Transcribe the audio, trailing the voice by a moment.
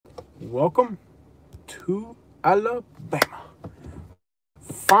Welcome to Alabama.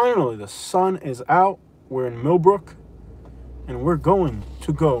 Finally, the sun is out. We're in Millbrook, and we're going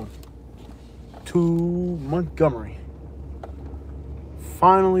to go to Montgomery.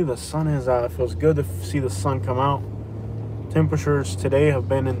 Finally, the sun is out. It feels good to see the sun come out. Temperatures today have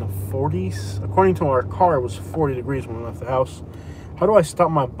been in the 40s. According to our car, it was 40 degrees when we left the house. How do I stop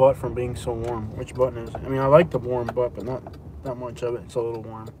my butt from being so warm? Which button is it? I mean, I like the warm butt, but not that much of it. It's a little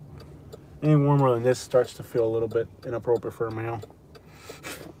warm. Any warmer than this starts to feel a little bit inappropriate for a male.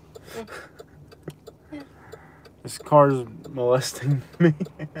 This car's molesting me.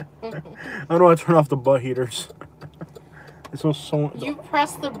 How do I turn off the butt heaters? It's so. You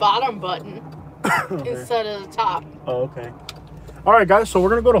press the bottom button instead of the top. Oh, okay. All right, guys. So we're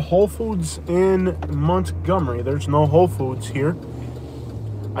gonna go to Whole Foods in Montgomery. There's no Whole Foods here.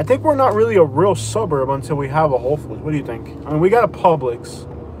 I think we're not really a real suburb until we have a Whole Foods. What do you think? I mean, we got a Publix,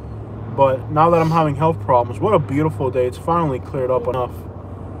 but now that I'm having health problems, what a beautiful day. It's finally cleared up enough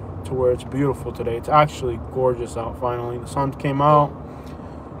to where it's beautiful today. It's actually gorgeous out finally. The sun came out.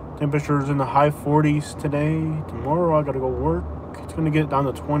 Temperatures in the high 40s today. Tomorrow I gotta go work. It's gonna get down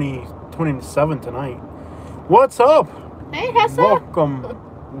to 27 tonight. What's up? Hey, Hessa.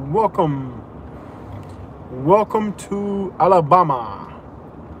 Welcome to Alabama.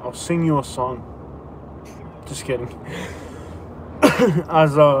 I'll sing you a song. Just kidding.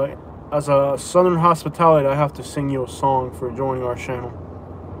 As a Southern hospitality, I have to sing you a song for joining our channel.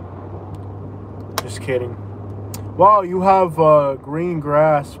 Just kidding. Wow, you have green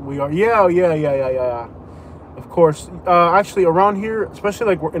grass. We are, yeah. Of course. Actually, around here,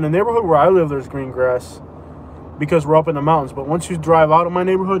 especially like in the neighborhood where I live, there's green grass because we're up in the mountains. But once you drive out of my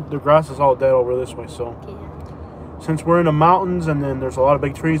neighborhood, the grass is all dead over this way. So, since we're in the mountains and then there's a lot of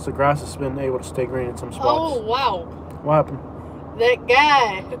big trees, the grass has been able to stay green in some spots. Oh wow! What happened? That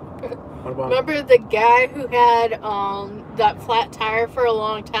guy. What about Remember the guy who had that flat tire for a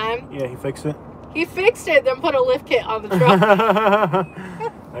long time? Yeah, he fixed it. He fixed it, then put a lift kit on the truck.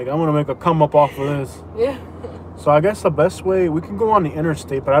 Like, I'm gonna make a come up off of this. Yeah. So I guess the best way, we can go on the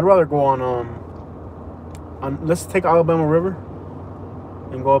interstate, but I'd rather go on let's take Alabama River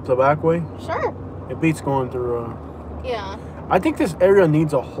and go up the back way. Sure. It beats going through. Yeah. I think this area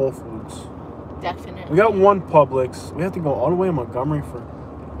needs a Whole Foods. Definitely. We got one Publix. We have to go all the way to Montgomery for.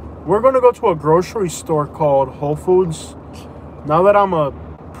 We're gonna go to a grocery store called Whole Foods. Now that I'm a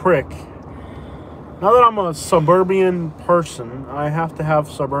prick. Now that I'm a suburban person, I have to have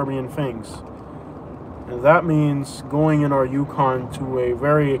suburban things. And that means going in our Yukon to a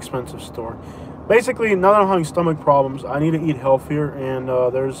very expensive store. Basically, now that I'm having stomach problems, I need to eat healthier, and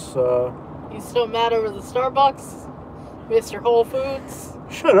there's... You still mad over the Starbucks? Mr. Whole Foods?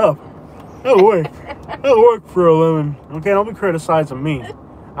 Shut up. That'll work. That'll work for a living. Okay, don't be criticizing me.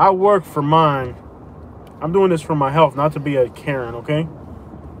 I work for mine. I'm doing this for my health, not to be a Karen, okay?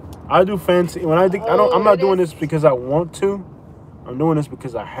 I do fancy when I'm not doing this because I want to. I'm doing this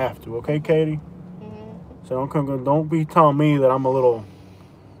because I have to. Okay, Katie. Mm-hmm. So don't be telling me that I'm a little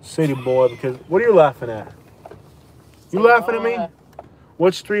city boy because what are you laughing at? You laughing at me?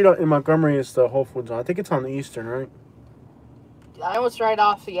 What street in Montgomery is the Whole Foods on? I think it's on the eastern, right? I was right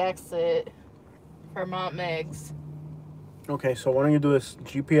off the exit for Mont Meg's. Okay, so why don't you do this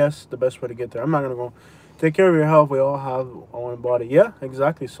GPS? The best way to get there. I'm not gonna go. Take care of your health. We all have our own body. Yeah,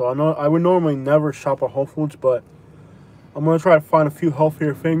 exactly. So I know I would normally never shop at Whole Foods, but I'm gonna try to find a few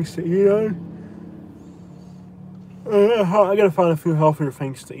healthier things to eat on. I gotta find a few healthier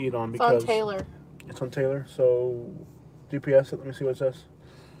things to eat on because it's on Taylor. It's on Taylor. So GPS it. Let me see what it says.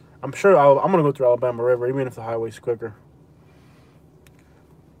 I'm sure I'm gonna go through Alabama River, even if the highway's quicker.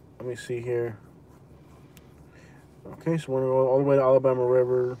 Let me see here. Okay, so we're gonna go all the way to Alabama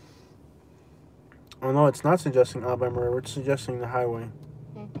River. Oh, no, it's not suggesting Alabama River. It's suggesting the highway.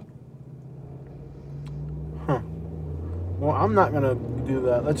 Mm-hmm. Huh. Well, I'm not going to do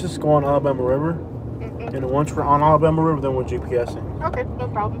that. Let's just go on Alabama River. Mm-hmm. And once we're on Alabama River, then we'll GPS it. Okay, no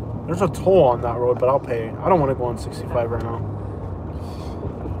problem. There's a toll on that road, but I'll pay it. I don't want to go on 65 right now.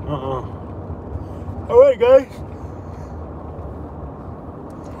 All right, guys.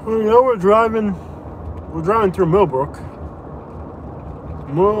 Well, now we're driving through Millbrook,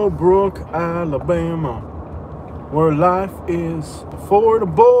 Alabama, where life is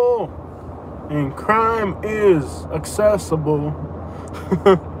affordable and crime is accessible.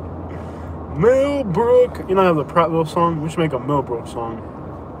 Millbrook, you know, I have the Prattville song. We should make a Millbrook song.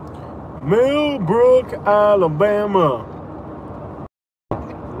 Millbrook, Alabama.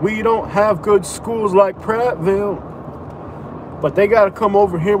 We don't have good schools like Prattville, but they gotta come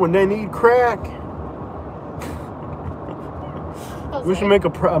over here when they need crack. We should make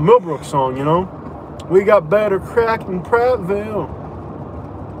a Millbrook song, you know? We got better crack than Prattville.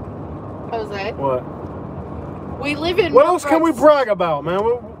 Jose. What? We live in. What else can we brag about, man?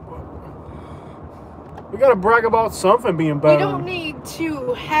 We gotta brag about something being better. We don't need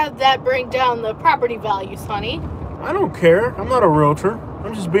to have that bring down the property values, honey. I don't care. I'm not a realtor.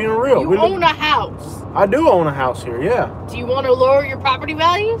 I'm just being real. You own a house. I do own a house here, yeah. Do you want to lower your property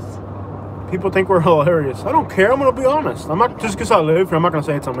values? People think we're hilarious. I don't care. I'm gonna be honest. I'm not just because I live here. I'm not gonna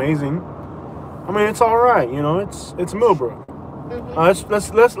say it's amazing. I mean, it's all right. You know, it's Millbrook.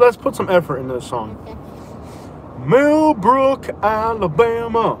 Let's put some effort into this song. Millbrook,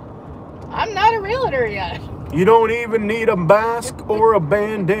 Alabama. I'm not a realtor yet. You don't even need a mask or a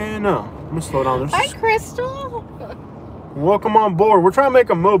bandana. Let me slow down. Hi, Crystal. Welcome on board. We're trying to make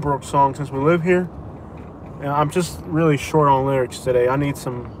a Millbrook song since we live here. And I'm just really short on lyrics today. I need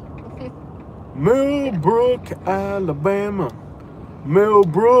some. Millbrook, Alabama.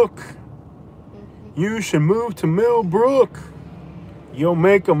 Millbrook. You should move to Millbrook. You'll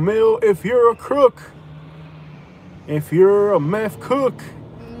make a mill if you're a crook. If you're a meth cook.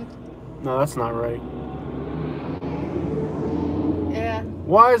 No, that's not right. Yeah.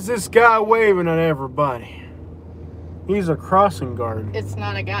 Why is this guy waving at everybody? He's a crossing guard. It's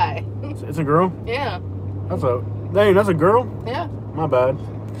not a guy. It's a girl? Yeah. That's a girl? Yeah. My bad.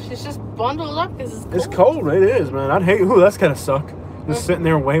 She's just bundled up because it's cold. It's cold. It is, man. I'd hate. Ooh, that's kind of suck. Just sitting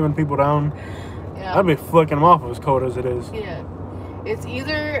there waving people down. Yeah. I'd be flicking them off as cold as it is. Yeah. It's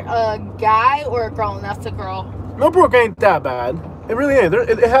either a guy or a girl, and that's a girl. Millbrook ain't that bad. It really ain't.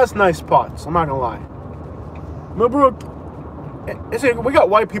 It has nice spots. I'm not gonna lie. Millbrook, we got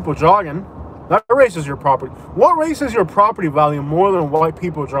white people jogging. That raises your property. What raises your property value more than white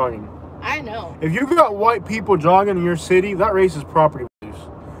people jogging? I know. If you got white people jogging in your city, that raises property values.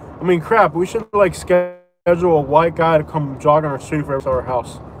 I mean, crap. We should like schedule a white guy to come jog on our street for our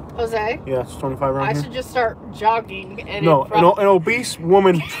house. Jose? Yeah, it's 25 around here. I should just start jogging. And no, an obese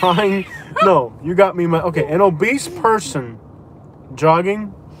woman trying. No, you got me. Okay, an obese person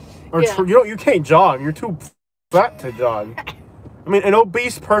jogging, or Yeah. you can't jog. You're too fat to jog. I mean, an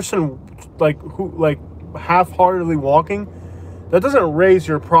obese person who half-heartedly walking, that doesn't raise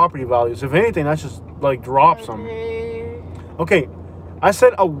your property values. If anything, that just like drops them. Okay, I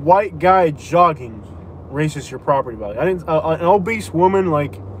said a white guy jogging raises your property value. I didn't. An obese woman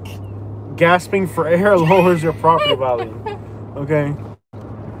gasping for air lowers your property value. Okay,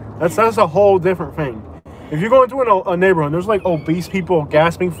 that's a whole different thing. If you go into a neighborhood, there's like obese people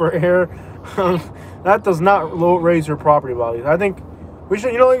gasping for air. That does not raise your property value. I think we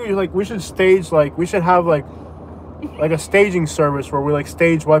should, we should stage we should have like a staging service where we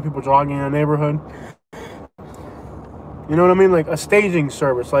stage white people jogging in a neighborhood. You know what I mean? Like a staging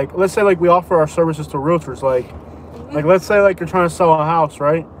service. Like let's say we offer our services to realtors. Like let's say you're trying to sell a house,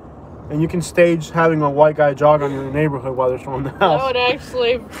 right? And you can stage having a white guy jog on your neighborhood while they're showing the house. That would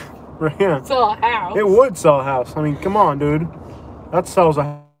actually yeah. sell a house. It would sell a house. I mean, come on, dude. That sells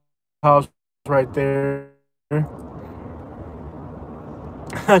a house right there.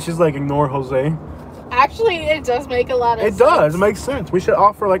 She's ignore Jose. Actually, it does make a lot of sense. It does. It makes sense. We should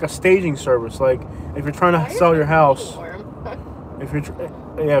offer a staging service. If you're trying to sell your house. If you're,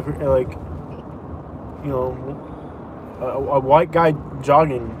 a white guy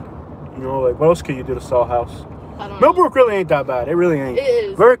jogging. What else could you do to sell a house? I don't know. Millbrook really ain't that bad. It really ain't. It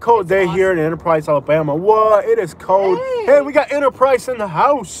is. Very cold day awesome. here in Enterprise, Alabama. What? It is cold. Hey, we got Enterprise in the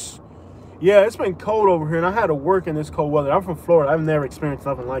house. Yeah, it's been cold over here, and I had to work in this cold weather. I'm from Florida. I've never experienced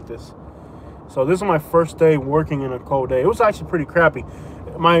nothing like this. So this is my first day working in a cold day. It was actually pretty crappy.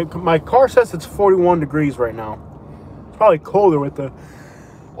 My car says it's 41 degrees right now. It's probably colder with the...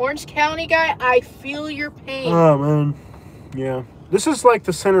 Orange County guy, I feel your pain. Oh, man. Yeah. This is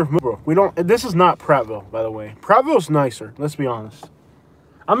the center of Millbrook. This is not Prattville, by the way. Prattville's nicer, let's be honest.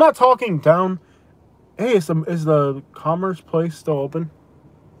 I'm not talking down. Hey, is the Commerce place still open?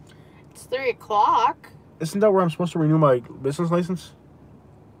 It's 3 o'clock. Isn't that where I'm supposed to renew my business license?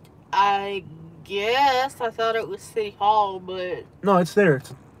 I guess. I thought it was City Hall, but... No, it's there.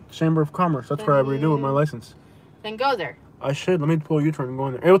 It's Chamber of Commerce. That's where I renew my license. Then go there. I should. Let me pull a U-turn and go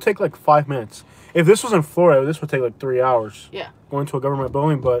in there. It'll take 5 minutes. If this was in Florida, this would take 3 hours. Yeah. Going to a government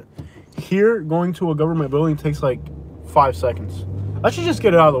building, but here, going to a government building takes 5 seconds. I should just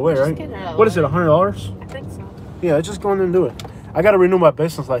get it out of the way, right? Get it out of the What is way. it, $100? I think so. Yeah, let's just go in there and do it. I got to renew my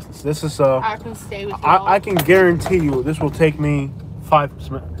business license. This is, I can stay with you. I can guarantee you this will take me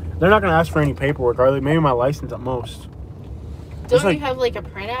 5 minutes. They're not going to ask for any paperwork, are they? Maybe my license at most. Don't you have a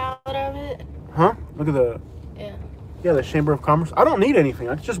printout of it? Huh? Look at the... Yeah. Yeah, the Chamber of Commerce. I don't need anything.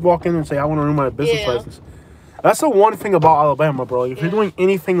 I can just walk in and say, I want to renew my business license. That's the one thing about Alabama, bro. If Yeah. you're doing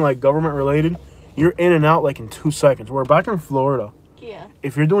anything like government related, you're in and out like in 2 seconds. We're back in Florida. Yeah.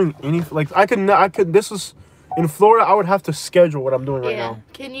 If you're doing any, like I could. This is in Florida. I would have to schedule what I'm doing right now.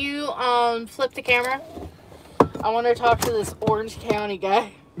 Can you flip the camera? I want to talk to this Orange County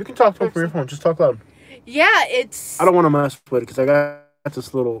guy. You can talk to him for your phone. Just talk loud. Yeah, it's. I don't want to mess with it because I got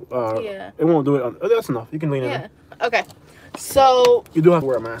this little. Yeah. It won't do it. Oh, that's enough. You can lean in. Yeah. Okay. So. You do have to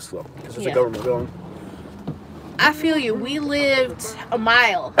wear a mask though because it's a Yeah. government building. I feel you. We lived a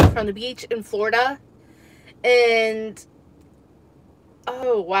mile from the beach in Florida, and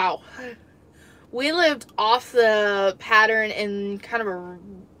oh wow, we lived off the pattern in kind of a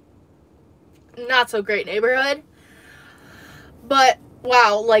not so great neighborhood. But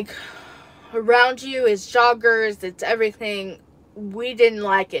wow, like around you is joggers, it's everything. We didn't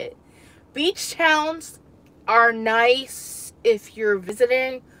like it. Beach towns are nice if you're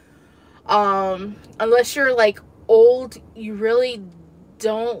visiting. Unless you're like old, you really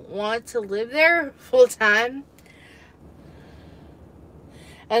don't want to live there full time.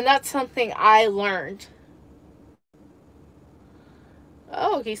 And that's something I learned.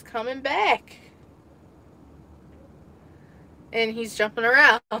 Oh, he's coming back. And he's jumping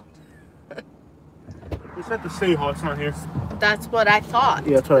around. It's at the city hall. It's not here. That's what I thought.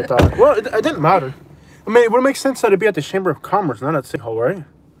 Yeah, that's what I thought. Well, it didn't matter. I mean, it would make sense that it'd be at the Chamber of Commerce, not at City Hall, right?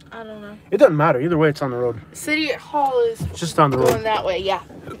 I don't know. It doesn't matter. Either way, it's on the road. City Hall is It's just down the going road. that way, yeah.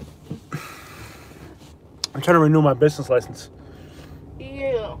 I'm trying to renew my business license.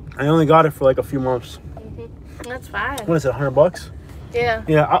 Yeah. I only got it for like a few months. That's fine. What is it, $100? Yeah.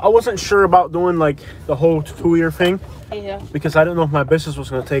 Yeah, I wasn't sure about doing like the whole 2-year thing Yeah. because I didn't know if my business was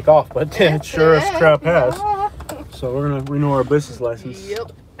going to take off, but it sure as crap has. So we're going to renew our business license.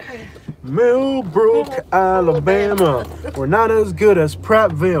 Yep. Millbrook, Alabama. We're not as good as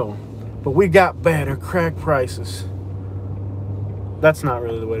Prattville, but we got better crack prices. That's not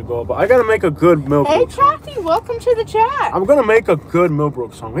really the way to go, but I got to make a good Hey, Millbrook song. Kathy, welcome to the chat. I'm going to make a good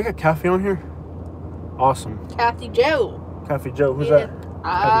Millbrook song. We got Kathy on here? Awesome. Kathy Joe. Kathy Joe. Who's Yeah. that?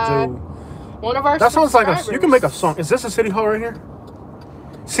 Kathy Joe. One of our That sounds like subscribers. you can make a song. Is this a city hall right here?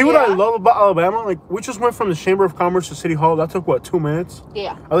 See what I Yeah. love about Alabama? Like, we just went from the Chamber of Commerce to City Hall. That took, what, 2 minutes?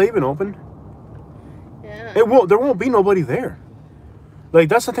 Yeah. Are they even open? Yeah. There won't be nobody there. Like,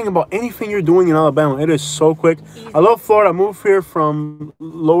 that's the thing about anything you're doing in Alabama. It is so quick. Easy. I love Florida. I moved here from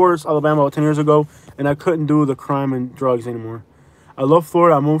Lowers, Alabama, about 10 years ago, and I couldn't do the crime and drugs anymore. I love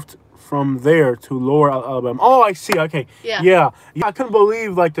Florida. I moved from there to Lower Alabama. Oh, I see. Okay. Yeah. I couldn't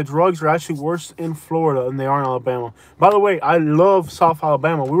believe, like, the drugs are actually worse in Florida than they are in Alabama. By the way, I love South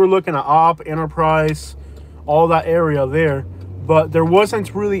Alabama. We were looking at Opp, Enterprise, all that area there, but there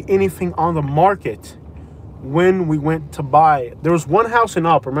wasn't really anything on the market when we went to buy it. There was one house in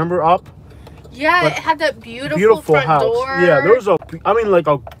Opp. Remember Opp? Yeah, But it had that beautiful front house. door. Yeah, there was like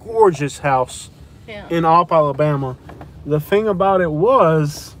a gorgeous house Yeah. in Opp, Alabama. The thing about it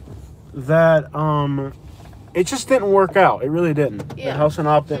was that it just didn't work out. It really didn't. Yeah. The house in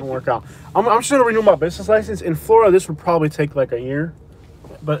Opp didn't work out. I'm just gonna renew my business license. In Florida, this would probably take like a year,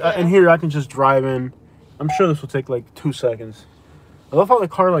 but in here I can just drive in. I'm sure this will take like 2 seconds. I love how the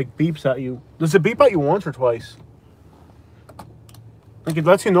car like beeps at you. Does it beep at you once or twice? Like it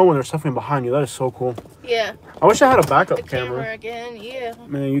lets you know when there's something behind you. That is so cool. Yeah. I wish I had a backup The camera camera. again. Yeah.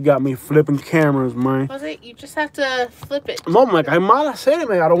 Man, you got me flipping cameras, man. Was it? You just have to flip it. No, like I might have said it,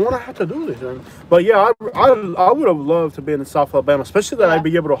 man. I don't want to have to do this, man. But yeah, I would have loved to be in South Alabama, especially that Yeah. I'd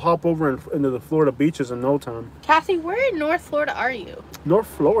be able to hop over into the Florida beaches in no time. Kathy, where in North Florida are you? North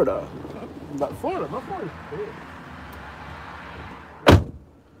Florida, North Florida's big.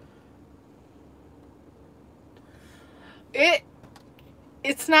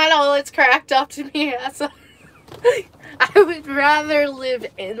 It's not all it's cracked up to be. I would rather live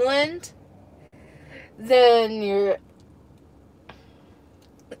inland than near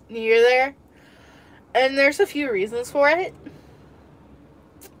there. And there's a few reasons for it.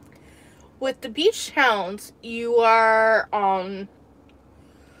 With the beach towns, you are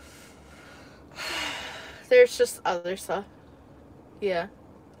there's just other stuff. Yeah.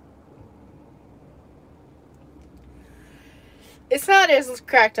 It's not as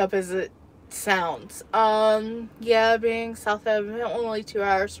cracked up as it sounds. Yeah, being South Alabama, only 2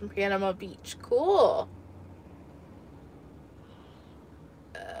 hours from Panama Beach. Cool.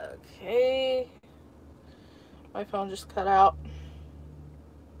 Okay. My phone just cut out.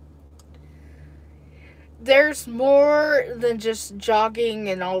 There's more than just jogging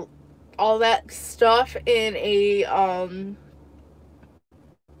and all that stuff in a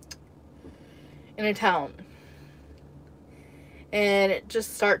town. And it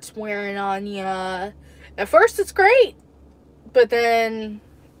just starts wearing on you. At first, it's great, but then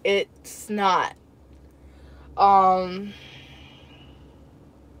it's not.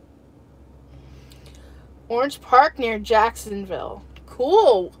 Orange Park near Jacksonville.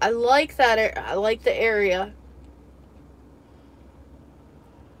 Cool. I like that. I like the area.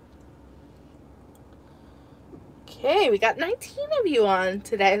 Okay, we got 19 of you on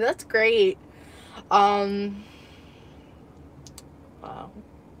today. That's great. Wow.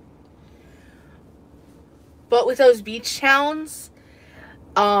 But with those beach towns,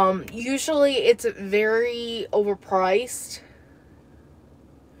 usually it's very overpriced.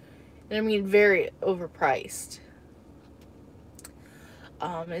 And I mean very overpriced.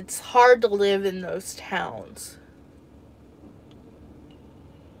 It's hard to live in those towns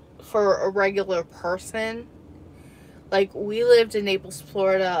for a regular person. Like, we lived in Naples,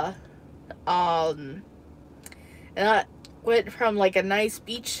 Florida, and I went from, like, a nice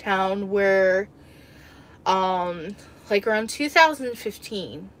beach town where, like, around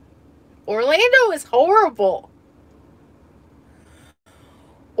 2015, Orlando is horrible.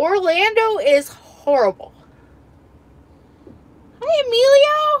 Orlando is horrible. Hi,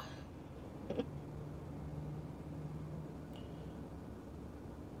 Emilio.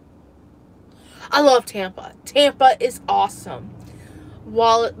 I love Tampa. Tampa is awesome.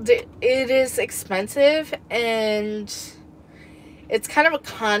 While it is expensive and it's kind of a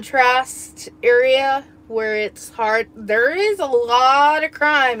contrast area where it's hard, there is a lot of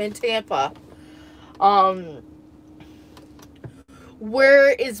crime in Tampa.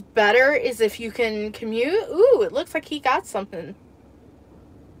 Where is better is if you can commute. Ooh, it looks like he got something.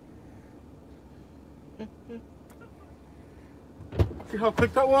 See how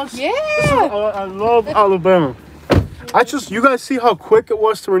quick that was? Yeah. I love Alabama. You guys see how quick it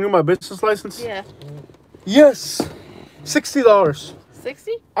was to renew my business license? Yeah. Yes. $60.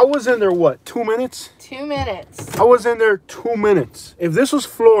 60? I was in there, what, 2 minutes? 2 minutes. I was in there 2 minutes. If this was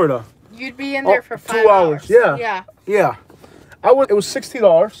Florida, you'd be in there for 5 2 hours. Yeah. Yeah. Yeah. It was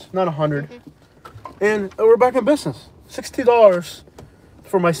 $60, not $100. Mm-hmm. And we're back in business. $60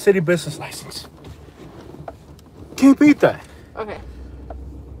 for my city business license. Can't beat that. Okay.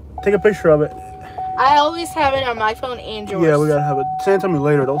 Take a picture of it. I always have it on my phone and yours. Yeah, we gotta have it. Send it to me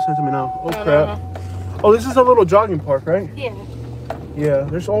later. Don't send it to me now. Oh, no, crap. No. Oh, this is a little jogging park, right? Yeah. Yeah,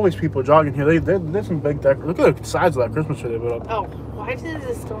 there's always people jogging here. There's some big decorations. Look at the size of that Christmas tree they put up. Oh, why did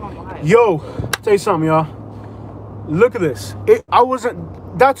this go on live? Yo, tell you something, y'all. Look at this.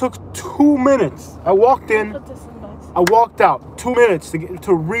 That took 2 minutes. I walked in. I walked out. 2 minutes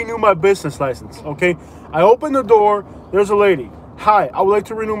to renew my business license, okay? I opened the door. There's a lady. Hi, I would like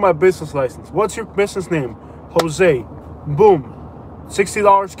to renew my business license. What's your business name? Jose. Boom.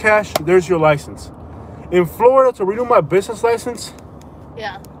 $60 cash. There's your license. In Florida, to renew my business license,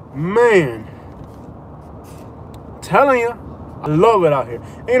 yeah, man, telling you, I love it out here.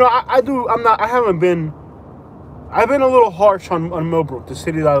 And, you know, I've been a little harsh on Millbrook, the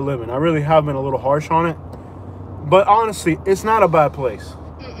city that I live in. I really have been a little harsh on it. But honestly, it's not a bad place.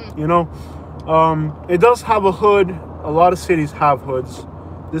 Mm-mm. You know, it does have a hood. A lot of cities have hoods.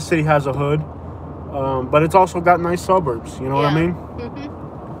 This city has a hood. But it's also got nice suburbs. You know what I mean?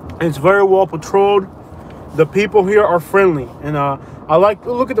 Mm-hmm. It's very well patrolled. The people here are friendly. And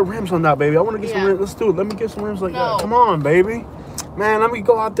look at the rims on that, baby. I want to get some rims. Let's do it. Let me get some rims like that. Come on, baby. Man, let me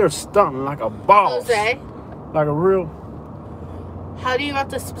go out there stunting like a boss. Jose? Like a real... How do you got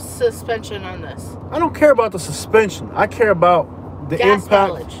the suspension on this? I don't care about the suspension. I care about the gas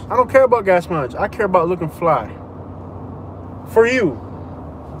impact. Mileage. I don't care about gas mileage. I care about looking fly. For you.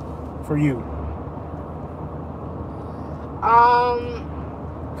 For you.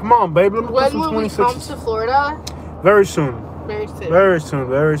 Come on, baby. Let me when will we come to Florida? Very soon. Very soon. Very soon.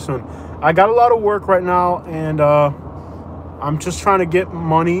 Very soon. I got a lot of work right now, and I'm just trying to get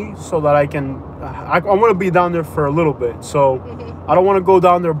money so that I can... I want to be down there for a little bit, so I don't want to go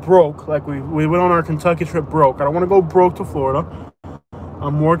down there broke. Like we went on our Kentucky trip broke. I don't want to go broke to Florida.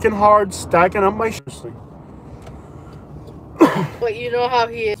 I'm working hard, stacking up my shit. But you know how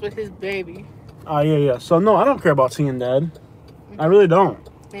he is with his baby. Yeah. So, no, I don't care about seeing Dad. I really don't.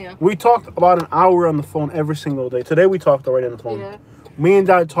 Yeah. We talked about an hour on the phone every single day. Today we talked already on the phone. Yeah. Me and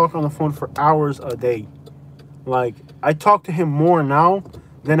Dad talk on the phone for hours a day. Like, I talk to him more now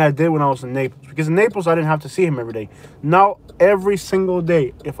than I did when I was in Naples. Because in Naples, I didn't have to see him every day. Now, every single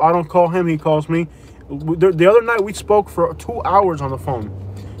day, if I don't call him, he calls me. The other night, we spoke for 2 hours on the phone.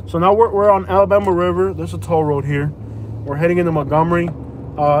 So now we're on Alabama River. There's a toll road here. We're heading into Montgomery.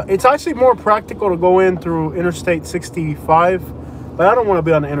 It's actually more practical to go in through Interstate 65. But I don't want to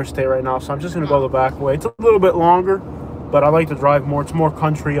be on the interstate right now, so I'm just going to go the back way. It's a little bit longer, but I like to drive more. It's more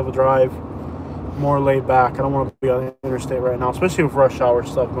country of a drive. more laid back. I don't want to be on the interstate right now, especially with rush hour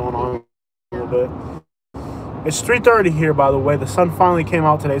stuff going on a little bit. It's 3:30 here, by the way. The sun finally came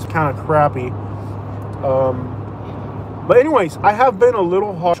out today. It's kind of crappy. But anyways, I have been a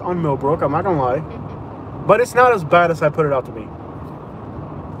little harsh on Millbrook. I'm not going to lie. But it's not as bad as I put it out to be.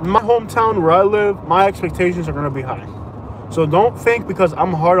 In my hometown where I live, my expectations are going to be high. So don't think because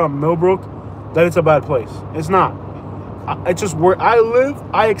I'm hard on Millbrook that it's a bad place. It's not. It's just where I live,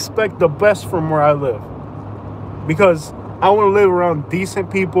 I expect the best from where I live. Because I want to live around decent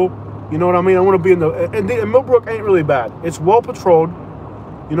people. You know what I mean? I want to be in the... And Millbrook ain't really bad. It's well patrolled.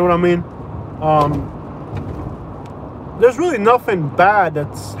 You know what I mean? There's really nothing bad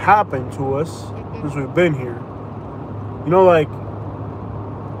that's happened to us since we've been here. You know, like...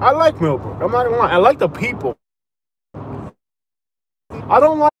 I like Millbrook. I'm not gonna lie. I like the people. I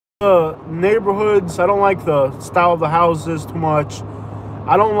don't like the neighborhoods. I don't like the style of the houses too much.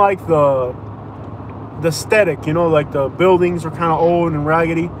 I don't like the aesthetic, you know, like the buildings are kind of old and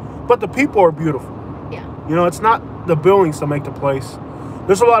raggedy. But the people are beautiful. Yeah. You know, it's not the buildings that make the place.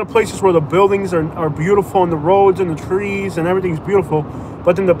 There's a lot of places where the buildings are beautiful and the roads and the trees and everything's beautiful,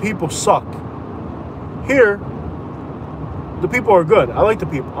 but then the people suck. Here, the people are good. I like the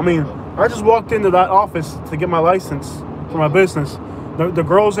people. I mean, I just walked into that office to get my license for my business. The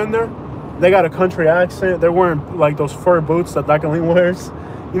girls in there, they got a country accent. They're wearing like those fur boots that Dakalin wears.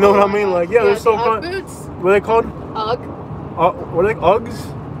 You know what I mean? Like, yeah, they're so Ugg boots. What are they called? Ugg. What are they?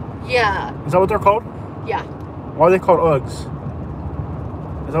 Uggs? Yeah. Is that what they're called? Yeah. Why are they called Uggs?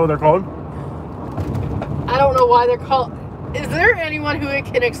 Is that what they're called? I don't know why they're called. Is there anyone who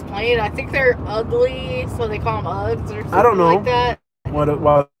can explain? I think they're ugly, so they call them Uggs or something I don't know like that.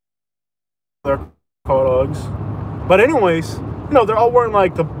 why they're called Uggs. But anyways, you know, they're all wearing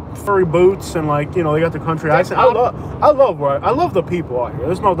like the furry boots and like, you know, they got the country accent. I love the people out here.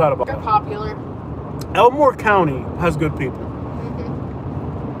 There's no doubt about They're it. popular. Elmore County has good people. Mm-hmm.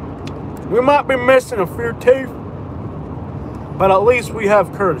 We might be missing a few teeth, but at least we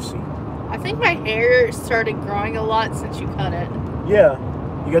have courtesy. I think my hair started growing a lot since you cut it. Yeah,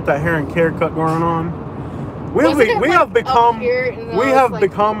 you got that hair and care cut going on. We have become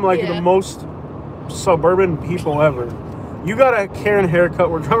the most suburban people ever. You got a Karen haircut.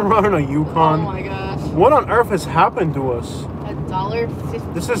 We're driving around in a Yukon. Oh my gosh. What on earth has happened to us?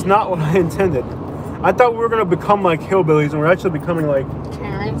 $1.50. This is not what I intended. I thought we were gonna become like hillbillies, and we're actually becoming like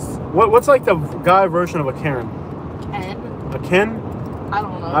Karens. What's like the guy version of a Karen? Ken. A Ken? I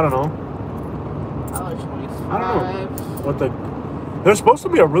don't know. I don't know. $1.25. I don't know. There's supposed to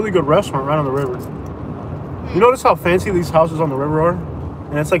be a really good restaurant right on the river. You notice how fancy these houses on the river are?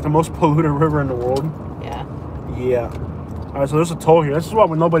 And it's like the most polluted river in the world. Yeah. Yeah. All right, so there's a toll here. This is why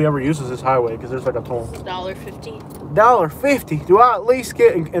nobody ever uses this highway, because there's like a toll. $1.50. $1.50. Do I at least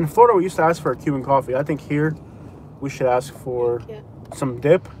get... In Florida, we used to ask for a Cuban coffee. I think here, we should ask for some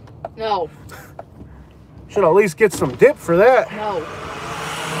dip. No. Should at least get some dip for that. No.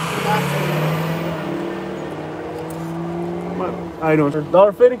 How you doing, sir?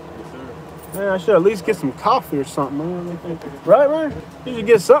 $1.50? Yes, sir. Man, I should at least get some coffee or something, man. Right, man? You should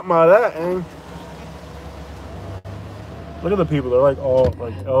get something out of that, man. Look at the people. They're like all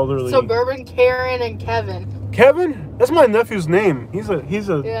like elderly. Suburban Karen and Kevin. Kevin? That's my nephew's name. He's a.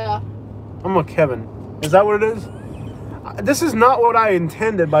 Yeah. I'm a Kevin. Is that what it is? This is not what I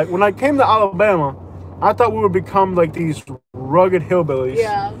intended. But when I came to Alabama, I thought we would become like these rugged hillbillies.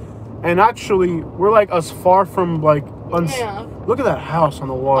 Yeah. And actually, we're like as far from like. Yeah. Look at that house on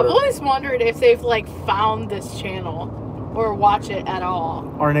the water. I've always wondered if they've like found this channel or watch it at all.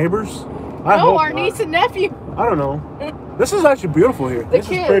 Our neighbors? No, our niece and nephew. I don't know. This is actually beautiful here. This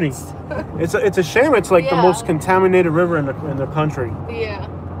is pretty. It's a shame it's like the most contaminated river in the country. Yeah.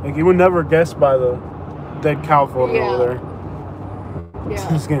 Like you would never guess by the dead cow photo over there. Yeah.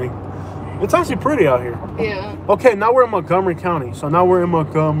 Just kidding. It's actually pretty out here. Yeah. Okay, now we're in Montgomery County. So now we're in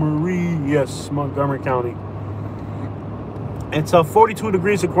Montgomery. Yes, Montgomery County. It's 42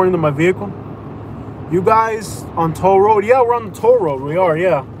 degrees according to my vehicle. You guys on toll road? Yeah, we're on the toll road. We are,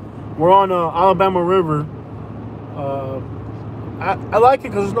 yeah. We're on Alabama River. I like it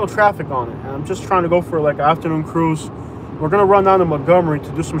because there's no traffic on it. I'm just trying to go for like an afternoon cruise. We're going to run down to Montgomery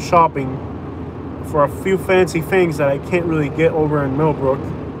to do some shopping for a few fancy things that I can't really get over in Millbrook.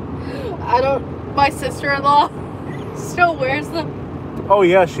 My sister-in-law still wears them. Oh,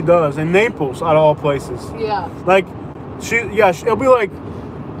 yeah, she does. In Naples, out of all places. Yeah. Like, it'll be like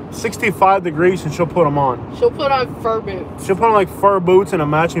 65 degrees and she'll put them on. She'll put on fur boots. She'll put on like fur boots and a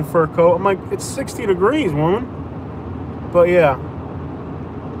matching fur coat. I'm like, it's 60 degrees, woman. But yeah.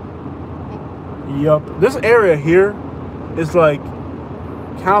 Yup. This area here is like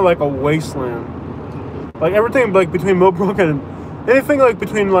kind of like a wasteland. Like everything like between Millbrook and anything like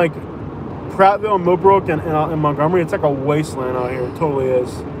between like Prattville and Millbrook and Montgomery, it's like a wasteland out here. It totally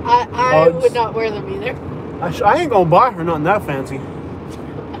is. I would not wear them either. I ain't gonna buy her nothing that fancy.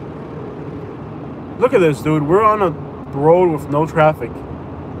 Look at this, dude. We're on a road with no traffic.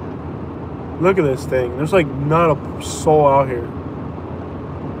 Look at this thing. There's like not a soul out here.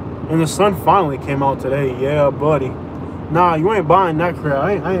 And the sun finally came out today. Yeah, buddy. Nah, you ain't buying that crap.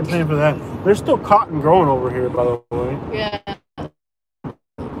 I ain't paying for that. There's still cotton growing over here, by the way. Yeah.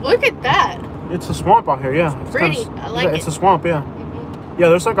 Look at that. It's a swamp out here, yeah. It's pretty. I like it. It's a swamp, yeah. Mm-hmm. Yeah,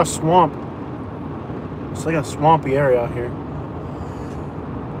 there's like a swamp. It's like a swampy area out here.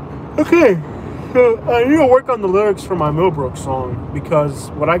 Okay. So I need to work on the lyrics for my Millbrook song because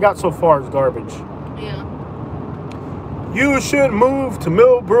what I got so far is garbage. Yeah. You should move to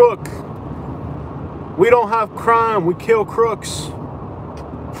Millbrook. We don't have crime. We kill crooks.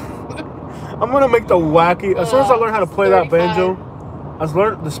 I'm gonna make the wacky. As soon as I learn how to play 35. That banjo, I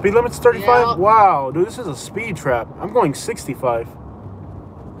learned the speed limit's 35. Yeah. Wow, dude, this is a speed trap. I'm going 65.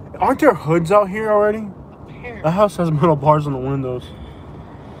 Aren't there hoods out here already? Apparently. The house has metal bars on the windows.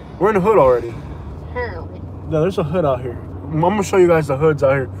 We're in the hood already. Apparently. Yeah, there's a hood out here. I'm gonna show you guys the hoods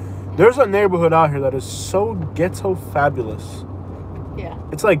out here. There's a neighborhood out here that is so ghetto fabulous. Yeah.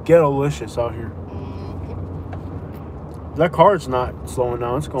 It's like ghetto-licious out here. That car's not slowing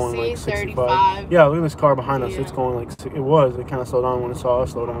down. It's going like 65. 35. Yeah, look at this car behind us. It's going like... It was. It kind of slowed down when it saw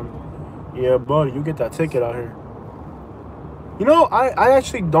us slow down. Yeah, buddy, you get that ticket out here. You know, I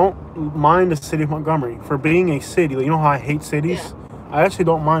actually don't mind the city of Montgomery for being a city. You know how I hate cities? Yeah. I actually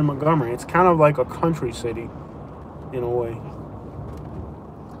don't mind Montgomery. It's kind of like a country city in a way.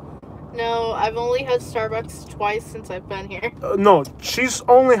 No, I've only had Starbucks twice since I've been here. No, she's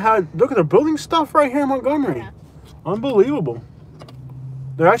only had... Look at they're building stuff right here in Montgomery. Yeah. Unbelievable.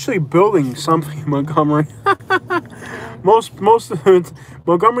 They're actually building something in Montgomery. most of it,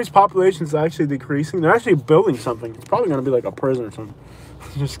 Montgomery's population is actually decreasing. They're actually building something. It's probably going to be like a prison or something.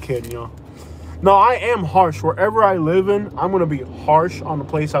 Just kidding, y'all. No, I am harsh. Wherever I live in, I'm going to be harsh on the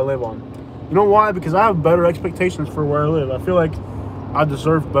place I live on. You know why? Because I have better expectations for where I live. I feel like I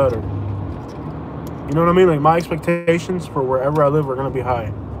deserve better. You know what I mean? Like, my expectations for wherever I live are going to be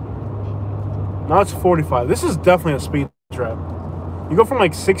high. Now it's 45. This is definitely a speed trap. You go from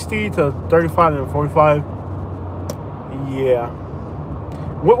like 60 to 35 and 45. Yeah.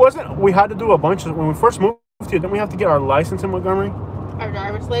 What was it? We had to do a bunch of... When we first moved here, didn't we have to get our license in Montgomery? Our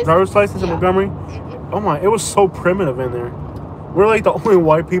driver's license? Driver's license in Montgomery? Mm-hmm. Oh my, it was so primitive in there. We're like the only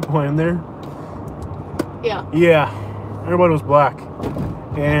white people in there. Yeah. Yeah. Everybody was black.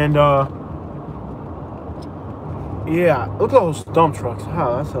 And, yeah, look at those dump trucks.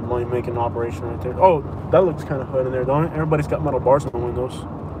 Wow, that's a money-making operation right there. Oh, that looks kind of hood in there, don't it? Everybody's got metal bars on the windows.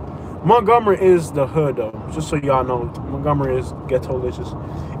 Montgomery is the hood, though. Just so y'all know, Montgomery is ghetto-licious.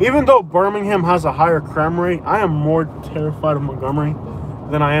 Even though Birmingham has a higher crime rate, I am more terrified of Montgomery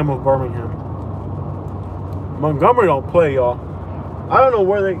than I am of Birmingham. Montgomery don't play, y'all. I don't know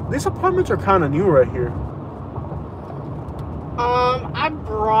where these apartments are kind of new right here. I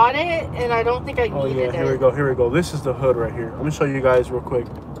brought it, and I don't think I needed it. Oh, yeah, here we go. This is the hood right here. Let me show you guys real quick.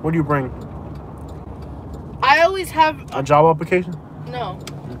 What do you bring? I always have... A job application? No.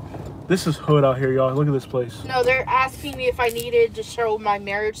 This is hood out here, y'all. Look at this place. No, they're asking me if I needed to show my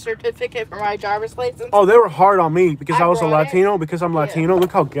marriage certificate for my driver's license. Oh, they were hard on me because I was a Latino. Because I'm Latino.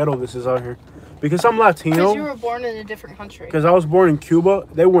 Look how ghetto this is out here. Because I'm Latino. Because you were born in a different country. Because I was born in Cuba.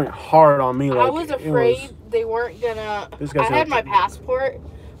 They went hard on me. Like, I was afraid they weren't gonna... I had my passport,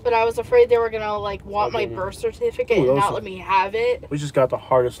 but I was afraid they were gonna, like, want my birth certificate and not let me have it. We just got the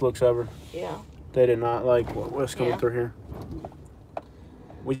hardest looks ever. Yeah. They did not like what's coming through here.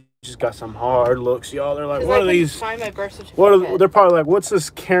 We just got some hard looks, y'all. They're like, what are these? Find my birth certificate. They're probably like, what's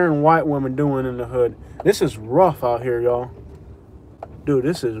this Karen white woman doing in the hood? This is rough out here, y'all. Dude,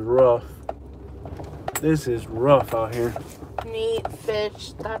 this is rough. This is rough out here. Meat,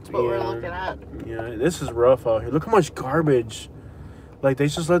 fish, that's what we're looking at. Yeah, this is rough out here. Look how much garbage. Like, they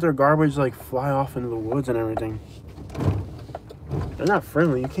just let their garbage, like, fly off into the woods and everything. They're not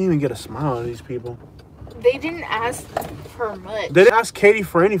friendly. You can't even get a smile out of these people. They didn't ask for much. They didn't ask Katie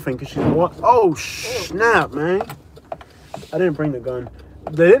for anything because she's what? Oh, snap, man. I didn't bring the gun.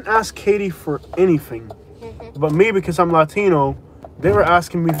 They didn't ask Katie for anything. Mm-hmm. But me, because I'm Latino, they were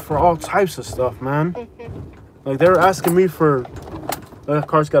asking me for all types of stuff, man. Mm-hmm. Like, they were asking me for... That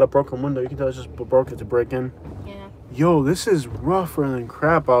car's got a broken window. You can tell it's just broken to break in. Yeah. Yo, this is rougher than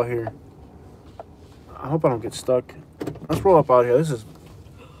crap out here. I hope I don't get stuck. Let's roll up out here. This is...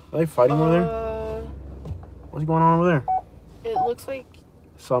 Are they fighting over there? What's going on over there? It looks like...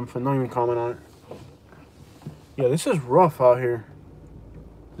 Something. Don't even comment on it. Yeah, this is rough out here.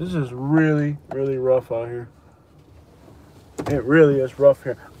 This is really, really rough out here. It really is rough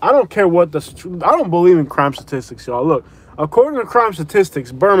here. I don't care what the... I don't believe in crime statistics, y'all. Look, according to crime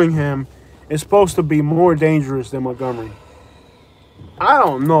statistics, Birmingham is supposed to be more dangerous than Montgomery. I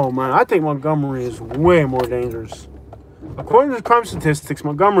don't know, man. I think Montgomery is way more dangerous. According to crime statistics,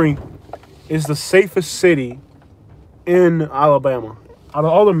 Montgomery is the safest city in Alabama. Out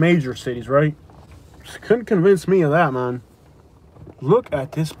of all the major cities, right? Just couldn't convince me of that, man. Look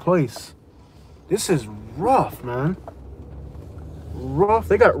at this place. This is rough, man. Rough.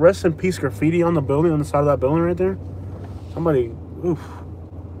 They got rest in peace graffiti on the building, on the side of that building right there. Somebody, oof.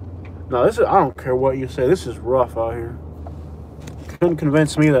 No, this is, I don't care what you say. This is rough out here. Couldn't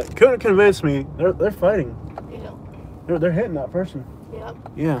convince me that. Couldn't convince me. They're fighting. Yeah. They're hitting that person. Yep.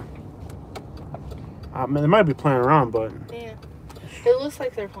 Yeah. I mean, they might be playing around, but yeah, it looks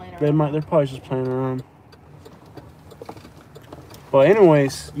like they're playing around. They're probably just playing around. But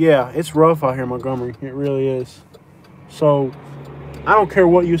anyways, yeah, it's rough out here in Montgomery. It really is. So I don't care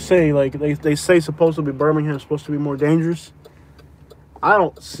what you say. Like they say, supposed to be Birmingham is supposed to be more dangerous. I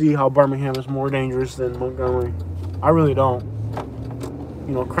don't see how Birmingham is more dangerous than Montgomery. I really don't.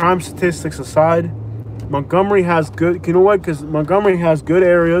 You know, crime statistics aside, Montgomery has good. You know what? Because Montgomery has good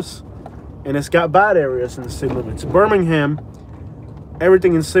areas, and it's got bad areas in the city limits. Birmingham,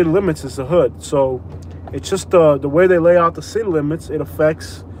 everything in city limits is the hood. So it's just the way they lay out the city limits. It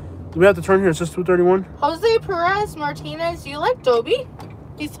affects. Do we have to turn here? It's just 231. Jose Perez Martinez, do you like Dobie?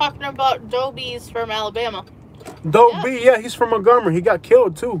 He's talking about Dobie's from Alabama. Dobie, yeah, he's from Montgomery. He got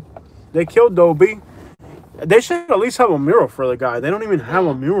killed too. They killed Dobie. They should at least have a mural for the guy. They don't even have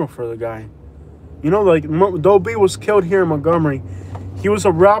a mural for the guy. You know, like Dobie was killed here in Montgomery. He was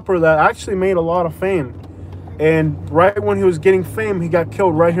a rapper that actually made a lot of fame. And right when he was getting fame, he got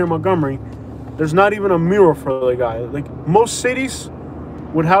killed right here in Montgomery. There's not even a mural for the guy. Like, most cities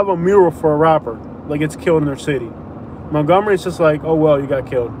would have a mural for a rapper. Like, it's killed in their city. Montgomery, it's just like, oh, well, you got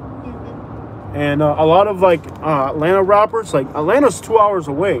killed. And a lot of, like, Atlanta rappers, like, Atlanta's 2 hours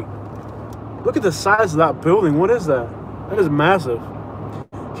away. Look at the size of that building. What is that? That is massive.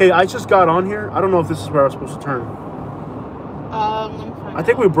 Okay, I just got on here. I don't know if this is where I was supposed to turn. I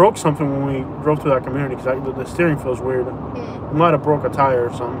think we broke something when we drove through that community because the steering feels weird. We might have broke a tire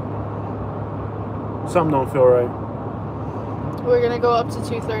or something. Something don't feel right. We're going to go up to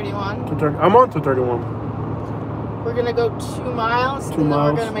 231. I'm on 231. We're going to go 2 miles. 2 and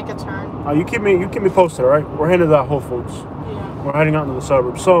miles. Then we're going to make a turn. You keep me posted, all right? We're heading to that Whole Foods. Yeah. We're heading out into the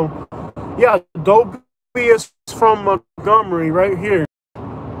suburbs. So, yeah, Dobie is from Montgomery right here.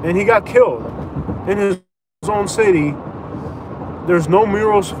 And he got killed in his own city. There's no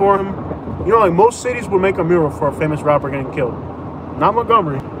murals for him. You know, like most cities would make a mural for a famous rapper getting killed. Not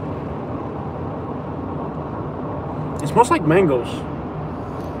Montgomery. It smells like mangoes.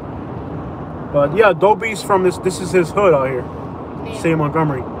 But yeah, Dobie's from this is his hood out here. Yeah. City of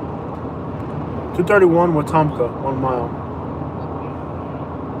Montgomery. 231 Wetumpka, 1 mile.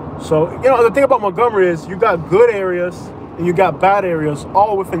 So, you know, the thing about Montgomery is you got good areas and you got bad areas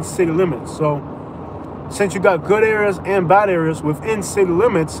all within city limits. So since you got good areas and bad areas within city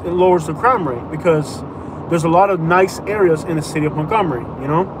limits, it lowers the crime rate because there's a lot of nice areas in the city of Montgomery, you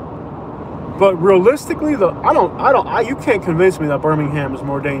know? But realistically, you can't convince me that Birmingham is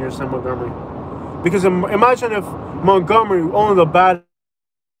more dangerous than Montgomery. Because imagine if Montgomery, only the bad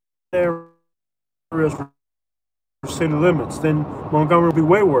areas were city limits, then Montgomery would be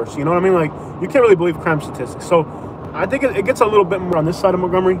way worse. You know what I mean? Like, you can't really believe crime statistics. So I think it gets a little bit more on this side of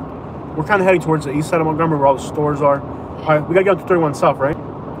Montgomery. We're kind of heading towards the east side of Montgomery where all the stores are. All right, we got to get on 231 South, right?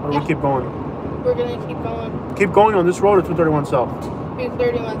 Or we keep going? We're going to keep going. Keep going on this road or 231 South?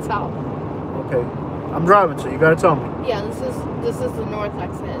 231 South. Okay. I'm driving, so you got to tell me. Yeah, this is the north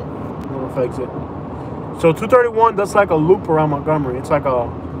exit. North exit. So 231 does like a loop around Montgomery. It's like a,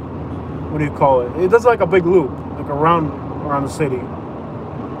 what do you call it? It does like a big loop, like around the city.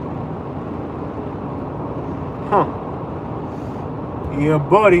 Huh. Yeah,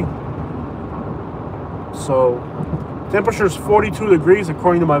 buddy. So, temperature is 42 degrees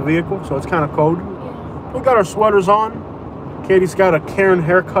according to my vehicle, so it's kind of cold. Yeah. We got our sweaters on. Katie's got a Karen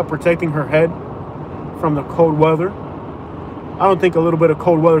haircut protecting her head from the cold weather. I don't think a little bit of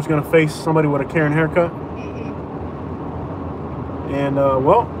cold weather is going to face somebody with a Karen haircut. And,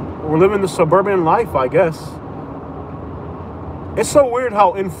 well, we're living the suburban life, I guess. It's so weird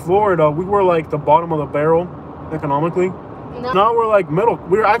how in Florida, we were like the bottom of the barrel economically. No. Now we're like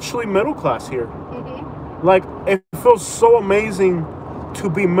we're actually middle class here. Like, it feels so amazing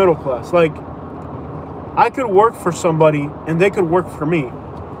to be middle class. Like, I could work for somebody and they could work for me.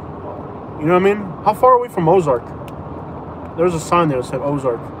 You know what I mean? How far are we from Ozark? There's a sign there that said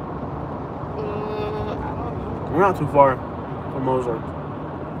Ozark. We're not too far from Ozark.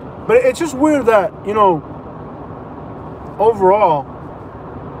 But it's just weird that, you know, overall,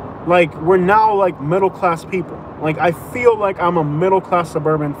 like, we're now, like, middle-class people. Like, I feel like I'm a middle-class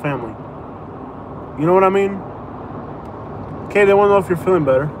suburban family. You know what I mean? Okay, they want to know if you're feeling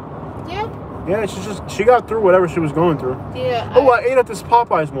better. Yeah. Yeah, she got through whatever she was going through. Yeah. Oh, I ate at this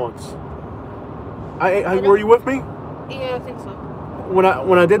Popeyes once. Were you with me? Yeah, I think so. When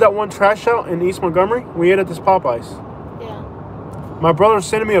I did that one trash out in East Montgomery, we ate at this Popeyes. Yeah. My brother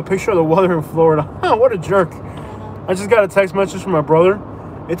sending me a picture of the weather in Florida. What a jerk. I just got a text message from my brother.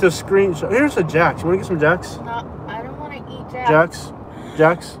 It's a screenshot. Here's a Jack's. You want to get some Jack's? No, I don't want to eat Jack's.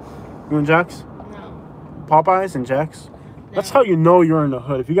 Jack's? You want Jack's? No. Popeyes and Jack's? No. That's how you know you're in the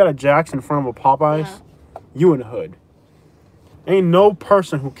hood. If you got a Jack's in front of a Popeyes, you in the hood. Ain't no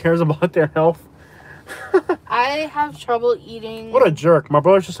person who cares about their health. I have trouble eating. What a jerk. My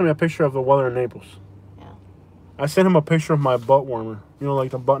brother just sent me a picture of the weather in Naples. Yeah. I sent him a picture of my butt warmer. You know,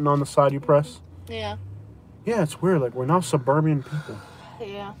 like the button on the side you press? Yeah. Yeah, it's weird. Like, we're now suburban people.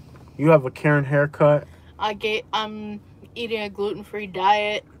 Yeah. You have a Karen haircut. I'm eating a gluten-free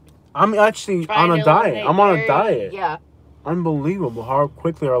diet. I'm actually on a diet. I'm on a diet. Yeah. Unbelievable how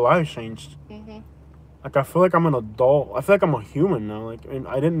quickly our lives changed. Mm-hmm. Like, I feel like I'm an adult. I feel like I'm a human now. Like, and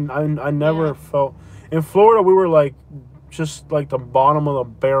I never felt... In Florida, we were, like, just, like, the bottom of the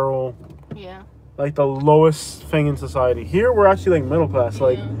barrel. Yeah. Like, the lowest thing in society. Here, we're actually, like, middle class.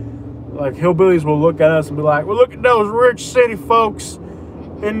 Yeah. Like, hillbillies will look at us and be like, well, look at those rich city folks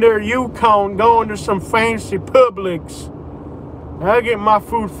in their Yukon going to some fancy Publix. I get my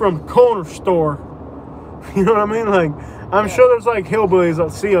food from the corner store. You know what I mean? Like, I'm sure there's, like, hillbillies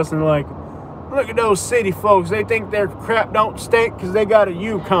that see us and they're like, look at those city folks. They think their crap don't stink because they got a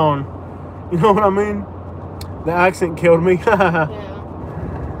Yukon. You know what I mean? The accent killed me. Yeah.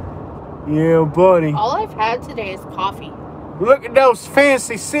 Yeah, buddy. All I've had today is coffee. Look at those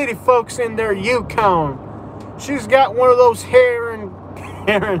fancy city folks in their Yukon. She's got one of those Karen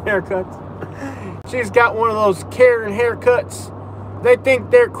haircuts. She's got one of those Karen haircuts. They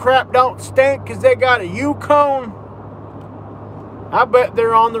think their crap don't stink because they got a Yukon. I bet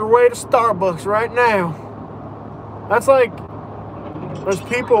they're on their way to Starbucks right now. That's like, there's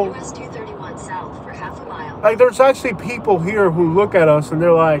people, US 231 south for half a mile. like there's actually people here who look at us and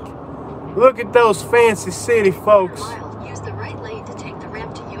they're like, look at those fancy city folks. Use the right lane to take the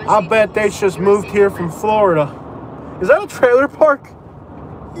ramp to USA. I bet they just moved here from Florida. Is that a trailer park?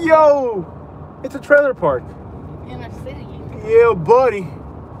 Yo, it's a trailer park. In a city. Yeah, buddy.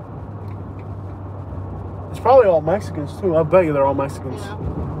 It's probably all Mexicans too. I bet you they're all Mexicans. Yeah.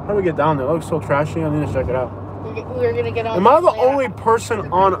 How do we get down there? It looks so trashy. I need to check it out. We're gonna get on. Am I the later. only person The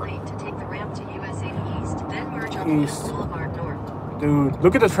on... right lane to take the ramp to USA east, then merge on East. Boulevard north. Dude,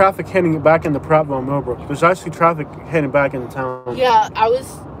 look at the traffic heading back into Prattville, Millbrook. There's actually traffic heading back into town. Yeah, I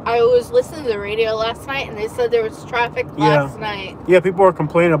was listening to the radio last night, and they said there was traffic last night. Yeah, people are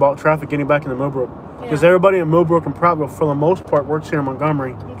complaining about traffic getting back into Millbrook. Because everybody in Millbrook and Prattville, for the most part, works here in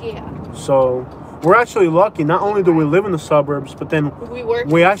Montgomery. Yeah. So, we're actually lucky. Not only do we live in the suburbs, but then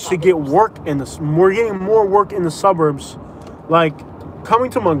we actually get work in the... We're getting more work in the suburbs. Like,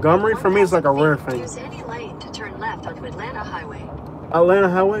 coming to Montgomery, for me, is like a rare thing. Use any lane to turn left onto Atlanta Highway. Atlanta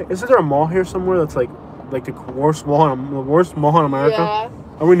Highway? Isn't there a mall here somewhere that's like the worst mall in America? Yeah.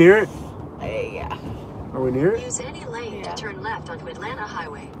 Are we near it? Yeah. Are we near it? Use any lane to turn left onto Atlanta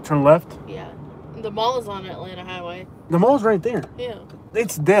Highway. Turn left? Yeah. The mall is on Atlanta Highway. The mall's right there. Yeah.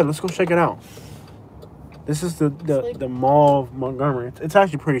 It's dead. Let's go check it out. This is the mall of Montgomery. It's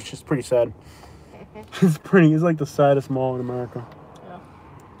actually pretty sad. It's like the saddest mall in America. Yeah.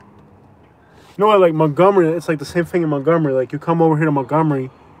 You know what, like Montgomery, it's like the same thing in Montgomery. Like, you come over here to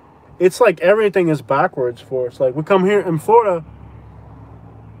Montgomery, it's like everything is backwards for us. Like, we come here in Florida,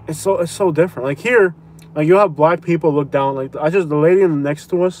 it's so different. Like, here, like, you'll have black people look down. Like, the lady in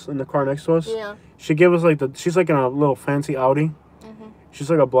the car next to us, Yeah. she gave us like she's like in a little fancy Audi. She's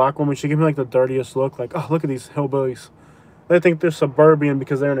like a black woman. She gave me like the dirtiest look. Like, oh, look at these hillbillies. They think they're suburban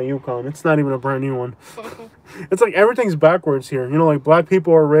because they're in a Yukon. It's not even a brand new one. It's like everything's backwards here. You know, like black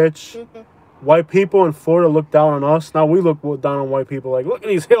people are rich. White people in Florida look down on us. Now we look down on white people. Like, look at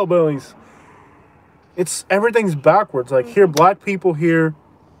these hillbillies. Everything's backwards. Like, here, black people here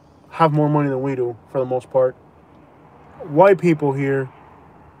have more money than we do for the most part. White people here,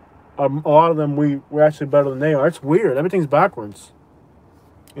 a lot of them, we're actually better than they are. It's weird. Everything's backwards.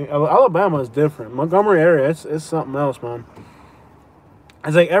 Alabama is different. Montgomery area, it's something else, man.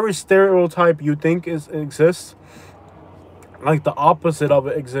 It's like every stereotype you think exists, like the opposite of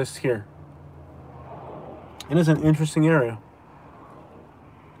it exists here. It is an interesting area.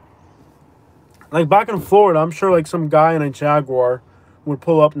 Like back in Florida, I'm sure like some guy in a Jaguar would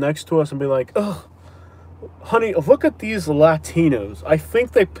pull up next to us and be like, "Ugh, honey, look at these Latinos. I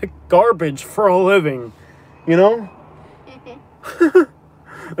think they pick garbage for a living." You know?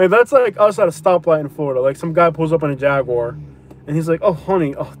 Like that's like us at a stoplight in Florida. Like some guy pulls up in a Jaguar and he's like, "Oh,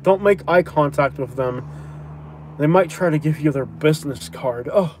 honey, oh, don't make eye contact with them. They might try to give you their business card.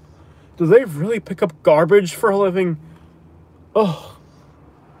 Oh, do they really pick up garbage for a living? Oh."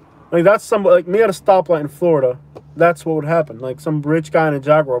 Like, that's somebody, like me at a stoplight in Florida, that's what would happen. Like, some rich guy in a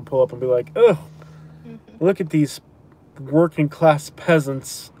Jaguar would pull up and be like, "Ugh, look at these working class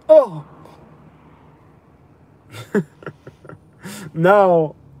peasants. Oh."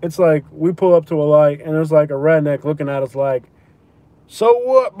 Now, it's like, we pull up to a light, and there's like a redneck looking at us like, "So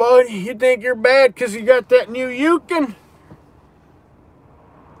what, buddy? You think you're bad because you got that new Yukon?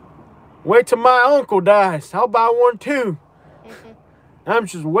 Wait till my uncle dies. I'll buy one too. I'm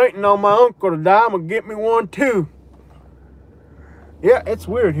just waiting on my uncle to die. I'm going to get me one too." Yeah, it's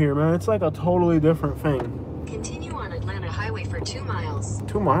weird here, man. It's like a totally different thing. Continue on Atlanta Highway for 2 miles.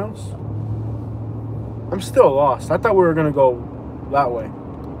 2 miles? I'm still lost. I thought we were going to go that way.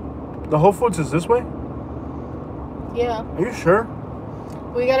 The Whole Foods is this way? Yeah. Are you sure?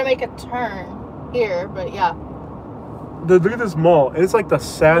 We gotta make a turn here, but yeah. Dude, look at this mall. It's like the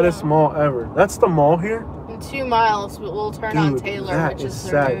saddest mall ever. That's the mall here? In 2 miles, we'll turn on Taylor, that which is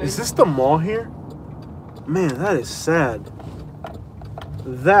sad. their Is this the mall here? Man, that is sad.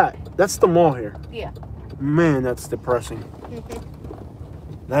 That's the mall here. Yeah. Man, that's depressing.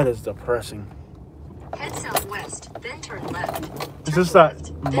 That is depressing. Head southwest, then turn left. Is Turn this that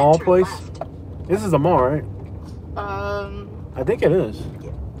left, then mall turn place? left. This is the mall, right? I think it is.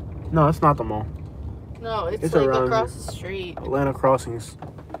 Yeah. No, it's not the mall. No, it's It's like around across the street. Atlanta Crossings.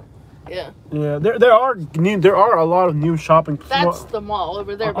 Yeah. Yeah, there are a lot of new shopping. That's the mall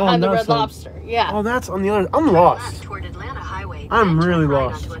over there Oh, behind the that's Red a- Lobster. Yeah. Oh, that's on the other. I'm Turn lost. left toward Atlanta Highway. I'm then turn really right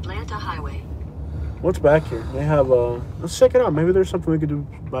lost. onto Atlanta Highway. What's back here? They have let's check it out. Maybe there's something we could do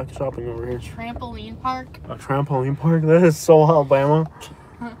back shopping over here. Trampoline park. A trampoline park? That is so Alabama.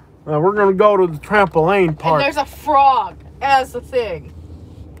 We're gonna go to the trampoline park. And there's a frog as the thing.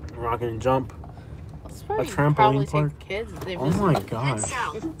 Rock and jump. That's where A you trampoline probably park? take kids if they Oh visit. my Head gosh.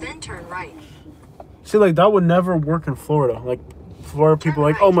 south, then turn right. See, like that would never work in Florida. Like Florida people,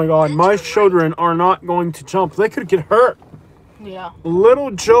 Turn like, "Oh my God, right, my then turn children are not going to jump. They could get hurt. Yeah. Little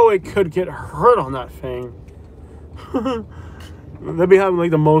Joey could get hurt on that thing." They'd be having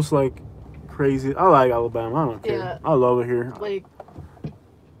like the most like crazy. I like Alabama. I don't care. Yeah. I love it here. Like,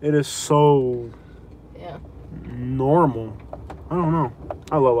 It is so yeah. normal. I don't know.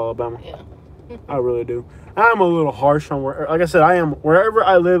 I love Alabama. Yeah. I really do. I'm a little harsh on where, like I said, I am wherever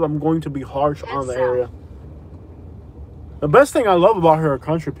I live. I'm going to be harsh on the area. The best thing I love about her are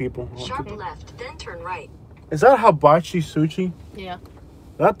country people. Sharp left, then turn right. Is that hibachi sushi? Yeah.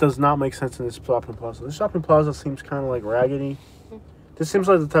 That does not make sense in this shopping plaza. This shopping plaza seems kind of like raggedy. This seems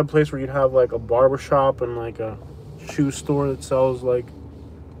like the type of place where you'd have like a barber shop and like a shoe store that sells like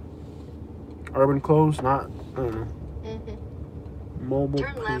urban clothes. Not, I don't know. Mobile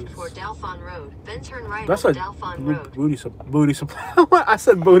Turn left Place. for Dalphon Road, then turn right That's on a Dalphon Road. booty supply. What? I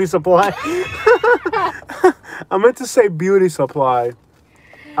said booty supply. I meant to say beauty supply.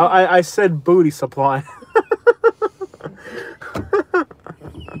 I said booty supply.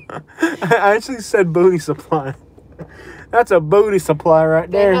 I actually said booty supply. That's a booty supply right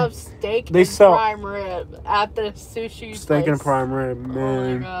They there. have steak They and sell- prime rib at the sushi Steak and place. prime rib, Oh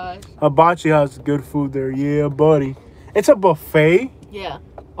man. my gosh. Hibachi has good food there. Yeah, buddy. It's a buffet. Yeah.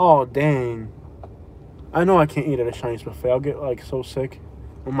 Oh, dang. I know I can't eat at a Chinese buffet. I'll get, like, so sick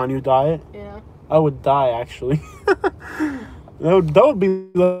with my new diet. Yeah. I would die, actually. that would be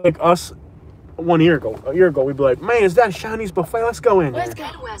like us 1 year ago. A year ago, we'd be like, "Man, is that a Chinese buffet? Let's go in Let's there."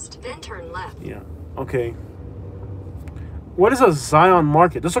 go. Head west, then turn left. Yeah. Okay. What is a Zion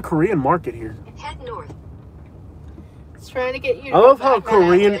market? There's a Korean market here. Head north. It's trying to get you. I love how back on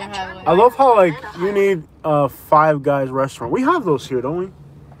Korean- Atlanta Highway. I love how, like, you need a Five Guys restaurant. We have those here, don't we?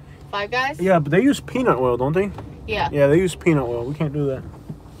 Five Guys? Yeah, but they use peanut oil, don't they? Yeah. Yeah, they use peanut oil. We can't do that.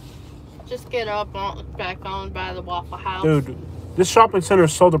 Just get up on, back on by the Waffle House. Dude, this shopping center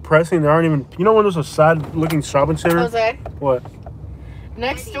is so depressing. There aren't even... You know when there's a sad-looking shopping center? Jose, What?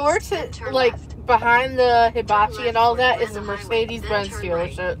 next Ladies, door then to, turn like, left. behind the hibachi left and all toward that is the Atlanta Highway, Mercedes-Benz then turn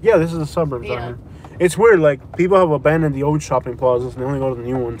right. dealership. Yeah, this is the suburbs Yeah. out here. It's weird. Like, people have abandoned the old shopping plazas and they only go to the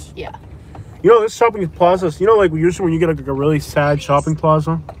new ones. Yeah. You know, this shopping plaza, you know, like, usually when you get, like, a really sad shopping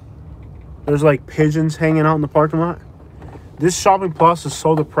plaza, there's, like, pigeons hanging out in the parking lot. This shopping plaza is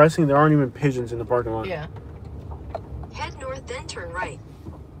so depressing, there aren't even pigeons in the parking lot. Yeah. then turn right.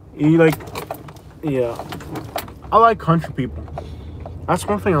 You like, yeah. I like country people. That's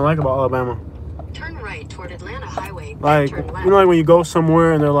one thing I like about Alabama. Turn right toward Atlanta Highway, then Like, turn left. you know, like when you go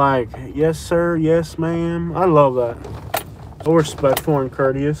somewhere and they're like, yes, sir, yes, ma'am. I love that. So respectful and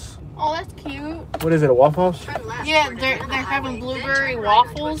courteous. Oh, that's cute. What is it, a Waffle House? Turn left Yeah, toward they're Atlanta having Highway, then blueberry turn right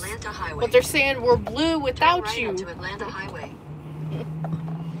onto waffles, Atlanta Highway. but they're saying we're blue Turn without right you. onto Atlanta Highway.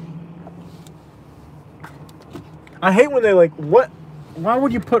 I hate when they like, what? Why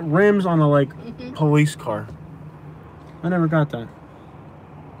would you put rims on a like police car? I never got that.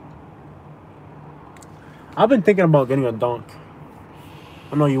 I've been thinking about getting a donk.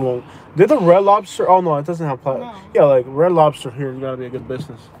 I know you won't. Did the Red Lobster? Oh no, it doesn't have plastic. No. Yeah, like Red Lobster here, you gotta be a good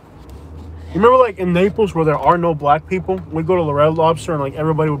business. You remember like in Naples where there are no black people? We'd go to the Red Lobster and like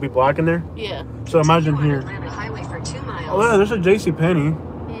everybody would be black in there. Yeah. So imagine Continue here. on Atlanta Highway for 2 miles. Oh yeah, there's a JCPenney.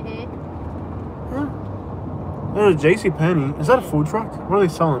 Huh? There's a JCPenney. Is that a food truck? What are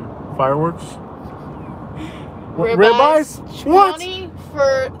they selling? Fireworks? What, ribeyes? What? 20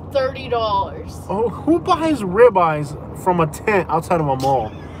 for $30. Oh, who buys ribeyes from a tent outside of a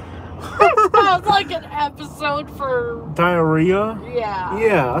mall? Sounds like an episode for Diarrhea? yeah.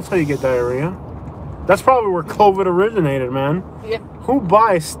 Yeah, that's how you get diarrhea. That's probably where COVID originated, man. Yeah. Who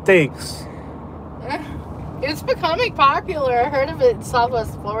buys steaks? It's becoming popular. I heard of it in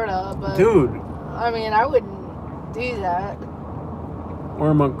Southwest Florida, but Dude, I mean, I wouldn't do that.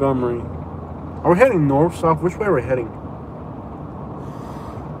 we're in Montgomery. Are we heading north, south? Which way are we heading?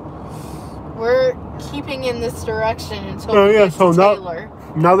 We're keeping in this direction until Oh, we yeah, get so to now- Taylor.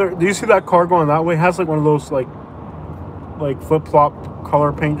 Now, do you see that car going that way? It has like one of those like flip-flop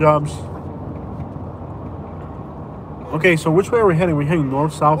color paint jobs. Okay, so which way are we heading? We're heading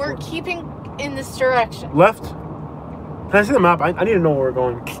north, south, We're keeping in this direction. left? Can I see the map? I need to know where we're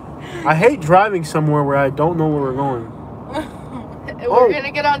going. I hate driving somewhere where I don't know where we're going. We're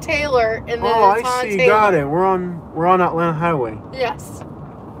gonna get on Taylor, and then Oh, it's I on see. Taylor. Got it. We're on Atlanta Highway. Yes,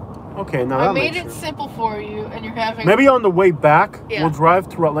 Okay, now I that made makes it sense. simple for you, and you're having Maybe on the way back, Yeah. we'll drive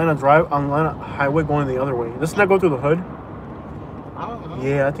through Atlanta Highway going the other way. Doesn't that go through the hood? I don't know.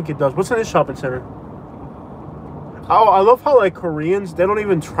 Yeah, I think it does. What's in this shopping center? Oh, I love how like Koreans, they don't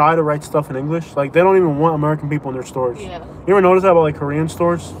even try to write stuff in English. Like they don't even want American people in their stores. Yeah. You ever notice that about like Korean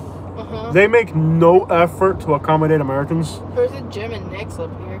stores? Uh-huh. They make no effort to accommodate Americans. There's a Jim and Nick's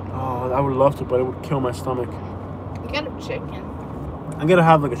up here. Oh, I would love to, but it would kill my stomach. You get a chicken. I'm gonna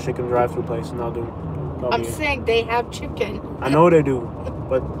have like a chicken drive-through place, and that'll I'm be it. saying they have chicken. I know they do,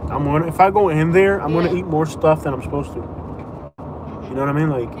 but if I go in there, I'm Yeah. gonna eat more stuff than I'm supposed to. You know what I mean?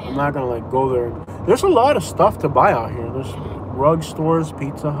 Like I'm not gonna like go there. There's a lot of stuff to buy out here. There's rug stores,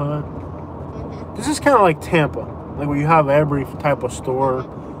 Pizza Hut. This is kind of like Tampa, like where you have every type of store.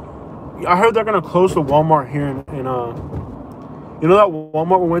 I heard they're gonna close the Walmart here in you know that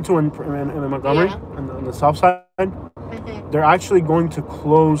Walmart we went to in Montgomery, Yeah. on the south side. They're actually going to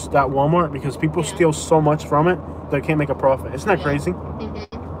close that Walmart because people Yeah. steal so much from it they can't make a profit. Isn't that Yeah. crazy?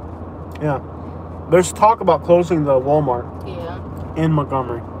 Mm-hmm. Yeah. There's talk about closing the Walmart Yeah. in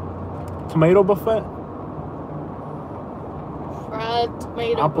Montgomery. Tomato buffet, Fried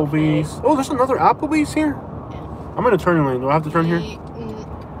tomato Applebee's. buffet. Oh, there's another Applebee's here. Yeah. I'm in a turning lane. Do I have to turn here?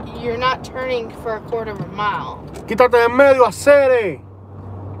 You're not turning for a quarter of a mile. Quítate de medio, acere.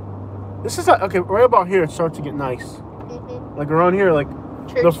 This is okay. Right about here, it starts to get nice. Mm-hmm. Like around here, like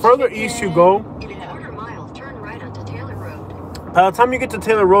the further east you go, In a quarter mile, turn right onto Taylor Road. by the time you get to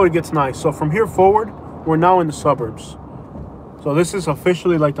Taylor Road, it gets nice. So from here forward, we're now in the suburbs. So this is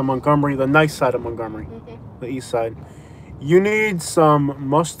officially like the Montgomery, the nice side of Montgomery, the east side. You need some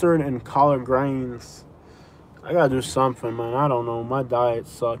mustard and collard greens. I gotta do something, man. I don't know. My diet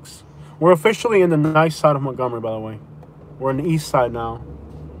sucks. We're officially in the nice side of Montgomery, by the way. We're in the east side now.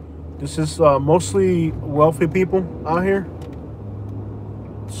 This is mostly wealthy people out here.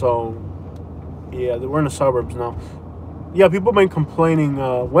 So, yeah, we're in the suburbs now. Yeah, people have been complaining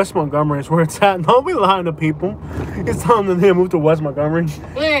West Montgomery is where it's at. Don't be lying to people. He's telling them to move to West Montgomery.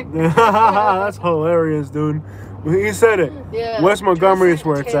 That's hilarious, dude. He said it. Yeah. West Montgomery is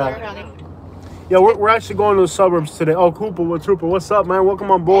where it's Taylor, at. honey. Yeah, we're actually going to the suburbs today. Oh, Cooper, what's up, man?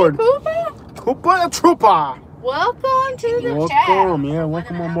 Welcome on board. Hey, Cooper, Cooper, trooper. welcome to the chat. Welcome, yeah,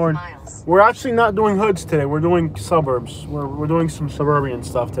 welcome on board. We're actually not doing hoods today. We're doing suburbs. We're doing some suburban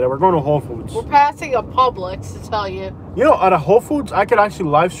stuff today. We're going to Whole Foods. We're passing a Publix to tell you. You know, at a Whole Foods, I could actually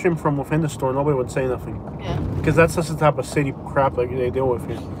live stream from within the store. Nobody would say nothing. Yeah. Because that's just the type of city crap that they deal with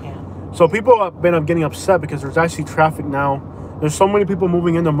here. Yeah. So people have been getting upset because there's actually traffic now. There's so many people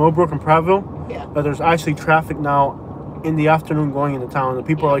moving into Millbrook and Prattville Yeah. that there's actually traffic now in the afternoon going into town. The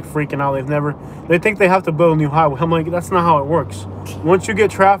people are like freaking out. They think they have to build a new highway. I'm like, that's not how it works. Once you get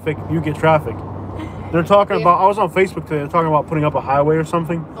traffic, you get traffic. They're talking about, I was on Facebook today, they're talking about putting up a highway or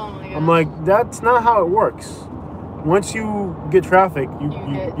something. Oh my gosh. I'm like, that's not how it works. Once you get traffic,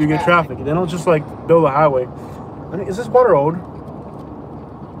 you get traffic. They don't just like build a highway. I mean, is this water old?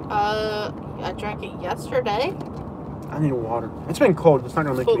 I drank it yesterday. I need water. It's been cold. It's not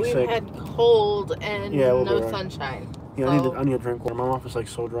gonna make But me we've sick. had cold and Yeah, no right. sunshine. Yeah, so. I need to drink water. My mouth is like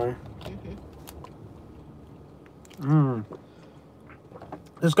so dry.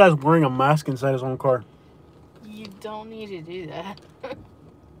 This guy's wearing a mask inside his own car. You don't need to do that.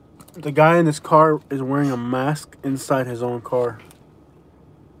 The guy in this car is wearing a mask inside his own car.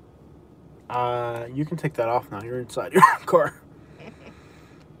 You can take that off now. You're inside your own car.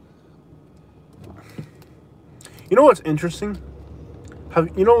 You know what's interesting? Have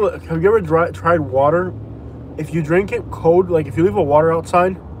you ever tried water? If you drink it cold, like if you leave a water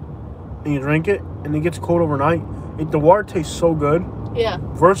outside and you drink it and it gets cold overnight, the water tastes so good. Yeah.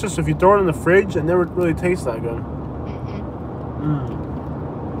 Versus if you throw it in the fridge, it never really tastes that good.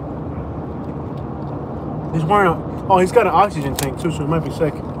 He's wearing he's got an oxygen tank too, so he might be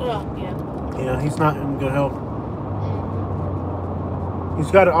sick. Oh, yeah. Yeah, he's not in good health.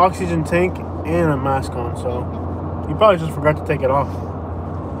 He's got an oxygen tank and a mask on, so he probably just forgot to take it off.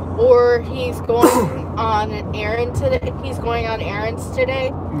 Or he's going on an errand today. He's going on errands today.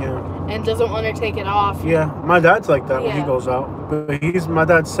 Yeah. And doesn't want to take it off. Yeah, my dad's like that when he Yeah. goes out. But my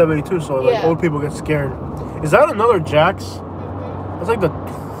dad's 72, so like Yeah. old people get scared. Is that another Jax? That's like the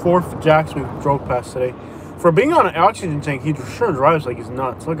 4th Jax we drove past today. For being on an oxygen tank, he sure drives like he's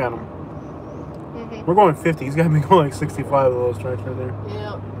nuts. Look at him. We're going 50. He's got to be going like 65 of those tracks right there.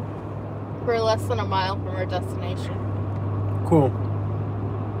 Yeah. We're less than a mile from our destination. Cool.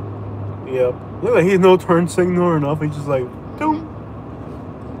 Yep. Look like he's no turn signal or nothing. He's just like, doom.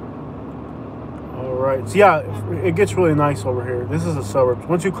 Alright. So yeah, it gets really nice over here. This is the suburbs.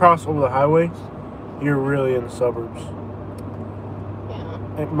 Once you cross over the highway, you're really in the suburbs.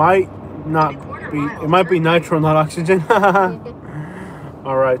 Yeah. It might not be, it might be nitro, not oxygen.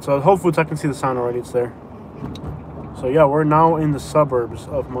 Alright, so Whole Foods, I can see the sign already. It's there. So yeah, we're now in the suburbs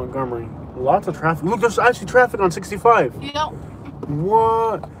of Montgomery. Lots of traffic. Look, there's actually traffic on 65. Yep.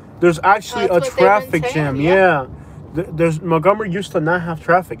 What? There's actually a That's what they've been traffic saying, jam. yeah. Yeah. There's Montgomery used to not have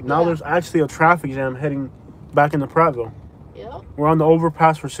traffic. Now Yeah. there's actually a traffic jam heading back into Prattville. Yep. We're on the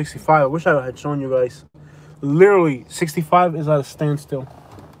overpass for 65. I wish I had shown you guys. Literally, 65 is at a standstill.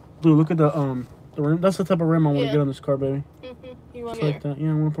 Dude, look at the rim. That's the type of rim I want to Yeah. get on this car, baby. You want Just like that.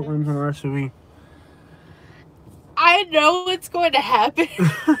 Yeah, I want to put rims on our SUV. I know it's going to happen.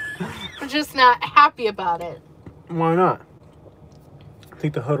 I'm just not happy about it. Why not? I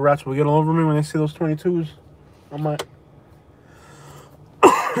think the hood rats will get all over me when they see those 22s. I might.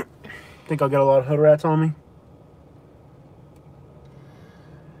 Think I'll get a lot of hood rats on me.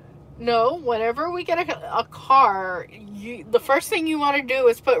 No, whenever we get a car, the first thing you want to do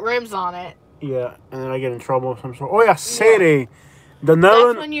is put rims on it. Yeah, and then I get in trouble of some sort. Oh yeah, Siri. The That's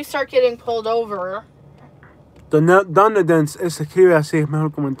Netherlands. when you start getting pulled over. Dunedin se escribe así, es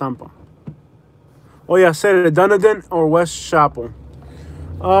mejor como en Tampa. Oye, Siri, Dunedin or West Chapel?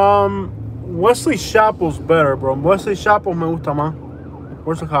 Wesley Chapel's better, bro. Wesley Chapel me gusta más.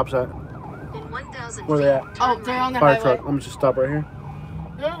 Where's the cops at? In 1,000 Where they at? feet, Oh, turn they're on the Fire highway. truck. I'm just stop right here.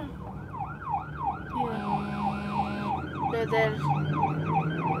 Yeah. They're there.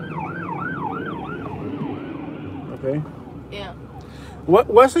 Okay. Yeah.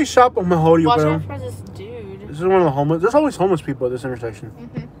 Wesley Chapel mejor, yo Watch creo. out for this dude. This is one of the homeless. There's always homeless people at this intersection.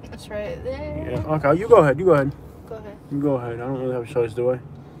 That's right there. Yeah. Okay, you go ahead. You go ahead. Go ahead. You go ahead. I don't really have a choice, do I?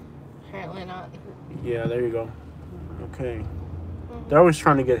 Apparently not. Yeah, there you go. Okay. They're always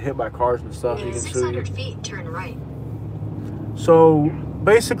trying to get hit by cars and stuff. You In can sue you. 600 feet, turn right. So,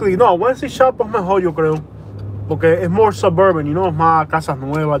 basically, no, Wesley Chapel es mejor, yo creo. Porque es more suburban, you know, es más casas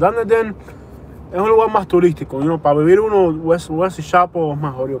nuevas. Dunedin es un lugar más turístico, you know, para vivir uno, Wesley Chapel es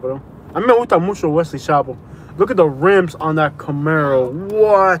mejor, yo creo. A mí me gusta mucho Wesley Chapel. Look at the rims on that Camaro.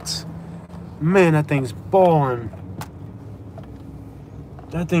 What? Man, that thing's ballin'.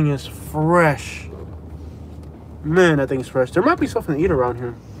 That thing is fresh. Man, that thing's fresh. There might be something to eat around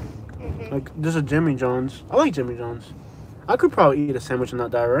here. Like, there's a Jimmy John's. I like Jimmy John's. I could probably eat a sandwich and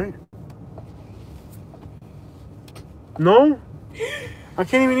not die, right? No? I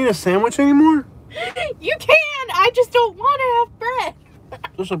can't even eat a sandwich anymore? You can! I just don't want to have bread.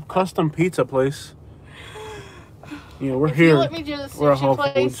 There's a custom pizza place. Yeah, we're If here. you let me do the We're at sushi Whole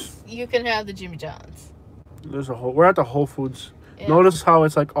place, Foods. you can have the Jimmy John's. We're at the Whole Foods. Yeah. Notice how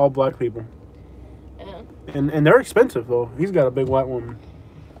it's like all black people. Yeah. And they're expensive though. He's got a big white woman.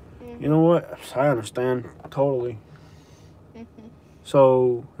 You know what? I understand totally.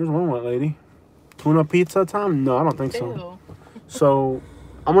 So here's one white lady. Tuna pizza time? No, I don't think so. Ew. So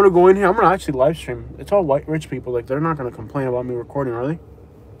I'm gonna go in here. I'm gonna actually live stream. It's all white rich people. Like they're not gonna complain about me recording, are they?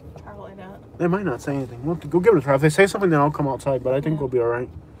 Probably not. They might not say anything. We'll go give it a try. If they say something, then I'll come outside. But I think we'll be all right.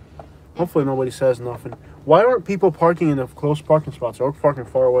 Hopefully nobody says nothing. Why aren't people parking in the close parking spots? They're parking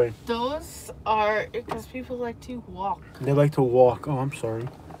far away. Those are because people like to walk. They like to walk. Oh, I'm sorry.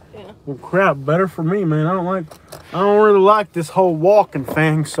 Yeah. Well, crap. Better for me, man. I don't really like this whole walking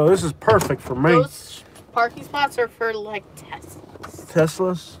thing. So this is perfect for me. Those parking spots are for like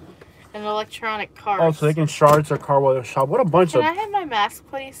Teslas. and electronic cars. Oh, so they can charge their car while they shop. What a bunch Can of... I have my mask,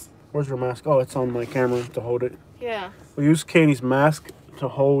 please? Where's your mask? Oh, it's on my camera to hold it. Yeah. We use Katie's mask to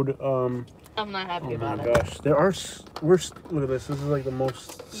hold... I'm not happy Oh about my it. gosh. Look at this. This is like the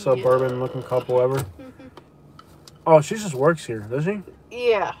most suburban looking couple ever. Oh, she just works here, does she?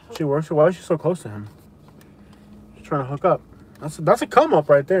 Yeah. She works here. Why is she so close to him? She's trying to hook up. That's a come up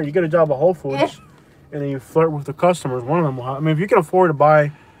right there. You get a job at Whole Foods and then you flirt with the customers. One of them will have, I mean, if you can afford to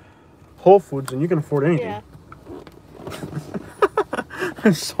buy Whole Foods, then you can afford anything. Yeah.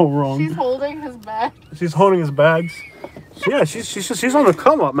 It's so wrong. She's holding his bag. She's holding his bags. Yeah, she's on the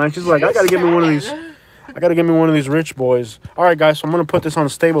come up, man. She's like, I gotta get me one of these. I gotta get me one of these rich boys. All right, guys. So I'm gonna put this on a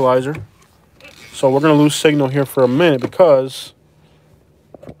stabilizer. So we're gonna lose signal here for a minute because,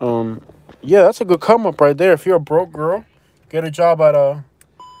 yeah, that's a good come up right there. If you're a broke girl, get a job at a.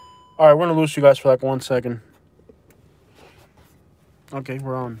 All right, we're gonna lose you guys for like 1 second. Okay,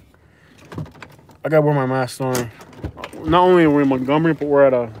 we're on. I gotta wear my mask, don't I? Not only are we in Montgomery, but we're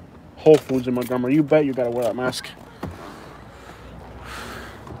at a Whole Foods in Montgomery. You bet you gotta wear that mask.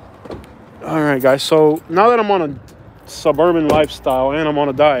 All right, guys. So now that I'm on a suburban lifestyle and I'm on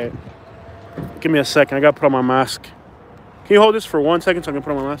a diet, give me a second. I gotta put on my mask. Can you hold this for 1 second so I can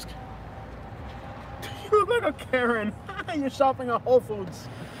put on my mask? You look like a Karen. You're shopping at Whole Foods.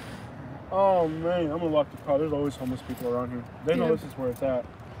 Oh man, I'm gonna lock the car. There's always homeless people around here. They know this is where it's at.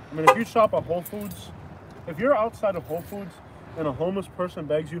 I mean, if you shop at Whole Foods, if you're outside of Whole Foods and a homeless person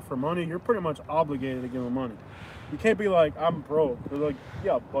begs you for money, you're pretty much obligated to give them money. You can't be like, I'm broke. They're like,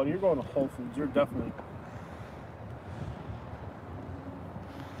 yeah, buddy, you're going to Whole Foods. You're definitely...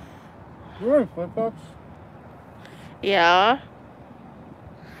 You're wearing flip-flops? Yeah.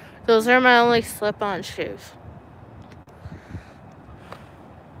 Those are my only slip-on shoes.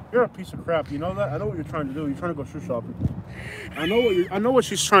 You're a piece of crap. You know that? I know what you're trying to do. You're trying to go shoe shopping. I know what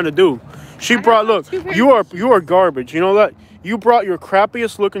she's trying to do. She brought, look, you are garbage. You know that? You brought your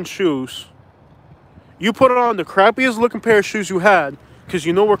crappiest looking shoes. You put on the crappiest looking pair of shoes you had because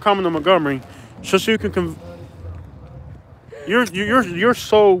you know we're coming to Montgomery, just so you can. You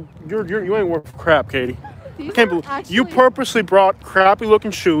ain't worth crap, Katie. I can't believe you purposely brought crappy looking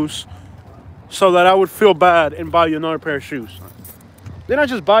shoes so that I would feel bad and buy you another pair of shoes. Didn't I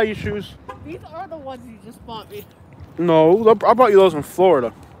just buy you shoes? These are the ones you just bought me. No, I bought you those in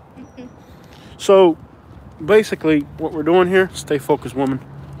Florida. So, basically, what we're doing here, stay focused, woman.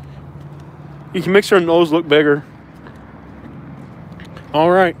 You can make your nose look bigger.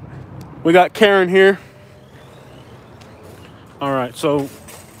 All right. We got Karen here. All right, so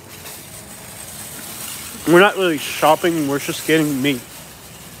we're not really shopping. We're just getting meat.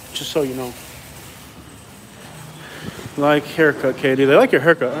 Just so you know. Like haircut, Katie. They like your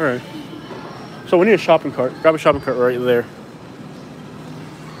haircut. All right. So we need a shopping cart. Grab a shopping cart right there.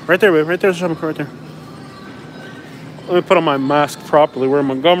 Right there, babe. Right there's a shopping cart right there. Let me put on my mask properly. We're in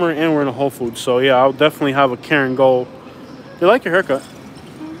Montgomery and we're in a Whole Foods. So, yeah, I'll definitely have a Karen goal. They like your haircut.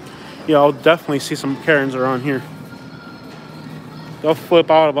 Yeah, I'll definitely see some Karens around here. They'll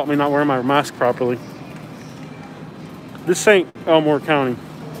flip out about me not wearing my mask properly. This ain't Elmore County.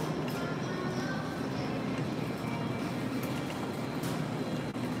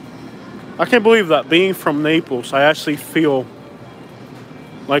 I can't believe that being from Naples, I actually feel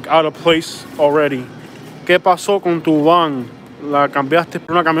like out of place already. ¿Qué pasó con tu van? ¿La cambiaste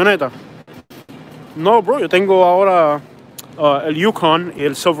por una camioneta? No, bro, yo tengo ahora el Yukon y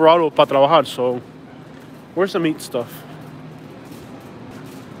el Silverado para trabajar, so where's the meat stuff?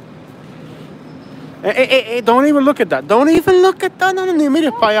 Hey, don't even look at that. Don't even look at that. No, ni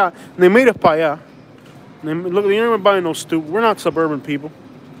mires para allá. Ni mires para allá. Look, you're not buying no stupid. We're not suburban people.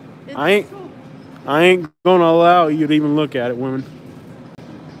 I ain't gonna allow you to even look at it, women.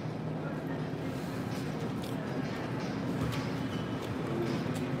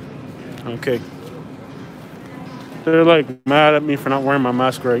 Okay. They're like mad at me for not wearing my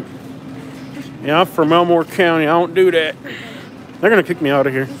mask right. Yeah, I'm from Elmore County. I don't do that. They're gonna kick me out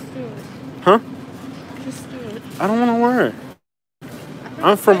of here. Just do it. Huh? Just I don't want to wear it.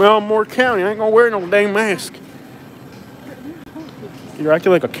 I'm from Elmore County. I ain't gonna wear no dang mask. You're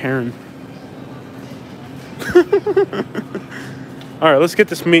acting like a Karen. Alright, let's get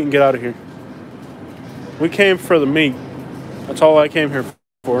this meat and get out of here. We came for the meat. That's all I came here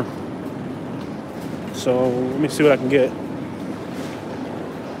for. So, let me see what I can get.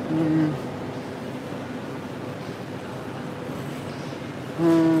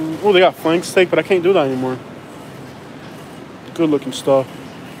 Oh, they got flank steak, but I can't do that anymore. Good looking stuff.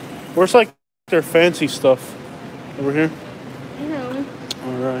 Where's like their fancy stuff? Over here? No.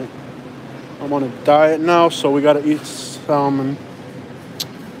 Alright. I'm on a diet now, so we gotta eat salmon.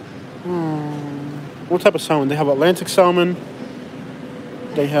 What type of salmon? They have Atlantic salmon.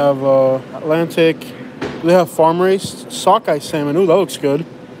 They have Atlantic. They have farm raised sockeye salmon. Ooh, that looks good.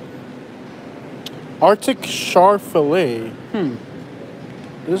 Arctic char fillet.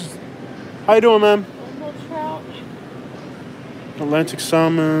 This. How you doing, man? Atlantic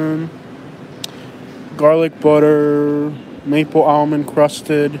salmon. Garlic butter. Maple almond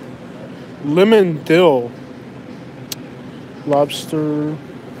crusted. Lemon dill. Lobster.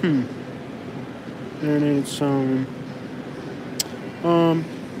 Marinated salmon. I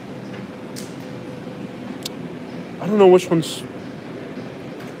don't know which one's.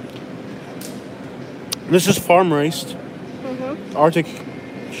 This is farm raised. Arctic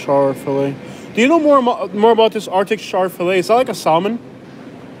char fillet. Do you know more about this Arctic char fillet? Is that like a salmon?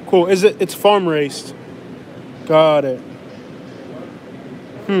 Cool. Is it? It's farm raised. Got it.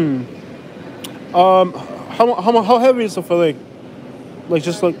 How heavy is the fillet? Like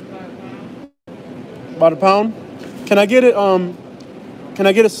just like about a pound? Can I get it? Can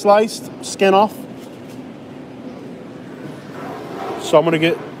I get it sliced, skin off? So I'm gonna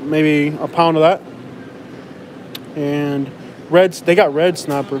get maybe a pound of that. And reds, they got red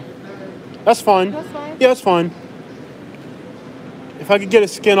snapper. That's fine. That's fine. Yeah, that's fine. If I could get a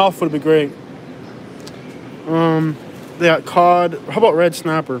skin off, would be great. They got cod. How about red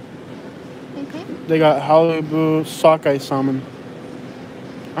snapper? Okay. They got halibut, sockeye salmon.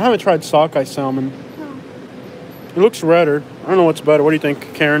 I haven't tried sockeye salmon. It looks redder. I don't know what's better. What do you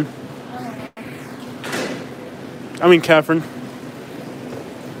think, Karen? I mean, Catherine.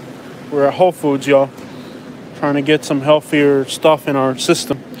 We're at Whole Foods, y'all. Trying to get some healthier stuff in our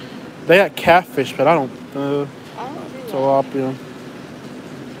system. They got catfish, but I don't. Tilapia.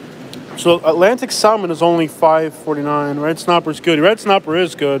 So Atlantic salmon is only $5.49. Red snapper is good. Red snapper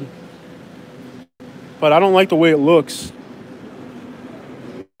is good, but I don't like the way it looks.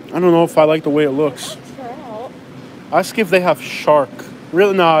 I don't know if I like the way it looks. Ask if they have shark.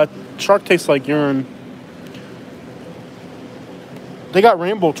 Really, nah. Shark tastes like urine. They got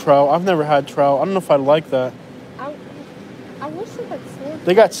rainbow trout. I've never had trout. I don't know if I like that. I wish they had swordfish.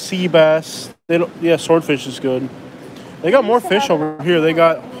 They got sea bass. They don't. Yeah, swordfish is good. They got more fish over here. They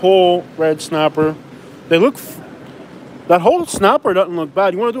got whole red snapper. They look. That whole snapper doesn't look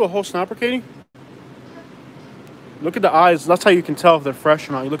bad. You want to do a whole snapper, Katie? Look at the eyes. That's how you can tell if they're fresh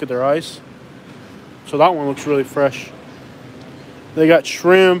or not. You look at their eyes. So that one looks really fresh. They got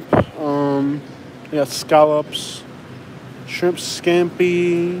shrimp. They got scallops. Shrimp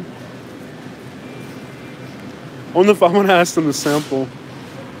scampi. I wonder if I want to ask them to sample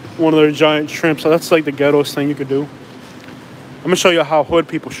one of their giant shrimps. So that's like the ghettoest thing you could do. I'm going to show you how hood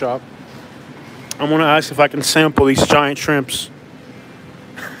people shop. I'm going to ask if I can sample these giant shrimps.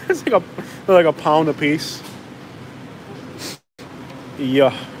 It's like they're like a pound a piece.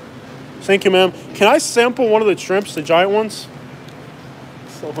 Yeah. Thank you, ma'am. Can I sample one of the shrimps, the giant ones?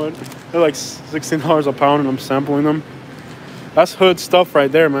 So hood. They're like $16 a pound and I'm sampling them. That's hood stuff right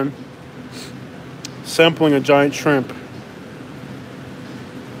there, man. Sampling a giant shrimp.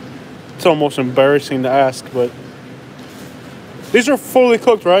 It's almost embarrassing to ask, but these are fully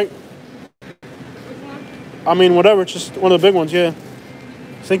cooked, right? I mean, whatever. It's just one of the big ones, yeah.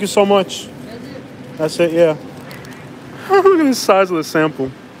 Thank you so much. That's it, yeah. Look at the size of the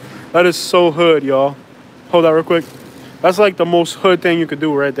sample. That is so hood, y'all. Hold that real quick. That's like the most hood thing you could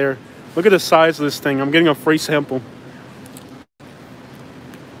do right there. Look at the size of this thing. I'm getting a free sample.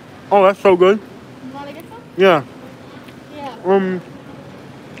 Oh, that's so good. You want to get some? Yeah. Yeah.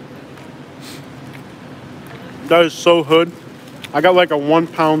 That is so hood. I got like a 1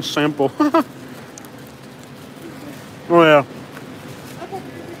 pound sample. Oh yeah. Okay.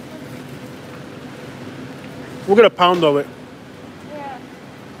 We'll get a pound of it. Yeah.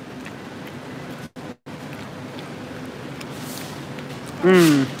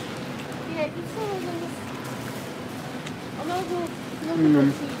 Yeah, you saw this. I'm gonna go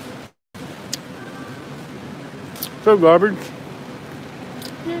see. So garbage.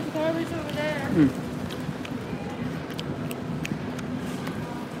 There's garbage over there.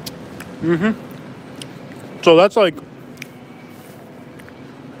 So that's like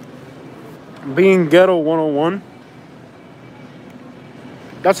being ghetto 101.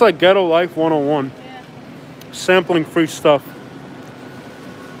 That's like ghetto life 101. Yeah. Sampling free stuff.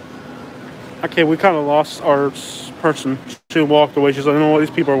 Okay, we kind of lost our person. She walked away. She's like, you know what?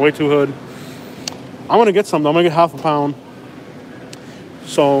 These people are way too hood. I'm going to get something. I'm going to get half a pound.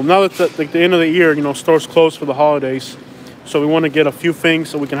 So now that the end of the year, you know, stores close for the holidays. So we want to get a few things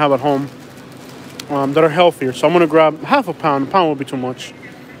so we can have at home that are healthier. So I'm going to grab half a pound. A pound would be too much.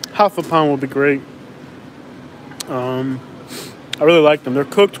 Half a pound would be great. I really like them. They're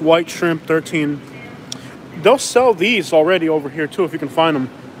cooked white shrimp, 13. They'll sell these already over here too if you can find them.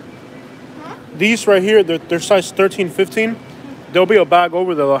 These right here, they're size 13, 15. There'll be a bag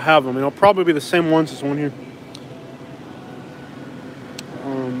over there that'll have them. And it'll probably be the same ones as one here.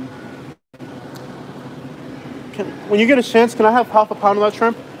 When you get a chance, can I have half a pound of that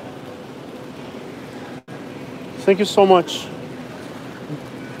shrimp? Thank you so much.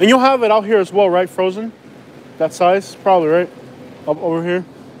 And you'll have it out here as well, right? Frozen? That size? Probably, right? Up over here?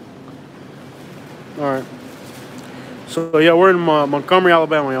 Alright. So, yeah, we're in Montgomery,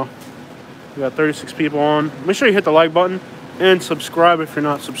 Alabama, y'all. We got 36 people on. Make sure you hit the like button and subscribe if you're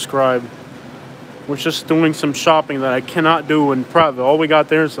not subscribed. We're just doing some shopping that I cannot do in private. All we got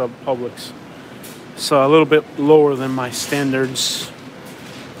there is Publix. So a little bit lower than my standards.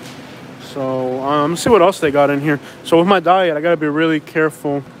 So let's see what else they got in here. So with my diet, I gotta be really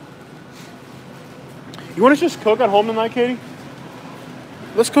careful. You want to just cook at home tonight, Katie?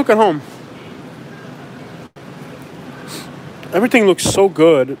 Let's cook at home. Everything looks so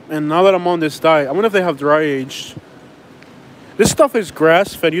good, and now that I'm on this diet, I wonder if they have dry aged. This stuff is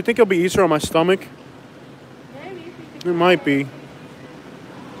grass fed. You think it'll be easier on my stomach? Maybe. It might be.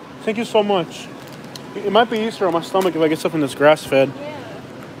 Thank you so much. It might be easier on my stomach if I get something that's grass fed. Yeah.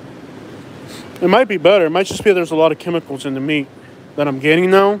 It might be better. It might just be there's a lot of chemicals in the meat that I'm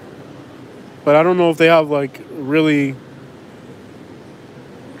getting now. But I don't know if they have like really.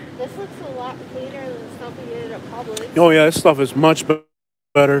 This looks a lot cleaner than the stuff we did at Publix. Oh yeah, this stuff is much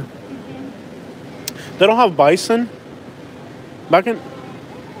better. They don't have bison. Do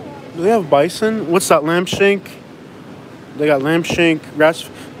they have bison? What's that? Lamb shank. They got lamb shank, grass.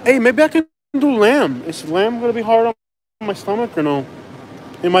 Hey, maybe I can do lamb. Is lamb gonna be hard on my stomach or no?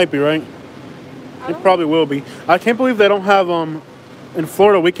 It might be, right? It probably will be. I can't believe they don't have in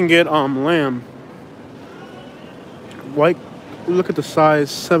Florida we can get lamb. White, look at the size,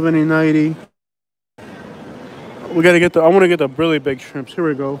 70, 90. We gotta get I wanna get the really big shrimps. Here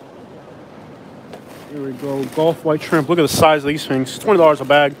we go. Here we go. Gulf white shrimp. Look at the size of these things. $20 a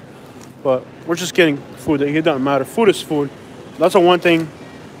bag. But we're just getting food. It doesn't matter. Food is food. That's the one thing.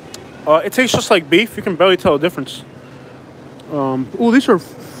 It tastes just like beef. You can barely tell the difference. Oh, these are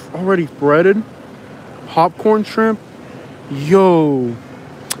already breaded. Popcorn shrimp. Yo.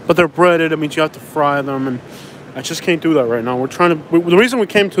 But they're breaded. That means you have to fry them. And I just can't do that right now. The reason we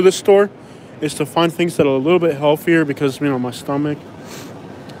came to this store is to find things that are a little bit healthier because, you know, my stomach.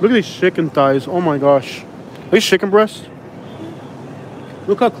 Look at these chicken thighs. Oh my gosh. Are these chicken breasts?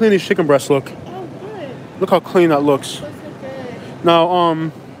 Look how clean these chicken breasts look. Oh, good. Look how clean that looks. Those look good.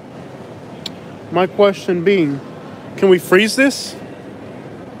 Now, my question being, can we freeze this?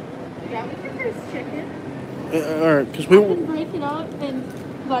 Yeah, we can freeze chicken. All right, because We can break it up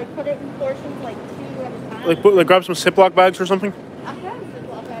and like put it in portions like 2 at a time. like grab some Ziploc bags or something. I have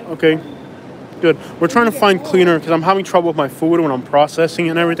Ziploc bags. Okay, good. We're trying to find cleaner because I'm having trouble with my food when I'm processing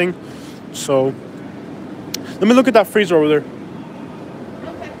and everything. So, let me look at that freezer over there.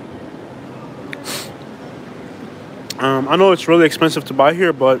 Okay. I know it's really expensive to buy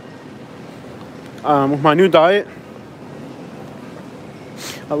here, but with my new diet,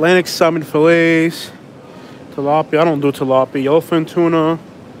 Atlantic salmon fillets, tilapia. I don't do tilapia. Yellowfin tuna.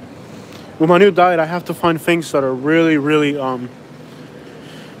 With my new diet, I have to find things that are really, really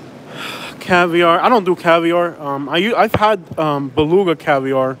caviar. I don't do caviar. I've had beluga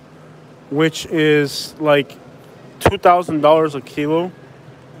caviar, which is like $2,000 a kilo.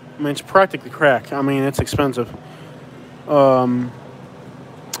 I mean, it's practically crack. I mean, it's expensive.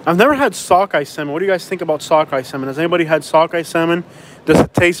 I've never had sockeye salmon. What do you guys think about sockeye salmon? Has anybody had sockeye salmon? Does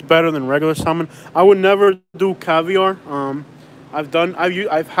it taste better than regular salmon? I would never do caviar.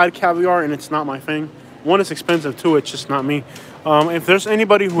 I've had caviar and it's not my thing. One, it's expensive. Two, it's just not me. If there's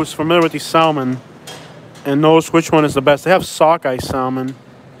anybody who's familiar with these salmon and knows which one is the best, they have sockeye salmon.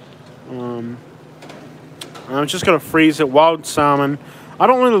 I'm just gonna freeze it. Wild salmon. I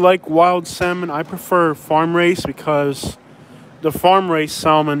don't really like wild salmon. I prefer farm raised because the farm raised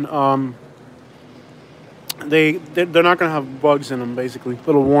salmon, they're not gonna have bugs in them. Basically,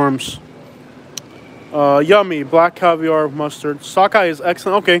 little worms. Yummy, black caviar mustard. Sockeye is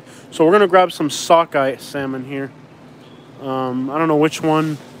excellent. Okay, so we're gonna grab some sockeye salmon here. I don't know which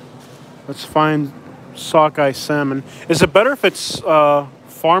one. Let's find sockeye salmon. Is it better if it's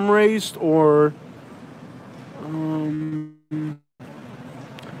farm raised or?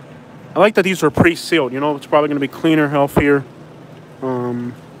 I like that these are pre-sealed. You know, it's probably gonna be cleaner, healthier.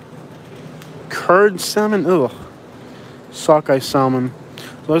 Curd salmon. Ugh. Sockeye salmon.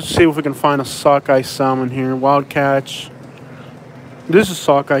 So let's see if we can find a sockeye salmon here. Wild catch. This is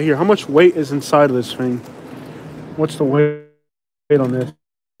sockeye here. How much weight is inside of this thing? What's the weight on this?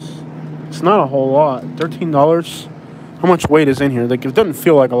 It's not a whole lot. $13. How much weight is in here? Like, it doesn't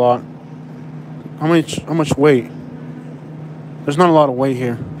feel like a lot. How much weight? There's not a lot of weight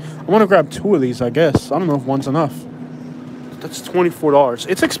here. I want to grab 2 of these, I guess. I don't know if one's enough. That's $24.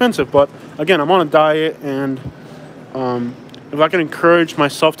 It's expensive, but again, I'm on a diet, and if I can encourage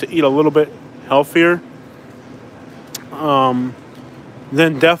myself to eat a little bit healthier,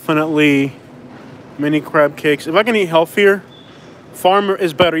 then definitely mini crab cakes. If I can eat healthier, farm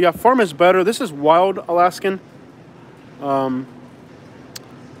is better. Yeah, farm is better. This is wild Alaskan. You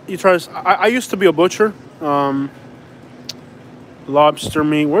try this. I used to be a butcher. Lobster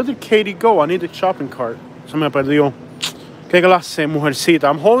meat. Where did Katie go? I need the shopping cart. Se me perdió. Qué clase, mujercita.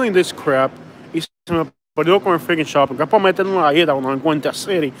 I'm holding this crap. Y se me perdió con el freaking shopping cart. Para meterle una galleta cuando me encuentre a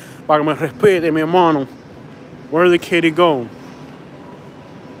Siri. Para que me respete, mi hermano. Where did Katie go?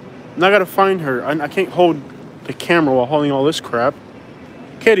 Now I gotta find her. I can't hold the camera while holding all this crap.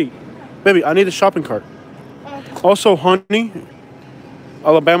 Katie, baby, I need a shopping cart. Also, honey,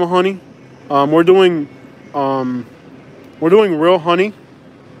 Alabama honey. We're doing real honey.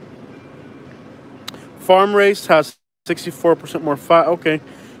 Farm raised has 64% more fat. Okay,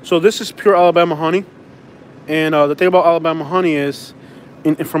 so this is pure Alabama honey. And the thing about Alabama honey is,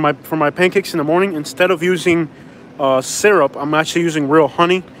 for my pancakes in the morning, instead of using syrup, I'm actually using real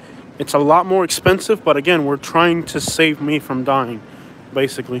honey. It's a lot more expensive, but again, we're trying to save me from dying,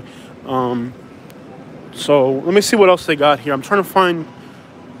 basically. So let me see what else they got here. I'm trying to find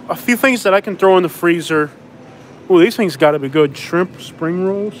a few things that I can throw in the freezer. Oh, these things got to be good. Shrimp spring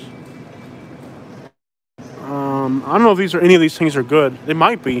rolls. I don't know if any of these things are good. They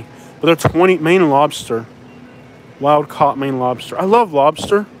might be, but they're 20 Maine lobster, wild caught Maine lobster. I love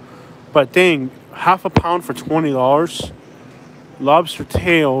lobster, but dang, half a pound for $20. Lobster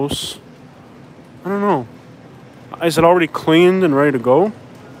tails. I don't know. Is it already cleaned and ready to go?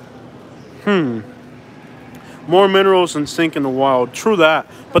 More minerals than sink in the wild. True that.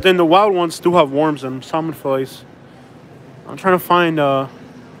 But then the wild ones do have worms in them. Salmon fillets. I'm trying to find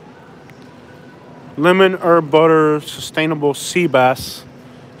lemon herb butter sustainable sea bass.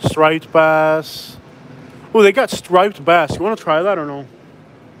 Striped bass. Oh, they got striped bass. You want to try that or no?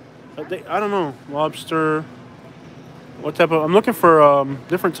 I don't know. Lobster. What type of... I'm looking for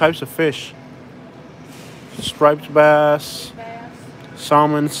different types of fish. Striped bass.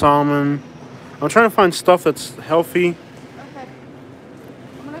 Salmon. I'm trying to find stuff that's healthy. Okay.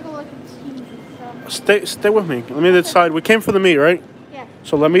 I'm gonna go look at TV. Stay with me. Let me decide. We came for the meat, right? Yeah.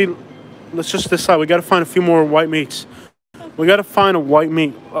 So let's just decide. We got to find a few more white meats. We got to find a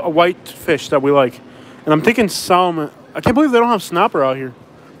white fish that we like. And I'm thinking salmon. I can't believe they don't have snapper out here.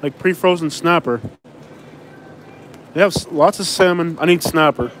 Like pre-frozen snapper. They have lots of salmon. I need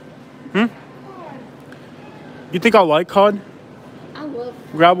snapper. You think I'll like cod? I love.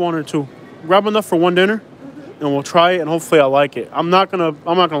 Grab 1 or 2. Grab enough for 1 dinner, and we'll try it, and hopefully I like it. I'm not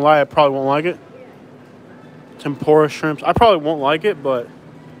gonna lie, I probably won't like it. Tempura shrimps. I probably won't like it, but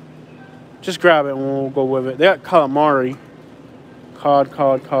just grab it and we'll go with it. They got calamari. Cod,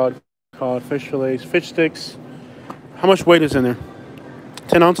 fish fillets, fish sticks. How much weight is in there?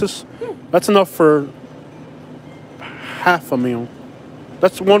 10 ounces? That's enough for half a meal.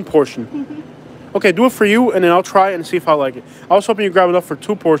 That's 1 portion. Okay, do it for you, and then I'll try it and see if I like it. I was hoping you grab enough for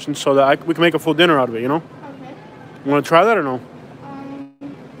 2 portions so that we can make a full dinner out of it, you know? Okay. You want to try that or no?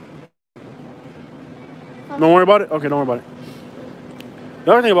 Don't worry about it? Okay, don't worry about it.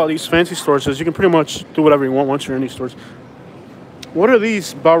 The other thing about these fancy stores is you can pretty much do whatever you want once you're in these stores. What are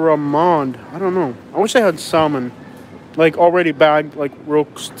these? Barramundi? I don't know. I wish they had salmon. Like, already bagged, like, real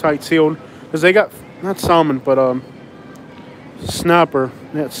tight sealed. Because they got, not salmon, but, snapper.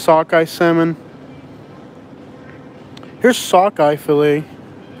 They got sockeye salmon. Here's sockeye fillet.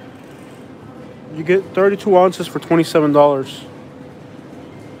 You get 32 ounces for $27.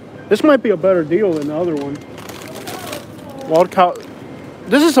 This might be a better deal than the other one. Wild cow.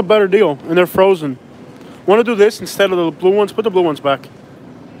 This is a better deal, and they're frozen. Want to do this instead of the blue ones? Put the blue ones back.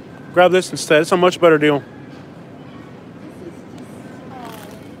 Grab this instead. It's a much better deal.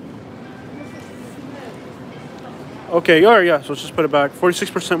 Okay, all right, yeah. So let's just put it back.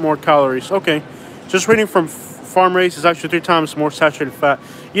 46% more calories. Okay, just reading from farm raised is actually 3 times more saturated fat.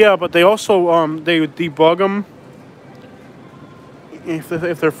 Yeah, but they also they debug them if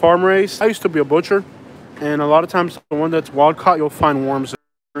they're farm raised. I used to be a butcher, and a lot of times the one that's wild caught, you'll find worms.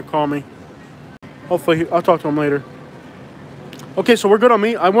 Call me. Hopefully, I'll talk to him later. Okay, so we're good on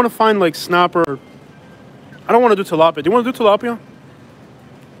meat. I want to find like snapper. I don't want to do tilapia. Do you want to do tilapia?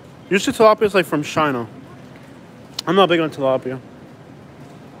 Usually tilapia is like from China. I'm not big on tilapia.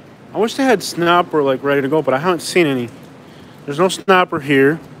 I wish they had snapper like ready to go, but I haven't seen any. There's no snapper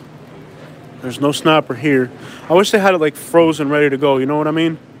here. There's no snapper here. I wish they had it like frozen, ready to go. You know what I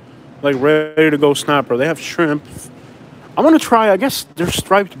mean? Like ready to go snapper. They have shrimp. I'm gonna try. I guess they're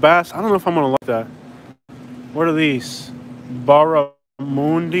striped bass. I don't know if I'm gonna like that. What are these?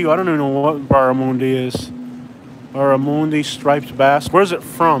 Barramundi. I don't even know what barramundi is. Barramundi striped bass. Where's it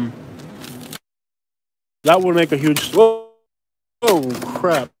from? That would make a huge. Whoa, oh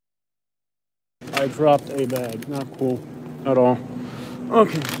crap! I dropped a bag. Not cool at all.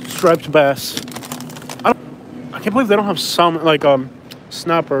 Okay, striped bass. I can't believe they don't have some like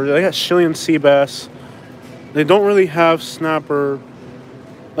snapper. They got Chilean sea bass. They don't really have snapper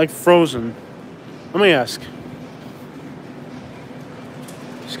like frozen. Let me ask.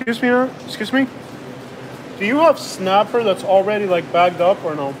 Excuse me, excuse me. Do you have snapper that's already like bagged up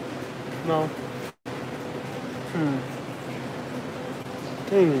or no? No.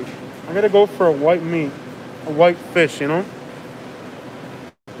 I gotta go for a white meat, a white fish. You know.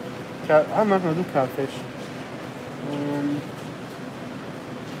 I'm not gonna do catfish.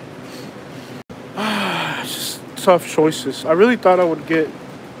 Just tough choices. I really thought I would get.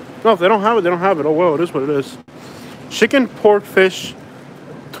 No, if they don't have it, they don't have it. Oh well, it is what it is. Chicken, pork, fish,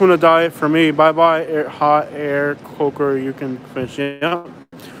 tuna diet for me. Bye bye, hot air coker. You can fish. Yeah.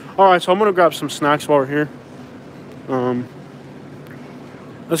 All right, so I'm gonna grab some snacks while we're here.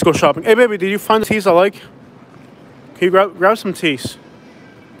 Let's go shopping. Hey, baby, did you find the teas I like? Can you grab some teas?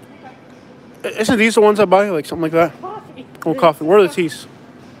 Isn't these the ones I buy? Like something like that? Coffee. Oh, coffee. Where are the teas?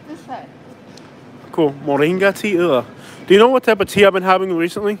 This side. Cool. Moringa tea. Ugh. Do you know what type of tea I've been having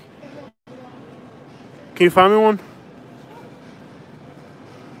recently? Can you find me one?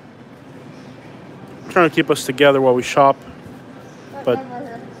 I'm trying to keep us together while we shop, but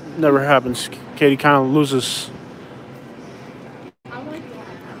never happens. Katie kind of loses.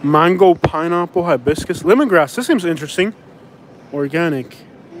 Mango, pineapple, hibiscus, lemongrass. This seems interesting. Organic.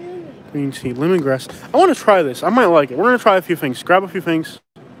 Green tea, lemongrass. I want to try this. I might like it. We're going to try a few things. Grab a few things.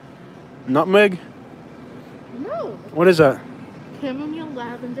 Nutmeg? No. What is that? Chamomile,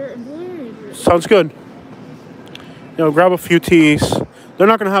 lavender, and blueberry. Sounds good. You know, grab a few teas. They're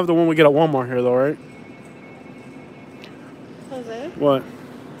not going to have the one we get at Walmart here, though, right? Jose? What?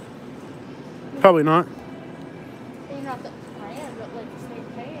 Probably not. Maybe not the brand, but like the same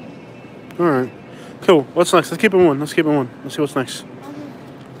thing. All right. Cool. What's next? Let's keep it one. Let's keep it one. Let's see what's next.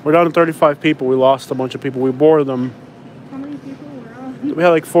 We're down to 35 people. We lost a bunch of people. We bored them. How many people were on? We had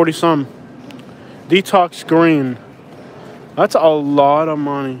like 40 some. Detox green. That's a lot of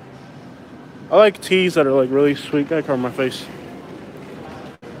money. I like teas that are like really sweet. Gotta cover my face.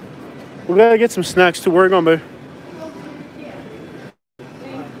 We gotta get some snacks too. Where are you going, babe?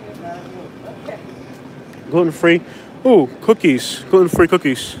 Gluten free. Ooh, cookies. Gluten free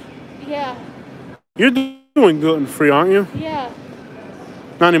cookies. Yeah. You're doing gluten free, aren't you? Yeah.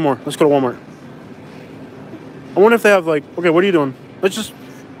 Not anymore. Let's go to Walmart. I wonder if they have like. Okay, what are you doing? Let's just.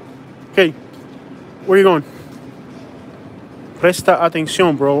 Okay, where are you going? Presta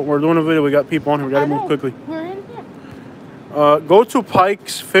atención, bro. We're doing a video. We got people on here. We gotta move quickly. We're in here. Go to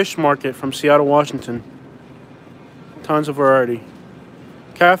Pike's Fish Market from Seattle, Washington. Tons of variety.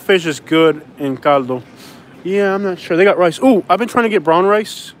 Catfish is good in caldo. Yeah, I'm not sure. They got rice. Ooh, I've been trying to get brown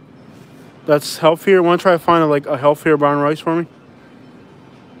rice. That's healthier. Want to try to find a healthier brown rice for me?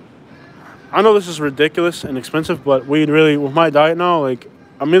 I know this is ridiculous and expensive, but we really, with my diet now, like,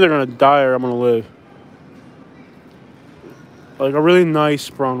 I'm either gonna die or I'm gonna live. Like a really nice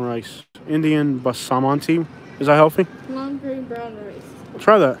brown rice. Indian basmati. Is that healthy? Long grain brown rice.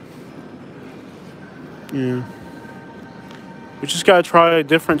 Try that. Yeah. We just gotta try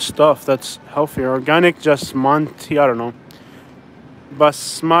different stuff that's healthier. Organic basmati, I don't know.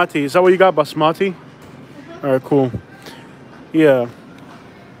 Basmati. Is that what you got? Basmati? Alright, cool. Yeah.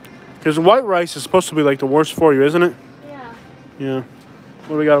 Because white rice is supposed to be like the worst for you, isn't it? Yeah. Yeah. What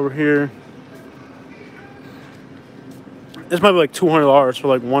do we got over here? This might be like $200 for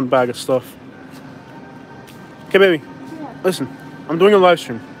like one bag of stuff. Okay, baby. Yeah. Listen, I'm doing a live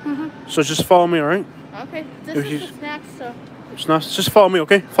stream. So just follow me, alright? Okay. This is the snack stuff. Just follow me,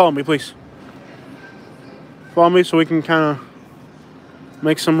 okay? Follow me, please. Follow me so we can kind of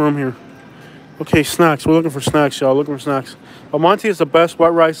make some room here. Okay, snacks. We're looking for snacks, y'all. Looking for snacks. Monty is the best. White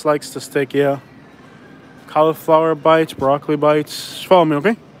rice likes to stick, yeah. Cauliflower bites, broccoli bites. Just follow me,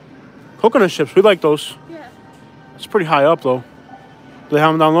 okay? Coconut chips. We like those. Yeah. It's pretty high up, though. Do they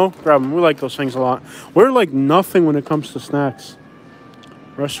have them down low? Grab them. We like those things a lot. We're like nothing when it comes to snacks.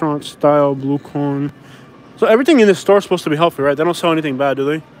 Restaurant style, blue corn. So everything in this store is supposed to be healthy, right? They don't sell anything bad, do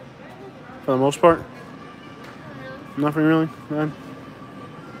they? For the most part? Nothing really, man.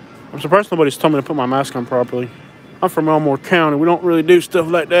 I'm surprised nobody's told me to put my mask on properly. I'm from Elmore County. We don't really do stuff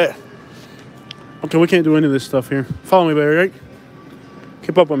like that. Okay, we can't do any of this stuff here. Follow me, baby, right?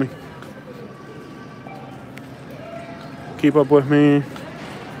 Keep up with me. Keep up with me.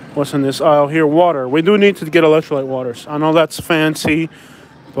 What's in this aisle here? Water. We do need to get electrolyte waters. I know that's fancy,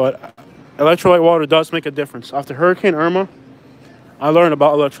 but electrolyte water does make a difference. After Hurricane Irma, I learned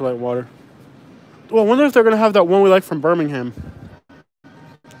about electrolyte water. Well, I wonder if they're going to have that one we like from Birmingham.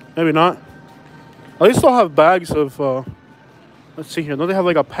 Maybe not. At least they'll have bags of, let's see here. Don't they have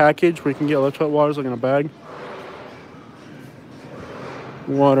like a package where you can get electrolyte waters like in a bag?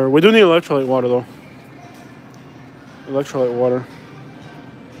 Water. We do need electrolyte water though. Electrolyte water.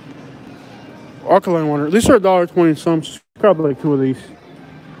 Alkaline water. These are $1.20 some. So grab like 2 of these.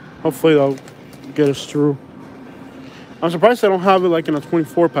 Hopefully they'll get us through. I'm surprised they don't have it like in a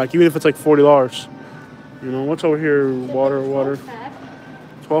 24 pack, even if it's like $40. You know, what's over here? Water.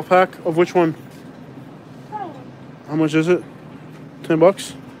 12 pack? Of which one? How much is it?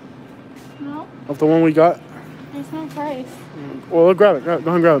 $10? No. Of the one we got? There's no price. Well, grab it. Go ahead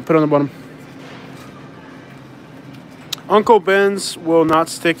and grab it. Put it on the bottom. Uncle Ben's will not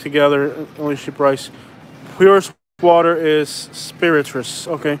stick together. Only cheap price. Pure water is spiritus.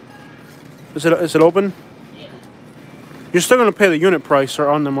 Okay. Is it open? Yeah. You're still gonna pay the unit price or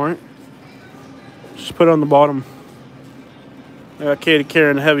on them, right? Just put it on the bottom. I got Katie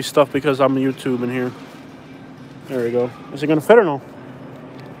carrying the heavy stuff because I'm YouTube in here. There we go. Is it gonna fit or no?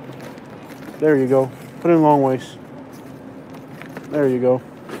 There you go. Put it in long ways. There you go.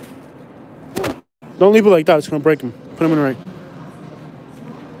 Don't leave it like that. It's gonna break them. Put them in right.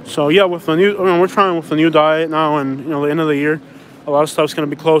 So yeah, with the new, we're trying with the new diet now, and you know the end of the year, a lot of stuff's gonna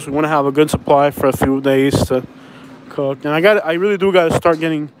be close. We want to have a good supply for a few days to cook, and I really do got to start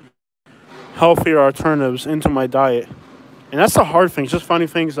getting healthier alternatives into my diet. And that's the hard thing, just finding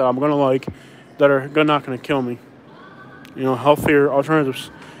things that I'm going to like that are not going to kill me. You know, healthier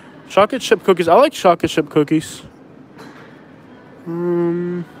alternatives. Chocolate chip cookies. I like chocolate chip cookies.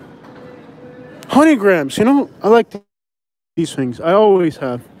 Honey grams. You know, I like these things. I always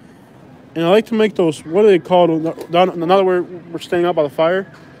have. And I like to make those, what are they called? Now that we're staying out by the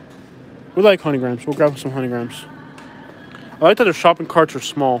fire. We like honey grams. We'll grab some honey grams. I like that their shopping carts are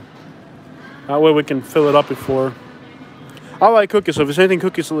small. That way we can fill it up before. I like cookies, so if there's anything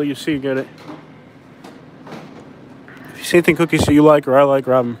cookies that you see, get it. If you see anything cookies that you like or I like,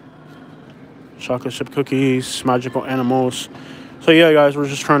 grab them. Chocolate chip cookies, magical animals. So yeah, guys, we're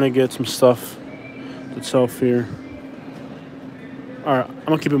just trying to get some stuff to sell here. Alright, I'm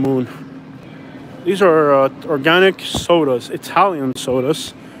going to keep it moving. These are organic sodas, Italian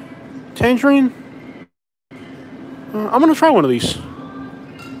sodas. Tangerine. I'm going to try one of these.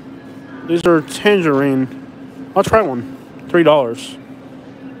 These are tangerine. I'll try one. $3.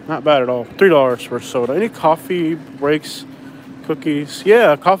 Not bad at all. $3 for a soda. Any coffee breaks, cookies?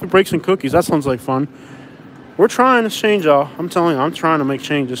 Yeah, coffee breaks and cookies. That sounds like fun. We're trying to change, y'all. I'm telling you, I'm trying to make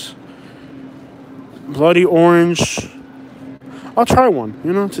changes. Bloody orange. I'll try one.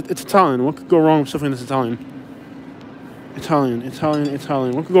 You know, it's Italian. What could go wrong with something that's Italian? Italian.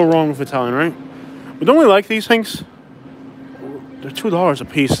 What could go wrong with Italian, right? But don't we like these things? They're $2 a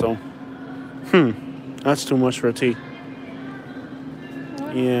piece, though. That's too much for a tea.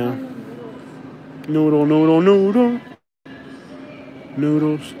 Yeah. Noodle. Noodles.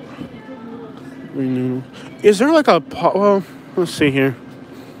 Green noodles. Is there like a pot? Well, let's see here.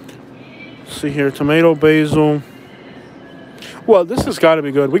 Tomato, basil. Well, this has got to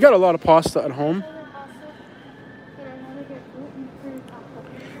be good. We got a lot of pasta at home.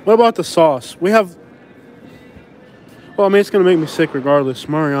 What about the sauce? We have... Well, I mean, it's going to make me sick regardless.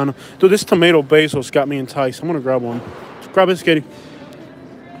 Mariano. Dude, this tomato basil's got me enticed. I'm going to grab one. Grab it, Katie.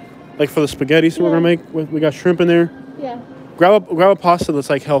 Like for the spaghetti we're going to make. We got shrimp in there. Yeah. Grab a pasta that's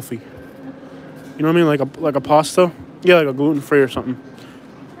like healthy. You know what I mean? Like a pasta. Yeah, like a gluten-free or something.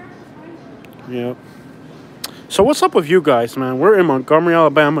 Yeah. So what's up with you guys, man? We're in Montgomery,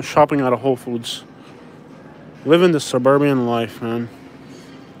 Alabama, shopping at a Whole Foods. Living the suburban life, man.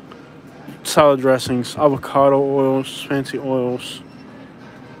 Salad dressings, avocado oils, fancy oils.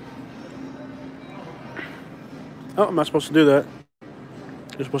 Oh, I'm not supposed to do that.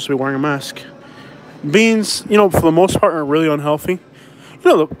 You're supposed to be wearing a mask. Beans, for the most part, are really unhealthy.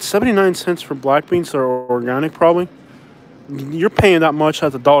 The 79 cents for black beans that are organic, probably. You're paying that much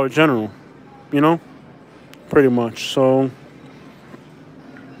at the Dollar General, pretty much. So,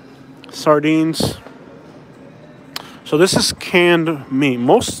 sardines. So this is canned meat.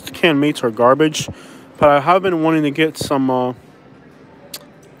 Most canned meats are garbage, but I have been wanting to get some.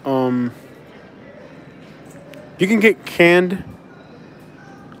 You can get canned.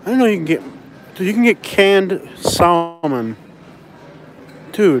 I don't know. You can get canned salmon.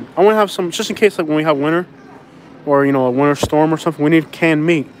 Dude, I want to have some just in case, like when we have winter, or a winter storm or something. We need canned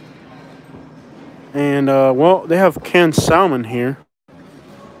meat. And well, they have canned salmon here.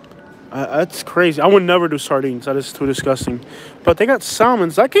 That's crazy. I would never do sardines. That is too disgusting. But they got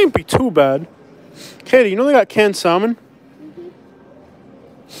salmons. That can't be too bad. Katie, they got canned salmon?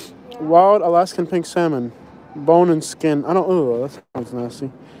 Mm-hmm. Wild Alaskan pink salmon. Bone and skin. That sounds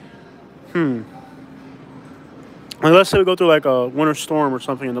nasty. Like, let's say we go through like a winter storm or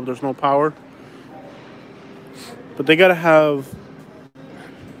something and there's no power. But they gotta have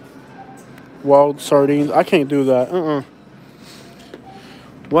wild sardines. I can't do that.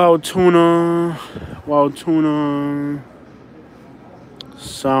 Wild tuna,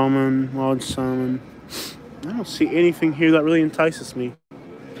 salmon, wild salmon. I don't see anything here that really entices me.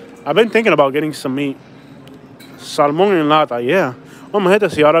 I've been thinking about getting some meat. Salmón en lata, yeah. Oh,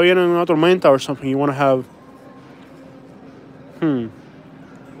 majete, si ahora viene una tormenta or something, you want to have... How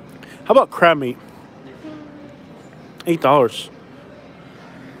about crab meat? $8.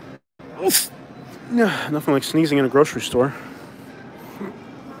 Nothing like sneezing in a grocery store.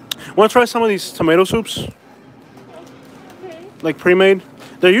 Want to try some of these tomato soups? Okay. Like pre-made?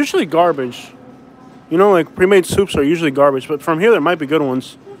 They're usually garbage. Like pre-made soups are usually garbage, but from here there might be good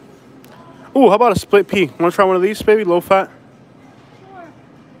ones. Ooh, how about a split pea? Want to try one of these, baby? Low fat? Sure.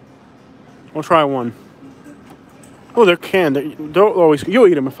 We'll try one. Oh, they're canned. They're always... You'll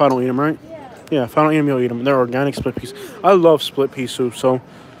eat them if I don't eat them, right? Yeah. Yeah, if I don't eat them, you'll eat them. They're organic split peas. I love split pea soup, so...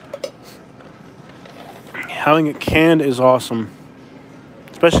 Having it canned is awesome.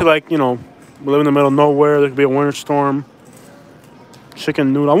 Especially like, we live in the middle of nowhere. There could be a winter storm.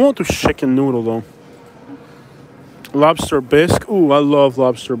 Chicken noodle. I won't do chicken noodle, though. Lobster bisque. Ooh, I love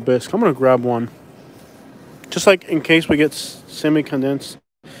lobster bisque. I'm going to grab one. Just like in case we get semi-condensed.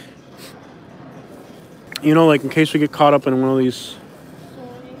 Like in case we get caught up in one of these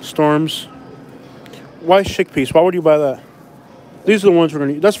storms. Why chickpeas? Why would you buy that? These are the ones we're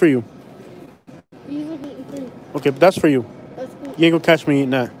going to eat. That's for you. These are gluten-free. Okay, but that's for you. That's cool. You ain't gonna catch me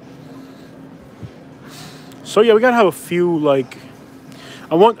eating that. So yeah, we gotta have a few like...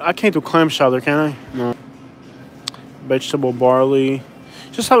 I can't do clam chowder, can I? No. Vegetable barley.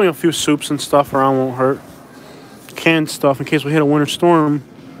 Just having a few soups and stuff around won't hurt. Canned stuff in case we hit a winter storm.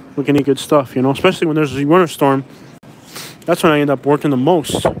 We can eat good stuff, especially when there's a winter storm. That's when I end up working the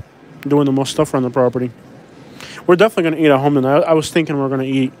most. Doing the most stuff around the property. We're definitely going to eat at home tonight. I was thinking we're going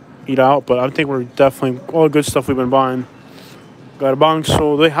to eat out, but I think we're definitely... All the good stuff we've been buying.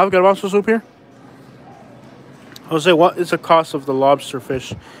 Garbanzo. They have garbanzo soup here? Jose, what is the cost of the lobster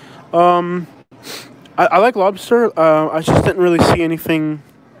fish? I like lobster. I just didn't really see anything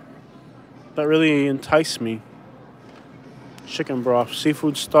that really enticed me. Chicken broth,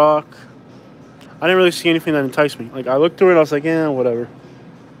 seafood stock. I didn't really see anything that enticed me. Like, I looked through it, I was like, yeah, whatever.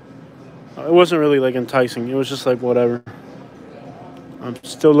 It wasn't really, like, enticing. It was just like, whatever. I'm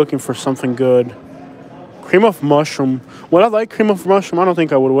still looking for something good. Cream of mushroom. Would I like cream of mushroom? I don't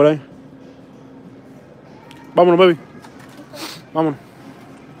think I would I? Vámonos, baby. Vámonos.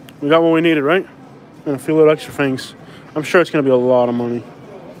 We got what we needed, right? And a few little extra things. I'm sure it's going to be a lot of money.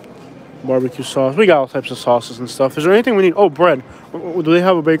 Barbecue sauce. We got all types of sauces and stuff. Is there anything we need? Oh, bread. Do they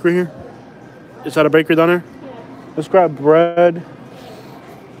have a bakery here? Is that a bakery down there? Yeah. Let's grab bread.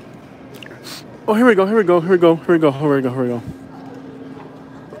 Oh, here we go.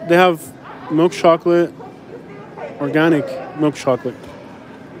 They have milk chocolate. Organic milk chocolate.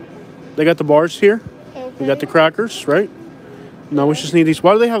 They got the bars here. Okay. We got the crackers, right? Now we just need these.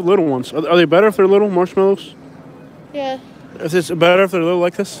 Why do they have little ones? Are they better if they're little marshmallows? Yeah. Is it better if they're little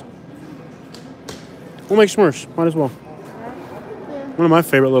like this? We'll make s'mores. Might as well. Yeah. One of my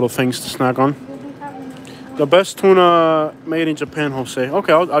favorite little things to snack on. The best tuna made in Japan, Jose.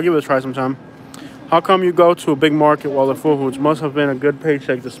 Okay, I'll give it a try sometime. How come you go to a big market while the Full Foods? Must have been a good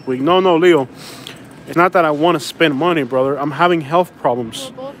paycheck this week. No, Leo. It's not that I want to spend money, brother. I'm having health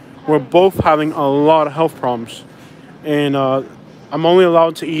problems. We're both having a lot of health problems. And I'm only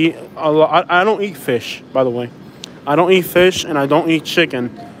allowed to eat... I don't eat fish, by the way. I don't eat fish and I don't eat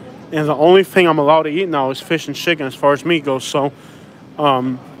chicken. And the only thing I'm allowed to eat now is fish and chicken as far as meat goes. So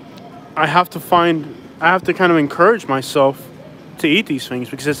I have to kind of encourage myself to eat these things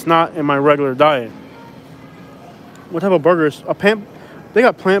because it's not in my regular diet. What type of burgers? They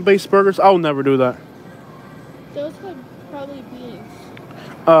got plant-based burgers. I'll never do that. Those have probably beans.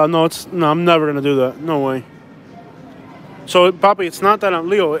 No, I'm never gonna do that. No way. So, Poppy, it's not that I'm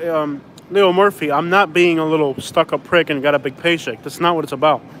Leo Murphy. I'm not being a little stuck-up prick and got a big paycheck. That's not what it's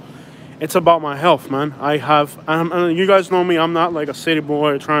about. It's about my health, man. You guys know me. I'm not like a city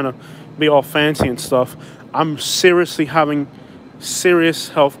boy trying to be all fancy and stuff. I'm seriously having serious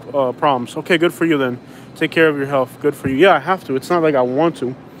health problems. Okay, good for you then. Take care of your health. Good for you. Yeah, I have to. It's not like I want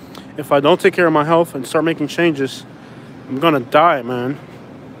to. If I don't take care of my health and start making changes, I'm gonna die, man.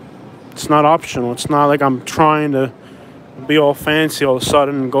 It's not optional. It's not like I'm trying to be all fancy all of a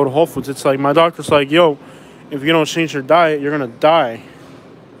sudden and go to Whole Foods. It's like my doctor's like, yo, if you don't change your diet, you're gonna die.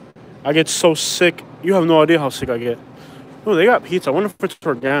 I get so sick. You have no idea how sick I get. Oh, they got pizza. I wonder if it's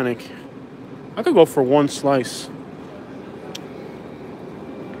organic. I could go for one slice.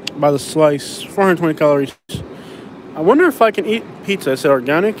 By the slice, 420 calories. I wonder if I can eat pizza. Is it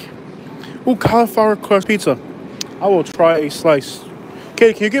organic? Ooh, cauliflower crust pizza. I will try a slice.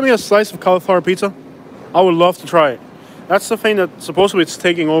 Okay, can you give me a slice of cauliflower pizza? I would love to try it. That's the thing that supposedly it's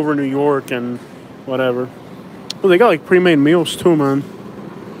taking over New York and whatever. Oh, they got like pre-made meals too, man.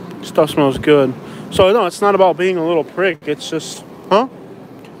 Stuff smells good. So no, it's not about being a little prick. It's just, huh?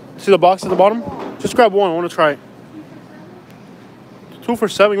 See the box at the bottom? Just grab one. I want to try it. 2 for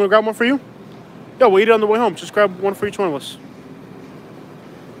 $7. You want to grab one for you? Yeah, we'll eat it on the way home. Just grab one for each one of us.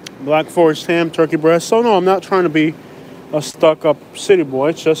 Black Forest ham, turkey breast. So no, I'm not trying to be a stuck-up city boy.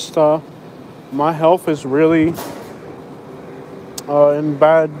 It's just my health is really in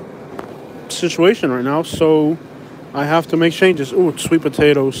bad situation right now. So I have to make changes. Ooh, sweet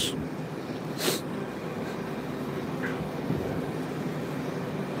potatoes.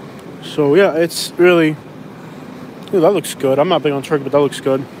 So yeah, it's really. Ooh, that looks good. I'm not big on turkey, but that looks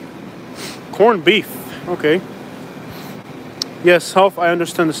good. Corned beef. Okay. Yes, health. I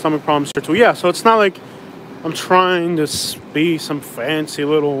understand the stomach problems here too. Yeah, so it's not like I'm trying to be some fancy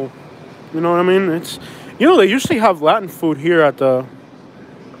little. You know what I mean? It's. They usually have Latin food here at the.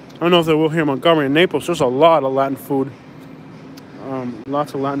 I don't know if they will here in Montgomery and Naples. There's a lot of Latin food.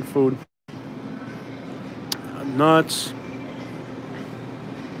 Lots of Latin food. Nuts.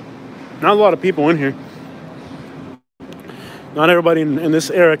 Not a lot of people in here. Not everybody in this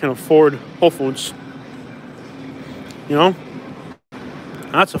area can afford Whole Foods.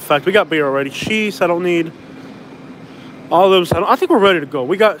 That's a fact. We got beer already. Cheese, I don't need. Olives, I think we're ready to go.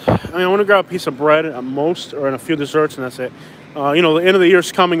 I want to grab a piece of bread at most, or in a few desserts, and that's it. The end of the year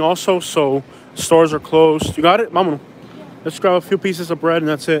is coming also, so stores are closed. You got it? Vámonos. Let's grab a few pieces of bread, and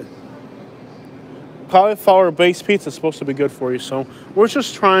that's it. Cauliflower-based pizza is supposed to be good for you, so we're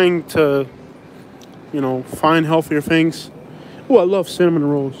just trying to, find healthier things. Oh, I love cinnamon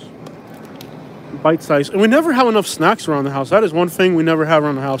rolls. Bite size. And we never have enough snacks around the house. That is one thing we never have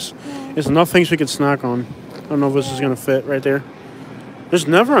around the house. Is enough things we could snack on. I don't know if this is going to fit right there. There's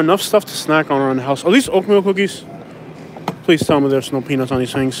never enough stuff to snack on around the house. Are these oatmeal cookies? Please tell me there's no peanuts on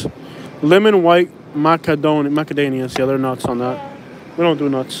these things. Lemon white macadamias. Yeah, they're nuts on that. We don't do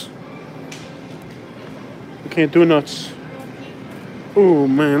nuts. We can't do nuts. Oh,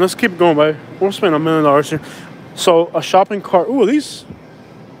 man. Let's keep going, babe. We'll spend $1 million here. So, a shopping cart. Ooh, these.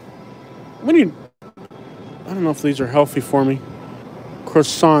 I don't know if these are healthy for me.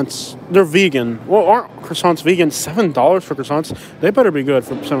 Croissants. They're vegan. Well, aren't croissants vegan? $7 for croissants? They better be good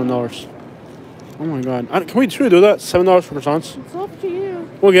for $7. Oh my God. Can we truly do that? $7 for croissants? It's up to you.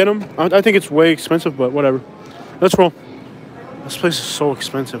 We'll get them. I think it's way expensive, but whatever. Let's roll. This place is so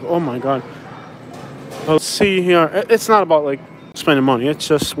expensive. Oh my God. Let's see here. It's not about like spending money. It's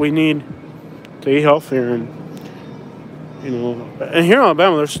just we need to eat healthier and and here in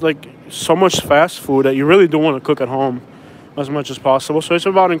Alabama there's like so much fast food that you really do want to cook at home as much as possible. So it's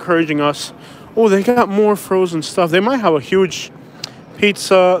about encouraging us. Oh, they got more frozen stuff. They might have a huge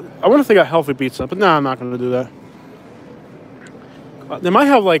pizza. I wonder if they got healthy pizza, but nah, I'm not going to do that. They might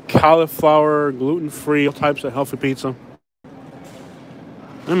have like cauliflower, gluten-free types of healthy pizza.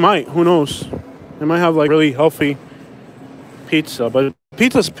 They might. Who knows? They might have like really healthy pizza, but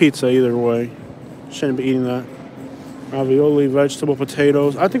pizza's pizza either way. Shouldn't be eating that. Ravioli, vegetable,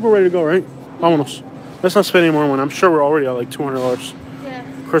 potatoes. I think we're ready to go, right? Vámonos. Let's not spend any more money. I'm sure we're already at like $200. Yeah.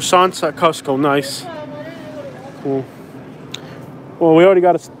 Croissants at Costco. Nice. Cool. Well, we already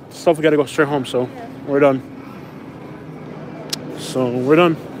got stuff. We got to go straight home, so we're done. So we're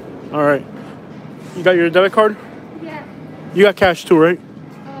done. All right. You got your debit card? Yeah. You got cash too, right?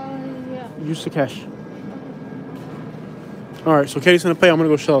 use the cash. All right, so Katie's gonna pay. I'm gonna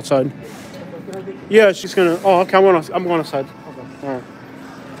go chill outside. Yeah, she's gonna. Oh, okay. I'm going outside. Okay. All right.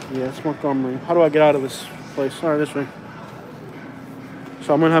 Yeah, it's Montgomery. How do I get out of this place? All right, this way.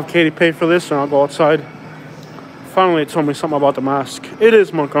 So I'm gonna have Katie pay for this, and I'll go outside. Finally, it told me something about the mask. It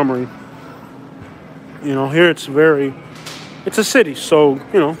is Montgomery. You know, here it's a city, so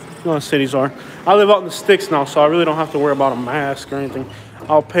you know cities are. I live out in the sticks now, so I really don't have to worry about a mask or anything.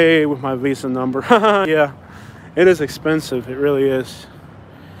 I'll pay with my Visa number. Yeah, it is expensive. It really is.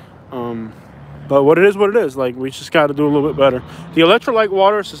 But what it is. Like, we just got to do a little bit better. The electrolyte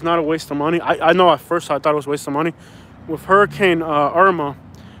waters is not a waste of money. I know at first I thought it was a waste of money. With Hurricane Irma,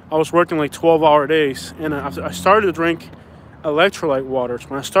 I was working like 12-hour days, and I started to drink electrolyte waters.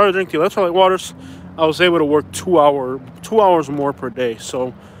 When I started drinking the electrolyte waters, I was able to work 2 hours more per day.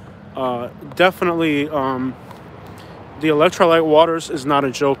 So definitely the electrolyte waters is not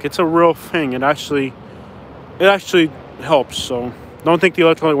a joke. It's a real thing. It actually helps. So don't think the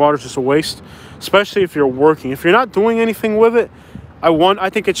electrolyte water is just a waste, especially if you're working. If you're not doing anything with it, I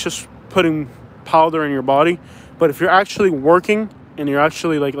think it's just putting powder in your body. But if you're actually working and you're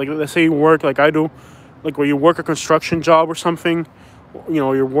actually like let's say you work like I do, like where you work a construction job or something, you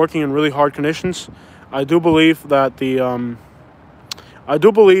know, you're working in really hard conditions, I do believe that the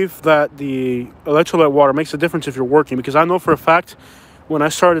electrolyte water makes a difference if you're working, because I know for a fact when I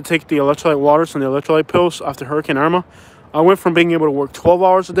started to take the electrolyte waters and the electrolyte pills after Hurricane Irma, I went from being able to work 12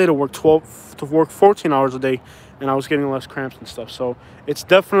 hours a day to work 14 hours a day, and I was getting less cramps and stuff. So it's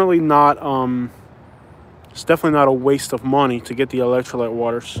definitely not a waste of money to get the electrolyte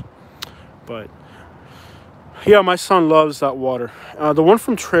waters. But yeah, my son loves that water. The one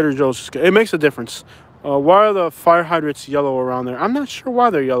from Trader Joe's is good. It makes a difference. Why are the fire hydrants yellow around there? I'm not sure why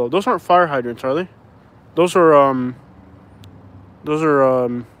they're yellow. Those aren't fire hydrants, are they? Those are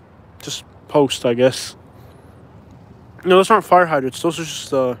just posts, I guess. No, those aren't fire hydrants. Those are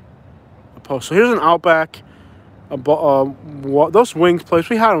just a post. So here's an Outback. Those wings place,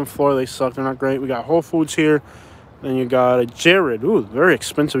 we had them in Florida. They suck. They're not great. We got Whole Foods here. Then you got a Jared. Ooh, very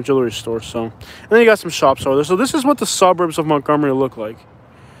expensive jewelry store. So, and then you got some shops over there. So this is what the suburbs of Montgomery look like.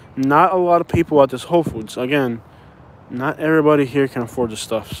 Not a lot of people at this Whole Foods. Again, not everybody here can afford this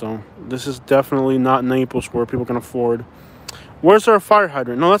stuff. So this is definitely not Naples where people can afford. Where's our fire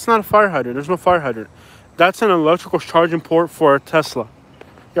hydrant? No, that's not a fire hydrant. There's no fire hydrant. That's an electrical charging port for a Tesla.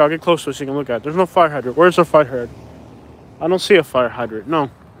 Yeah, I'll get closer so you can look at it. There's no fire hydrant. Where's our fire hydrant? I don't see a fire hydrant. No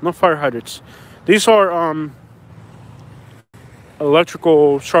fire hydrants. These are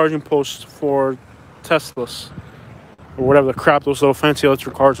electrical charging posts for Teslas, or whatever the crap those little fancy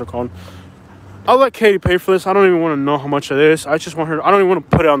electric cars are called. I'll let Katie pay for this. I don't even want to know how much it is. I just want her. I don't even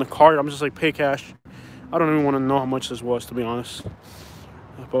want to put it on the card. I'm just like, pay cash. I don't even want to know how much this was, to be honest.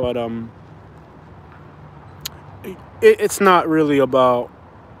 But it's not really about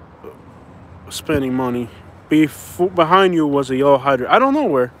spending money. Behind you was a yellow hydrant. I don't know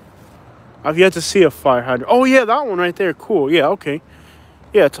where. I've yet to see a fire hydrant. Oh yeah, that one right there. Cool. Yeah, okay.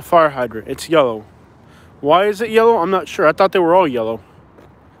 Yeah, it's a fire hydrant. It's yellow. Why is it yellow? I'm not sure. I thought they were all yellow.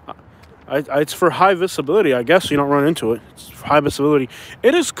 It's for high visibility, I guess, so you don't run into it. It's for high visibility.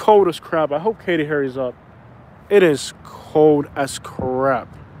 It is cold as crap. I hope Katie hurries up. It is cold as crap.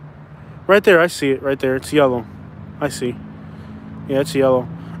 Right there, I see it. Right there, it's yellow. I see. Yeah, it's yellow.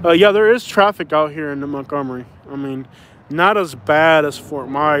 Yeah, there is traffic out here in Montgomery. I mean, not as bad as Fort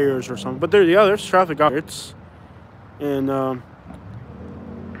Myers or something, but there's traffic out here.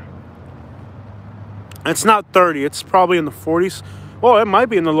 It's not 30. It's probably in the 40s. Well, it might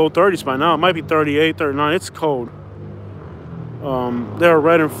be in the low 30s by now. It might be 38, 39. It's cold. They're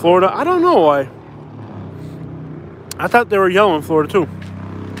red in Florida. I don't know why. I thought they were yellow in Florida too.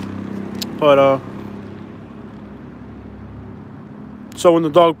 But so when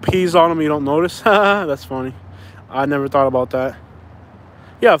the dog pees on them, you don't notice. That's funny. I never thought about that.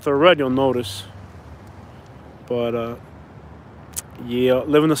 Yeah, if they're red, you'll notice. But yeah,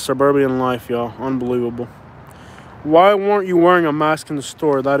 living the suburban life, y'all. Unbelievable. Why weren't you wearing a mask in the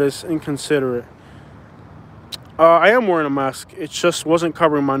store? That is inconsiderate. I am wearing a mask. It just wasn't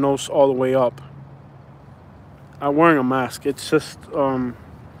covering my nose all the way up. I'm wearing a mask. It's just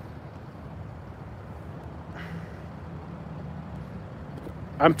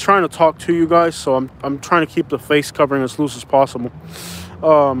I'm trying to talk to you guys, so I'm trying to keep the face covering as loose as possible,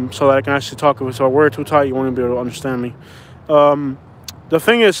 so that I can actually talk with you. So I wear it too tight, you won't even be able to understand me. The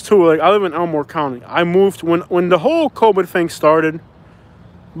thing is too, like, I live in Elmore County. I moved when the whole COVID thing started.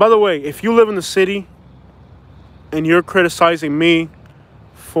 By the way, if you live in the city and you're criticizing me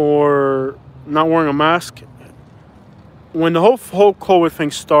for not wearing a mask, when the whole COVID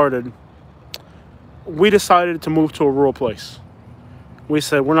thing started, we decided to move to a rural place. We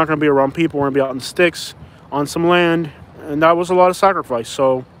said we're not going to be around people. We're going to be out in the sticks on some land. And that was a lot of sacrifice.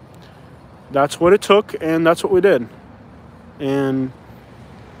 So that's what it took, and that's what we did. And,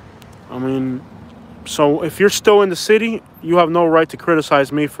 I mean, so if you're still in the city, you have no right to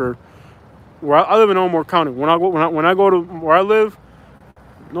criticize me for where I live in Elmore County. When I go to where I live,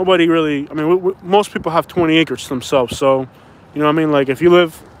 nobody really. I mean, most people have 20 acres themselves. So, you know what I mean. Like if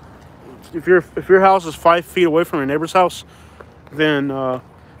your house is 5 feet away from your neighbor's house, then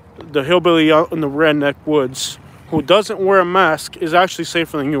the hillbilly out in the redneck woods who doesn't wear a mask is actually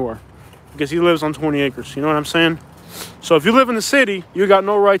safer than you are because he lives on 20 acres. You know what I'm saying? So if you live in the city, you got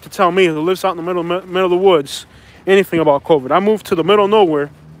no right to tell me who lives out in the middle of the woods anything about COVID. I moved to the middle of nowhere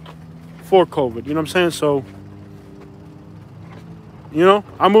for COVID. You know what I'm saying? So, you know,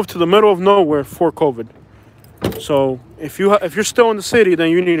 I moved to the middle of nowhere for COVID. So if you're still in the city, then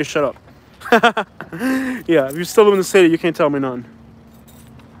you need to shut up. Yeah, if you still live in the city, you can't tell me nothing.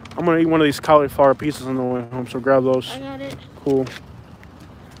 I'm gonna eat one of these cauliflower pieces on the way home, so grab those. I got it. Cool.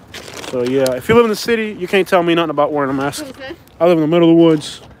 So yeah, if you live in the city, you can't tell me nothing about wearing a mask. Okay. I live in the middle of the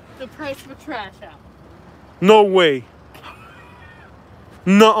woods. The price for trash out. No way.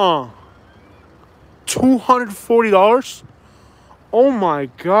 Nuh-uh. $240? Oh my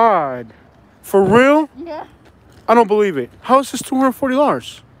God. For real? Yeah. I don't believe it. How is this $240? You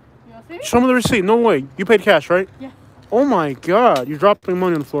want to see? Show me the receipt. No way. You paid cash, right? Yeah. Oh my God. You're dropping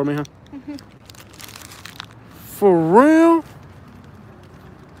money on the floor, man. For real?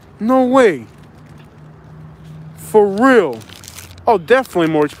 No way. For real. Oh, definitely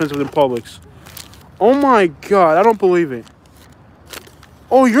more expensive than Publix. Oh my God. I don't believe it.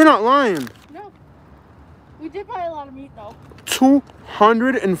 Oh, you're not lying. No. We did buy a lot of meat, though.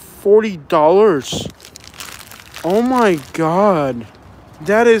 $240. Oh my God.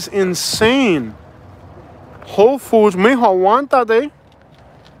 That is insane. Whole Foods, mijo, aguántate.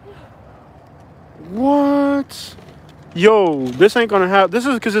 What? Yo, this ain't gonna happen. This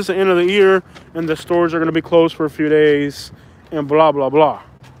is because it's the end of the year and the stores are gonna be closed for a few days and blah, blah, blah.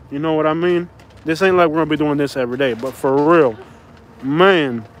 You know what I mean? This ain't like we're gonna be doing this every day, but for real,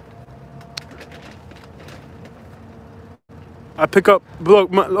 man. I pick up,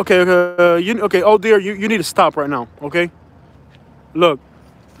 look, okay, okay, oh dear, you need to stop right now, okay? Look,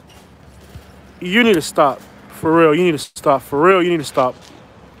 you need to stop. For real, you need to stop. For real, you need to stop.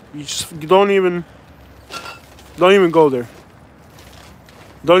 You don't even go there.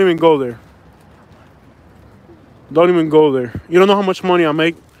 Don't even go there. Don't even go there. You don't know how much money I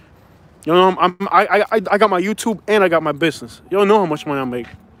make. You don't know I got my YouTube and I got my business. You don't know how much money I make.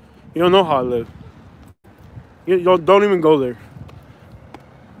 You don't know how I live. You don't even go there.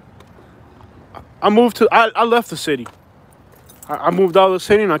 I left the city. I moved out of the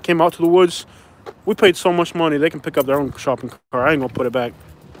city and I came out to the woods. We paid so much money, they can pick up their own shopping cart. I ain't gonna put it back.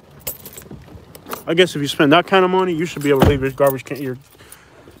 I guess if you spend that kind of money, you should be able to leave your garbage can.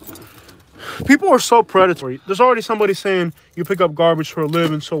 People are so predatory. There's already somebody saying you pick up garbage for a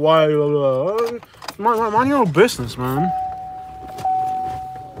living, so why? Mind your own business, man.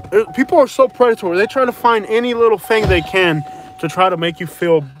 People are so predatory. They try to find any little thing they can to try to make you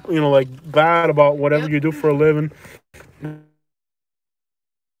feel, like bad about whatever you do for a living.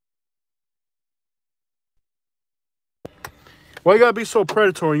 Why you gotta be so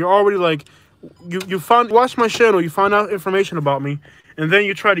predatory? You're already like, you watch my channel, you find out information about me, and then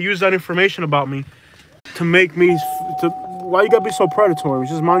you try to use that information about me to make me, why you gotta be so predatory?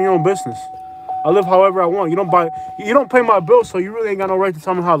 Just mind your own business. I live however I want. You don't pay my bills, so you really ain't got no right to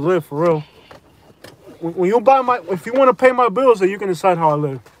tell me how to live, for real. When you if you want to pay my bills, then you can decide how I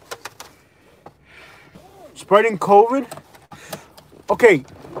live. Spreading COVID? Okay,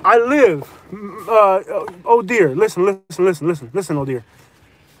 I live, oh dear, listen, oh dear.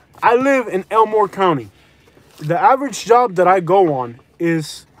 I live in Elmore County. The average job that I go on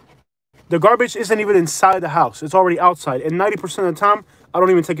is, the garbage isn't even inside the house. It's already outside. And 90% of the time, I don't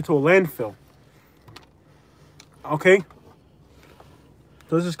even take it to a landfill. Okay?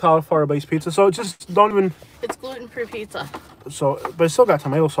 So this is cauliflower-based pizza. So just don't even... It's gluten-free pizza. So, but it still got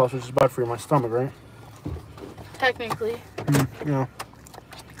tomato sauce, which is bad for my stomach, right? Technically. Yeah.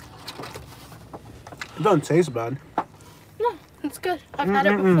 It doesn't taste bad. No, it's good. I've had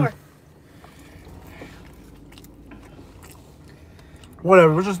it before.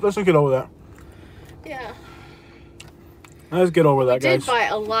 Whatever. Let's just get over that. Yeah. Let's get over that, We guys. did buy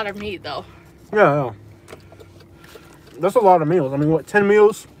a lot of meat, though. Yeah. That's a lot of meals. I mean, what, 10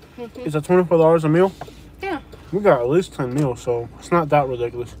 meals? Is that $24 a meal? Yeah. We got at least 10 meals, so it's not that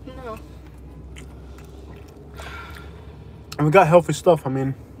ridiculous. No. And we got healthy stuff. I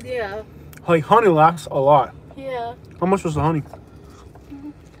mean, Yeah. Like, honey lasts a lot. Yeah. How much was the honey?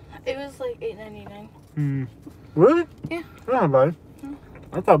 It was like $8.99. Really? Yeah. Not bad.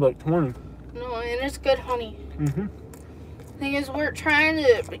 I thought like 20. No, and it's good honey. Mm-hmm. Thing is, we're trying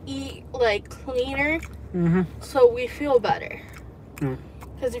to eat like cleaner, so we feel better.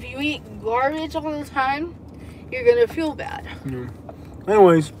 Because if you eat garbage all the time, you're gonna feel bad.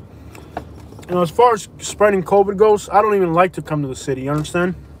 Anyways, as far as spreading COVID goes, I don't even like to come to the city. You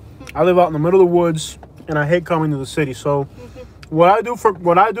understand? I live out in the middle of the woods, and I hate coming to the city. So, what I do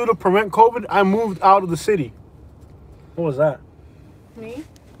to prevent COVID, I moved out of the city. What was that? Me?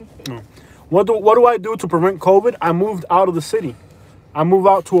 What do I do to prevent COVID? I moved out of the city. I moved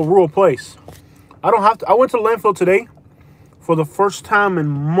out to a rural place. I don't have to. I went to the landfill today for the first time in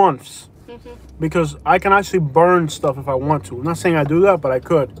months because I can actually burn stuff if I want to. I'm not saying I do that, but I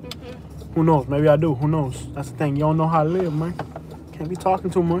could. Who knows? Maybe I do. Who knows? That's the thing. You don't know how I live, man. Can't be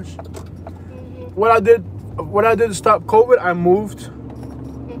talking too much. What I did to stop COVID, I moved.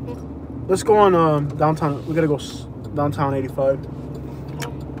 Let's go on downtown. We gotta go downtown 85.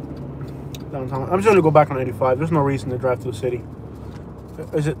 Downtown. I'm just gonna go back on 85. There's no reason to drive to the city.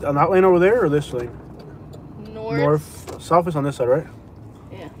 Is it on that lane over there or this lane? North. South is on this side, right?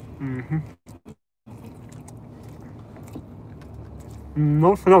 Yeah.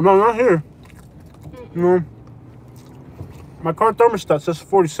 No, not here. No. My car thermostat says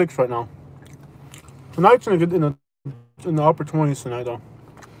 46 right now. Tonight's in the upper 20s tonight though.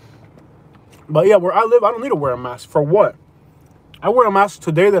 But yeah, where I live, I don't need to wear a mask. For what? I wear a mask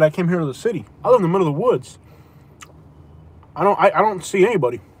today that I came here to the city. I live in the middle of the woods. I don't see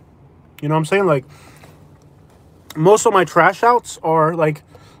anybody. You know what I'm saying? Like, most of my trash outs are like,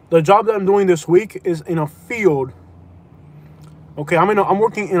 the job that I'm doing this week is in a field. Okay, I'm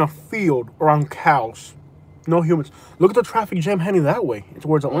working in a field around cows. No humans. Look at the traffic jam heading that way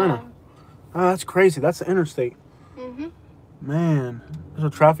towards Atlanta. Oh, that's crazy. That's the interstate. Man, there's a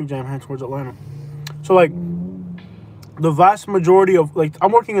traffic jam heading towards Atlanta. So like, the vast majority of, like,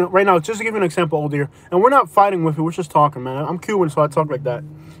 I'm working in, right now, just to give you an example, old dear, and we're not fighting with it, we're just talking, man. I'm Cuban, so I talk like that.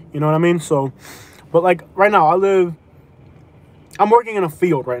 You know what I mean? So, but like, right now, I'm working in a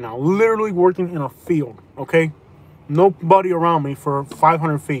field right now. Literally working in a field, okay? Nobody around me for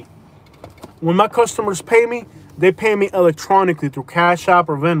 500 feet. When my customers pay me, they pay me electronically through Cash App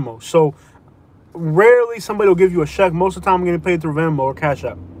or Venmo. So, rarely somebody will give you a check. Most of the time, I'm getting paid through Venmo or Cash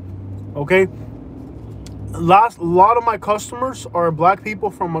App, okay? A lot of my customers are black people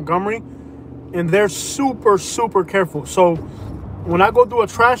from Montgomery, and they're super, super careful. So when I go do a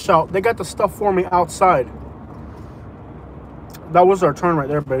trash out, they got the stuff for me outside. That was our turn right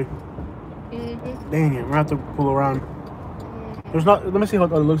there, baby. Dang it, we're gonna have to pull around. There's not. Let me see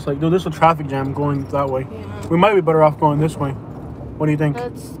what it looks like. Dude, there's a traffic jam going that way. We might be better off going this way. What do you think?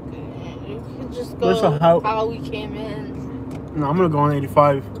 That's good. You can just go how we came in. No, I'm gonna go on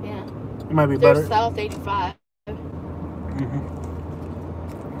 85. Yeah. It might be better. South 85. Can't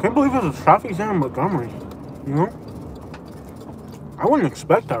believe there's a traffic jam in Montgomery. You know? I wouldn't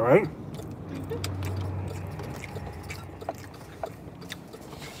expect that, right?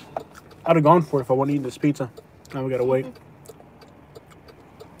 I'd have gone for it if I wanted to eat this pizza. Now we gotta wait.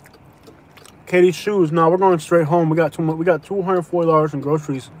 Katie's shoes. No, we're going straight home. We got $240 in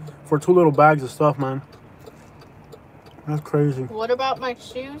groceries for 2 little bags of stuff, man. That's crazy. What about my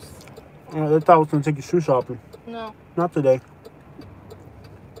shoes? I thought I was gonna take you shoe shopping. No. Not today.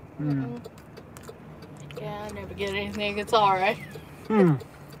 Yeah, I never get anything. It's alright. No,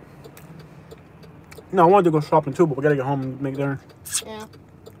 I wanted to go shopping too, but we gotta get home and make dinner. Yeah.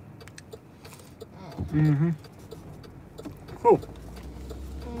 Cool.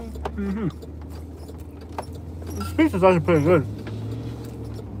 This pizza's actually pretty good.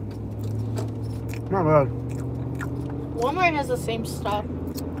 Not bad. Walmart has the same stuff,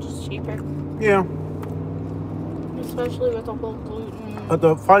 just cheaper. Yeah. Especially with the whole gluten.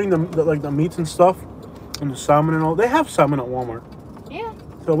 But finding the meats and stuff, and the salmon and all, they have salmon at Walmart. Yeah.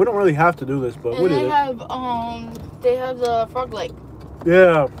 So we don't really have to do this, but and we did they it. They have the frog leg.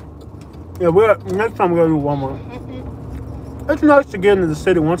 Yeah. Yeah, next time we gotta do Walmart. It's nice to get into the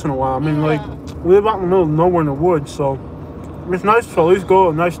city once in a while. I mean, like, we live out in the middle of nowhere in the woods, so it's nice to at least go to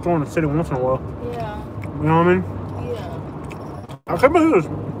a nice store in the city once in a while. Yeah. You know what I mean? Yeah. I can't believe this.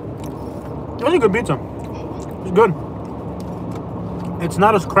 It's a good pizza. It's good. It's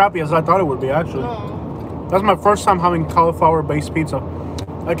not as crappy as I thought it would be, actually. No. That's my first time having cauliflower-based pizza.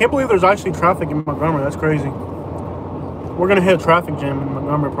 I can't believe there's actually traffic in Montgomery. That's crazy. We're gonna hit a traffic jam in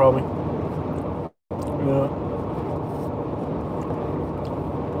Montgomery, probably. Yeah.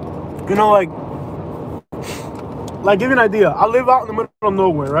 You know, like, Like, give you an idea. I live out in the middle of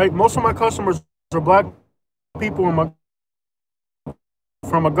nowhere, right? Most of my customers are black people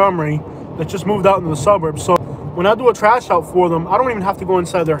from Montgomery that just moved out into the suburbs. So when I do a trash out for them, I don't even have to go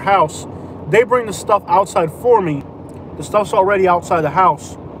inside their house. They bring the stuff outside for me. The stuff's already outside the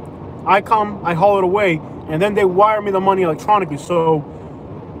house. I come, I haul it away, and then they wire me the money electronically. So,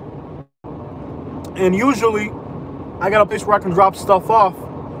 and usually I got a place where I can drop stuff off.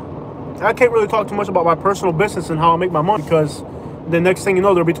 I can't really talk too much about my personal business and how I make my money, because the next thing you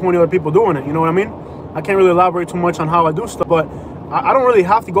know, there'll be 20 other people doing it. You know what I mean? I can't really elaborate too much on how I do stuff, but I don't really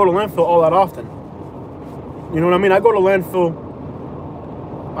have to go to landfill all that often. You know what I mean? I go to landfill,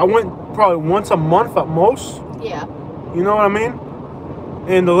 I went probably once a month at most. Yeah. You know what I mean?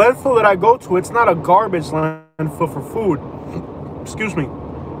 And the landfill that I go to, it's not a garbage landfill for food. Excuse me.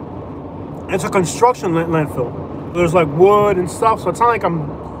 It's a construction landfill. There's like wood and stuff, so it's not like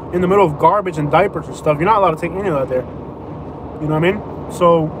I'm in the middle of garbage and diapers and stuff. You're not allowed to take any of that there. You know what I mean?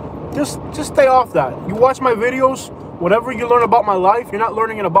 So just stay off that. You watch my videos, whatever you learn about my life, you're not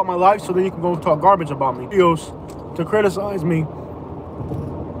learning it about my life, so then you can go talk garbage about me. Videos to criticize me,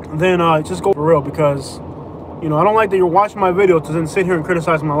 then just go for real, because you know, I don't like that you're watching my video to then sit here and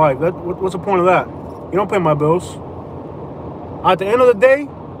criticize my life. What's the point of that? You don't pay my bills. At the end of the day,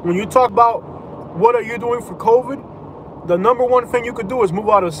 when you talk about what are you doing for COVID, the number one thing you could do is move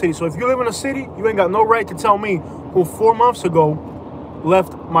out of the city. So if you live in a city, you ain't got no right to tell me who 4 months ago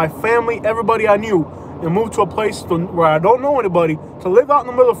left my family, everybody I knew, and moved to a place where I don't know anybody, to live out in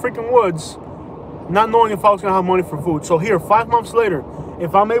the middle of freaking woods, not knowing if I was going to have money for food. So here, 5 months later,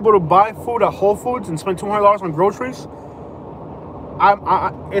 if I'm able to buy food at Whole Foods and spend $200 on groceries,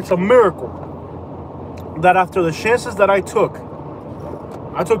 it's a miracle that after the chances that I took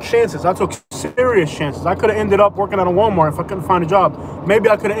chances. I took serious chances. I could have ended up working at a Walmart if I couldn't find a job. Maybe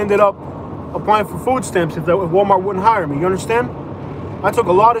I could have ended up applying for food stamps if Walmart wouldn't hire me. You understand? I took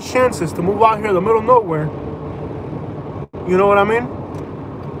a lot of chances to move out here in the middle of nowhere. You know what I mean?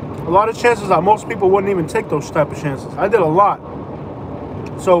 A lot of chances that most people wouldn't even take those type of chances. I did a lot.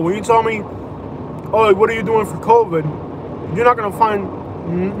 So when you tell me, oh, what are you doing for COVID? You're not going to find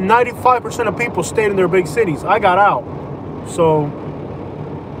 95% of people stayed in their big cities. I got out. So,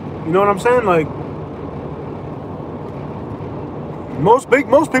 you know what I'm saying? Like,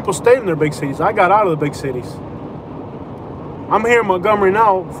 most people stayed in their big cities. I got out of the big cities. I'm here in Montgomery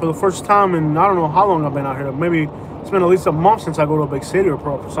now for the first time, and I don't know how long I've been out here. Maybe it's been at least a month since I go to a big city or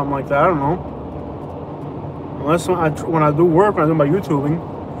something like that. I don't know. Unless when I do work, when I do my YouTubing.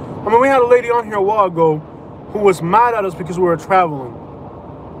 I mean, we had a lady on here a while ago who was mad at us because we were traveling.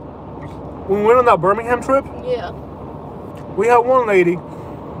 When we went on that Birmingham trip, Yeah. we had one lady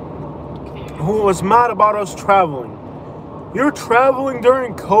who was mad about us traveling. You're traveling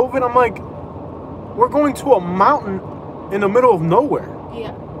during COVID? I'm like, we're going to a mountain in the middle of nowhere.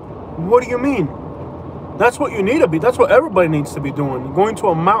 Yeah. What do you mean? That's what you need to be. That's what everybody needs to be doing. Going to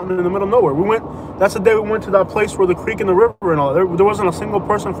a mountain in the middle of nowhere. That's the day we went to that place where the creek and the river and all that. There wasn't a single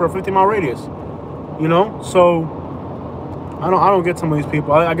person for a 50-mile radius. You know? So, I don't get some of these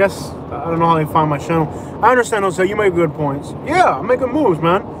people. I guess, I don't know how they find my channel. I understand, Jose, you make good points. Yeah, I'm making moves,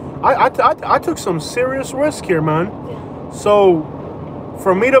 man. I took some serious risk here, man. Yeah. So,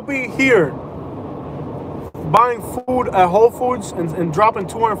 for me to be here, buying food at Whole Foods and dropping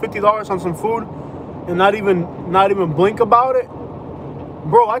 $250 on some food, and not even blink about it,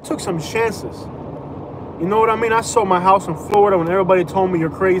 bro, I took some chances. You know what I mean? I sold my house in Florida when everybody told me you're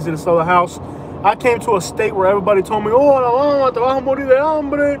crazy to sell a house. I came to a state where everybody told me, oh, la mamá, te vas a morir de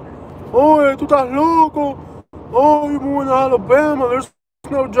hambre. Oh, tú estás loco. Oh, you're moving to Alabama. There's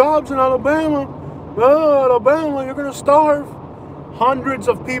no jobs in Alabama. Oh, Alabama, you're going to starve. Hundreds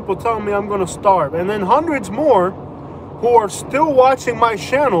of people telling me I'm going to starve. And then hundreds more who are still watching my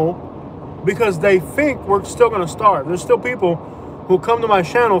channel because they think we're still going to starve. There's still people who come to my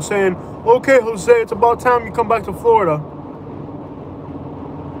channel saying, okay, Jose, it's about time you come back to Florida.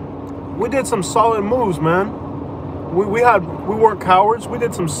 We did some solid moves, man. We weren't cowards. We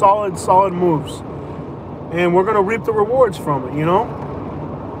did some solid moves. And we're going to reap the rewards from it, you know?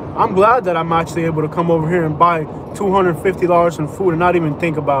 I'm glad that I'm actually able to come over here and buy $250 in food and not even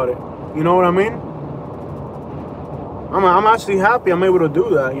think about it. You know what I mean? I'm actually happy I'm able to do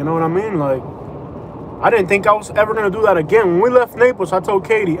that. You know what I mean? Like, I didn't think I was ever going to do that again. When we left Naples, I told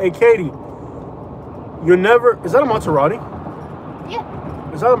Katie, hey, Katie, you're never... Is that a Maserati? Yeah.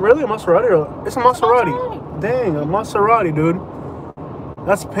 Is that really a Maserati? Or, it's a Maserati. Maserati. Dang, a Maserati, dude.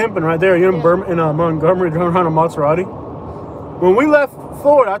 That's pimping right there. You're in Montgomery driving around a Maserati. When we left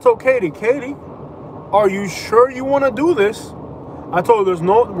Florida, I told Katie, are you sure you want to do this? I told her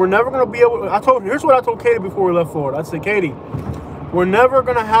we're never gonna be able. Here's what I told Katie before we left Florida. I said, Katie, we're never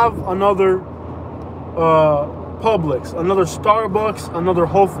gonna have another Publix, another Starbucks, another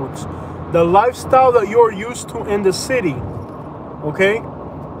Whole Foods. The lifestyle that you're used to in the city, okay?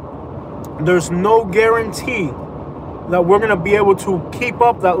 There's no guarantee that we're gonna be able to keep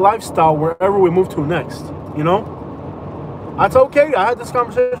up that lifestyle wherever we move to next. You know? I told Katie, I had this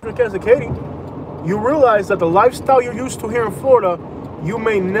conversation with Katie. I said, Katie, you realize that the lifestyle you're used to here in Florida, you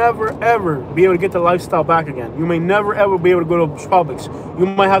may never ever be able to get the lifestyle back again. You may never ever be able to go to Publix. You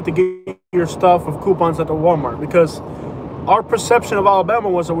might have to get your stuff with coupons at the Walmart, because our perception of Alabama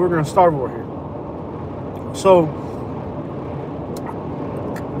was that we were going to starve over here. So,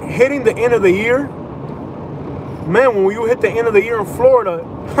 hitting the end of the year, man, when you hit the end of the year in Florida,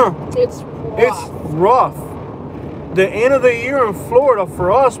 It's rough. The end of the year in Florida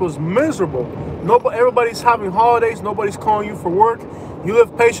for us was miserable. Everybody's having holidays. Nobody's calling you for work. You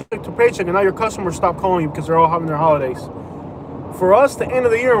live paycheck to paycheck, and now your customers stop calling you because they're all having their holidays. For us, the end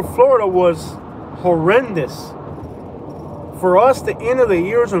of the year in Florida was horrendous. For us, the end of the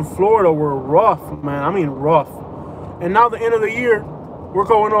years in Florida were rough, man. I mean, rough. And now the end of the year, we're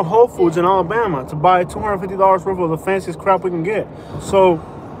going to Whole Foods in Alabama to buy $250 worth of the fanciest crap we can get. So,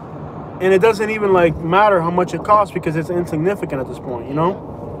 and it doesn't even like matter how much it costs because it's insignificant at this point, you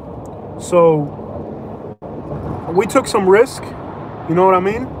know? So, we took some risk, you know what I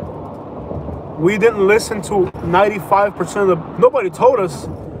mean? We didn't listen to 95% of nobody told us.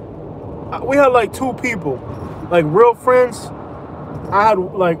 We had like 2 people, like real friends. I had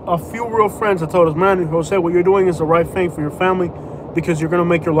like a few real friends that told us, man, Jose, what you're doing is the right thing for your family because you're going to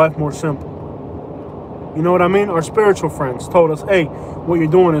make your life more simple. You know what I mean? Our spiritual friends told us, hey, what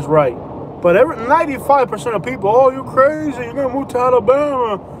you're doing is right. But 95% of people, oh, you're crazy. You're going to move to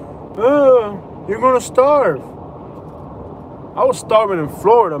Alabama. You're going to starve. I was starving in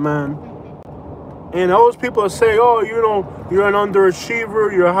Florida, man. And those people that say, oh, you know, you're an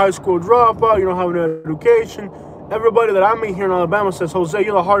underachiever, you're a high school dropout, you don't have an education. Everybody that I meet here in Alabama says, Jose,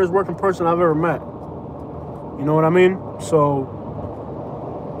 you're the hardest working person I've ever met. You know what I mean? So,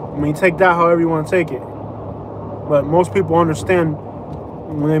 I mean, take that however you want to take it. But most people understand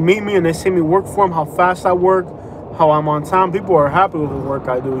when they meet me and they see me work for them, how fast I work, how I'm on time. People are happy with the work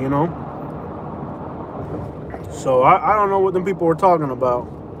I do, you know? So, I don't know what them people were talking about.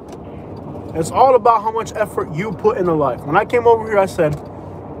 It's all about how much effort you put into life. When I came over here, I said,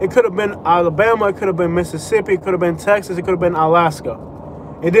 it could have been Alabama, it could have been Mississippi, it could have been Texas, it could have been Alaska.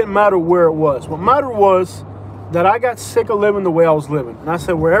 It didn't matter where it was. What mattered was that I got sick of living the way I was living. And I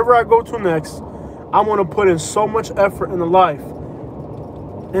said, wherever I go to next, I want to put in so much effort into life.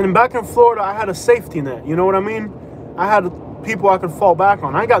 And back in Florida, I had a safety net. You know what I mean? I had people I could fall back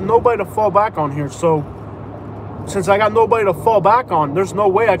on. I ain't got nobody to fall back on here. So, since I got nobody to fall back on, there's no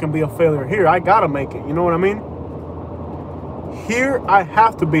way I can be a failure here. I gotta make it. You know what I mean? Here, I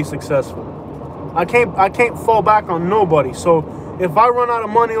have to be successful. I can't fall back on nobody. So if I run out of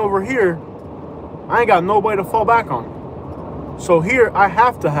money over here, I ain't got nobody to fall back on. So here, I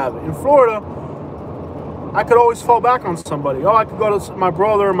have to have it. In Florida, I could always fall back on somebody. Oh, I could go to my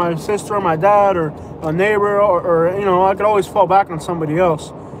brother, or my sister, or my dad, or a neighbor, or you know, I could always fall back on somebody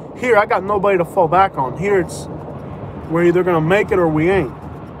else. Here, I got nobody to fall back on. Here, it's we're either going to make it or we ain't.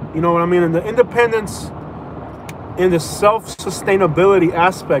 You know what I mean? And the independence and the self-sustainability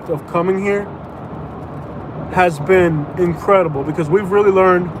aspect of coming here has been incredible because we've really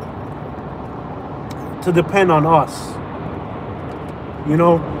learned to depend on us. You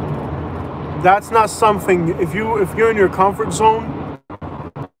know, that's not something, if you're in your comfort zone,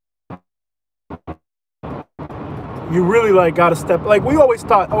 you really like got to step, like we always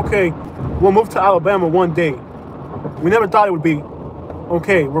thought, okay, we'll move to Alabama one day. We never thought it would be,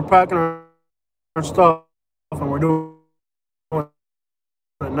 okay, we're packing our stuff and we're doing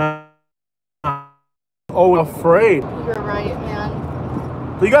it now. Oh, afraid. You're right,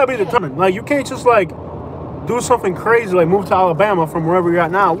 man. So you gotta be determined. Like, you can't just like do something crazy like move to Alabama from wherever you're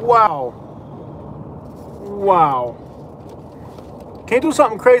at now. Wow. Can't do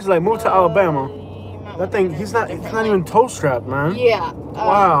something crazy like move to Alabama. That thing, he's not even toe strapped, man. Yeah.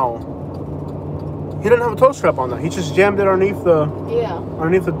 Wow. He didn't have a toe strap on that. He just jammed it underneath the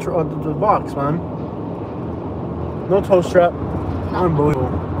the box, man. No toe strap. Unbelievable.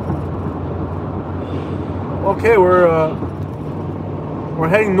 Okay, we're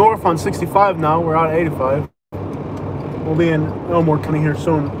heading north on 65 now. We're out at 85. We'll be in Elmore County here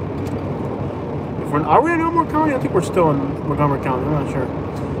soon. Are we in Elmore County? I think we're still in Montgomery County. I'm not sure.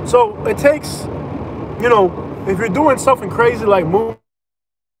 So it takes, you know, if you're doing something crazy like moving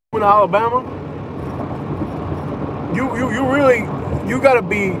to Alabama, you really you gotta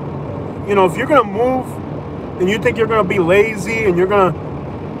be, you know, if you're gonna move and you think you're gonna be lazy and you're gonna,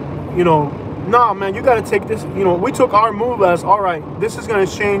 you know, nah, man, you gotta take this. You know, we took our move as, all right, this is gonna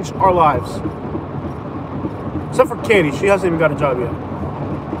change our lives. Except for Katie, she hasn't even got a job yet.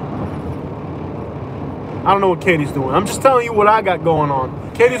 I don't know what Katie's doing. I'm just telling you what I got going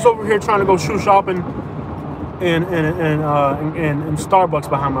on. Katie's over here trying to go shoe shopping in Starbucks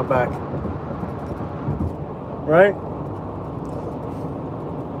behind my back. Right?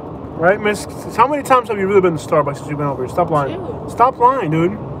 Right, miss? How many times have you really been to Starbucks since you've been over here? Stop lying. Two. Stop lying,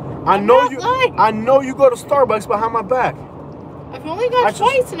 dude. I'm not lying. I know you go to Starbucks behind my back. I've only gone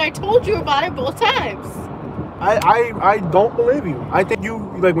twice, and I told you about it both times. I don't believe you. I think you,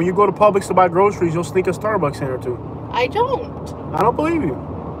 like, when you go to Publix to buy groceries, you'll sneak a Starbucks in or two. I don't. I don't believe you.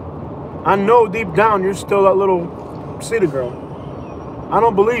 I know deep down you're still that little city girl. I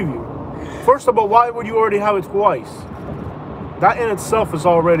don't believe you. First of all, why would you already have it twice? That in itself is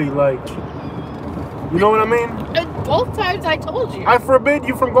already, like, you know what I mean? And both times I told you. I forbid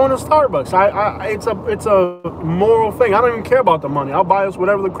you from going to Starbucks. It's a moral thing. I don't even care about the money. I'll buy us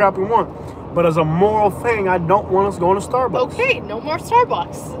whatever the crap we want. But as a moral thing, I don't want us going to Starbucks. Okay, no more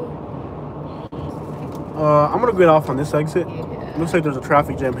Starbucks. I'm gonna get off on this exit. Yeah. Looks like there's a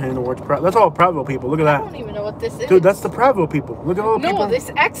traffic jam heading towards That's all Prattville people. Look at I that. don't even know what this is. Dude, that's the Prattville people. Look at all the people. No, this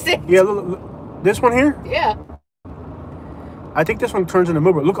exit. Yeah, look, this one here? Yeah. I think this one turns into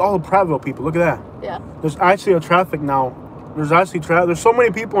Millbrook. Look at all the Prattville people. Look at that. Yeah. There's actually a traffic now. There's so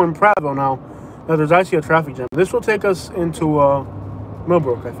many people in Prattville now that there's actually a traffic jam. This will take us into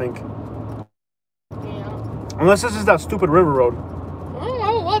Millbrook, I think. Yeah. Unless this is that stupid river road. I don't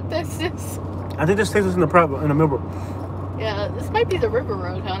know what this is. I think this takes us into Prattville, into Millbrook. Yeah, this might be the river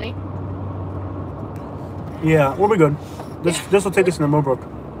road, honey. Yeah, we'll be good. This will take us into Millbrook.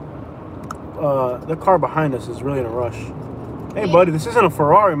 The car behind us is really in a rush. Hey, buddy, this isn't a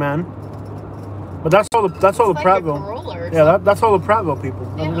Ferrari, man. But that's all the Like Prattville. Yeah, that's all the Prattville people.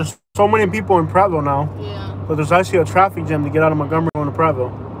 Yeah. There's so many people in Prattville now. Yeah. But there's actually a traffic jam to get out of Montgomery going to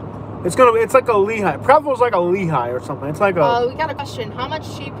Prattville. It's like a Lehigh. Prattville's like a Lehigh or something. It's like a. We got a question. How much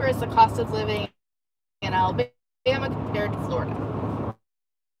cheaper is the cost of living in Alabama compared to Florida?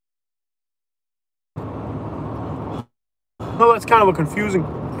 Well, that's kind of a confusing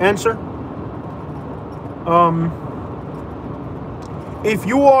answer. If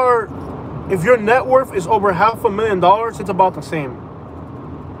your net worth is over $500,000, it's about the same.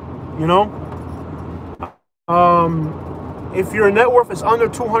 You know? If your net worth is under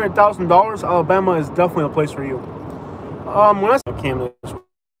 $200,000, Alabama is definitely the place for you. When I came this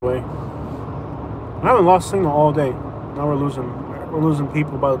way, I haven't lost signal all day. Now we're losing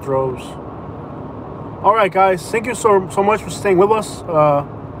people by the droves. All right, guys, thank you so much for staying with us.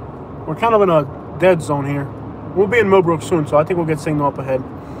 We're kind of in a dead zone here. We'll be in Millbrook soon, so I think we'll get signal up ahead.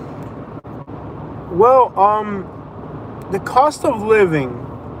 Well, the cost of living,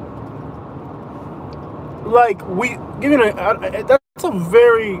 like that's a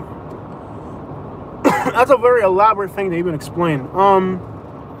very that's a very elaborate thing to even explain.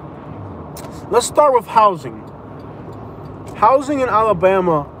 Let's start with housing. Housing in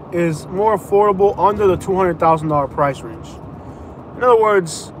Alabama is more affordable under the $200,000 price range. In other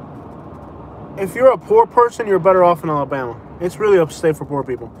words, if you're a poor person, you're better off in Alabama. It's really upstate for poor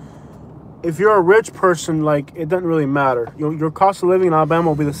people. If you're a rich person, like, it doesn't really matter. Your cost of living in Alabama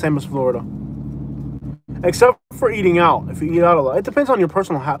will be the same as Florida. Except for eating out. If you eat out a lot. It depends on your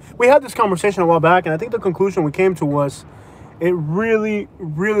personal habit. We had this conversation a while back, and I think the conclusion we came to was it really,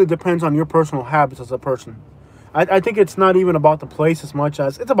 really depends on your personal habits as a person. I think it's not even about the place as much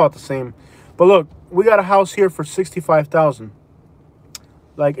as it's about the same. But look, we got a house here for $65,000.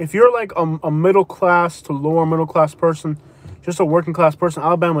 Like, if you're like a middle class to lower middle class person, just a working class person,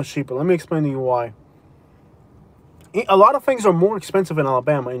 Alabama's cheaper. Let me explain to you why. A lot of things are more expensive in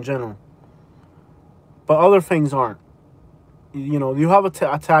Alabama in general, but other things aren't. You know, you have a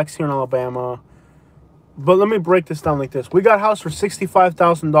tax here in Alabama, but let me break this down like this. We got a house for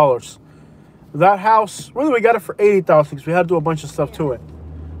 $65,000. That house, really, we got it for $80,000 because we had to do a bunch of stuff to it.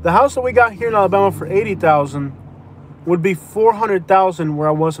 The house that we got here in Alabama for $80,000 would be $400,000 where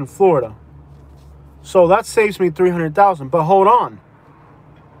I was in Florida. So that saves me $300,000. But hold on,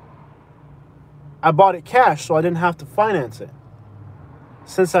 I bought it cash, so I didn't have to finance it.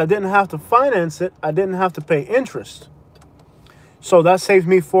 Since I didn't have to finance it, I didn't have to pay interest. So that saved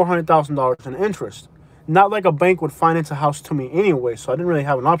me $400,000 in interest. Not like a bank would finance a house to me anyway, so I didn't really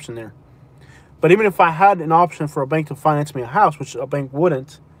have an option there. But even if I had an option for a bank to finance me a house, which a bank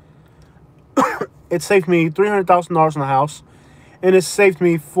wouldn't, it saved me $300,000 in the house, and it saved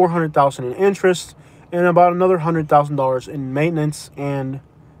me $400,000 in interest, and about another $100,000 in maintenance and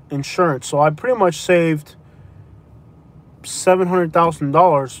insurance. So I pretty much saved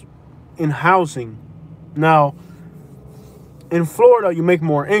 $700,000 in housing. Now, in Florida, you make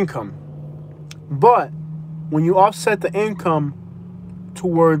more income, but when you offset the income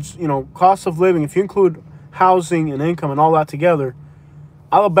towards, cost of living, if you include housing and income and all that together,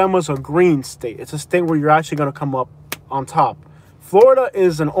 Alabama's a green state. It's a state where you're actually going to come up on top. Florida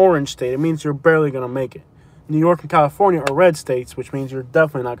is an orange state. It means you're barely going to make it. New York and California are red states, which means you're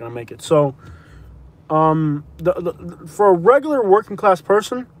definitely not going to make it. So, for a regular working class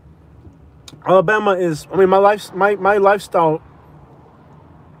person, Alabama is. I mean, my lifestyle,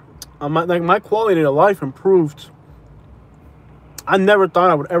 my quality of life improved. I never thought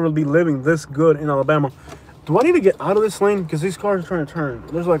I would ever be living this good in Alabama. Do I need to get out of this lane? Because these cars are trying to turn.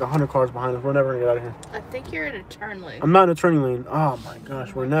 There's like 100 cars behind us. We're never going to get out of here. I think you're in a turn lane. I'm not in a turning lane. Oh, my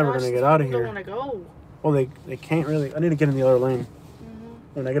gosh. We're never going to get out of here. I don't want to go. Well, they can't really. I need to get in the other lane.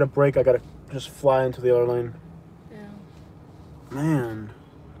 When I get a break, I got to just fly into the other lane. Yeah. Man.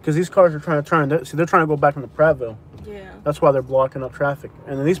 Because these cars are trying to see, they're trying to go back into Prattville. Yeah. That's why they're blocking up traffic.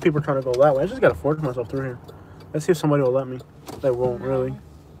 And then these people are trying to go that way. I just got to force myself through here. Let's see if somebody will let me. They won't, really.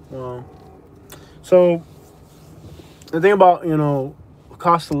 Well. So, the thing about,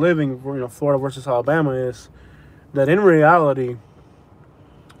 cost of living for, Florida versus Alabama is that in reality,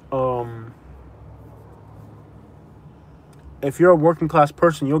 if you're a working class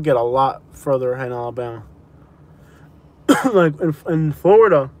person, you'll get a lot further ahead in Alabama. Like in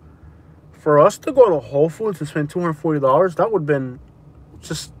Florida, for us to go to Whole Foods and spend $240, that would have been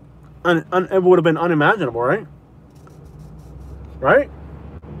just, it would have been unimaginable, right? Right?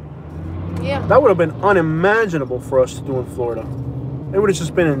 Yeah. That would have been unimaginable for us to do in Florida. It would have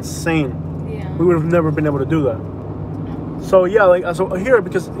just been insane. Yeah. We would have never been able to do that. So yeah, so here,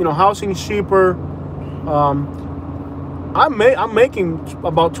 because housing is cheaper. I'm making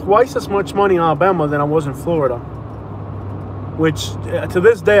about twice as much money in Alabama than I was in Florida. Which to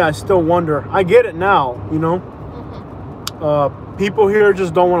this day I still wonder. I get it now, people here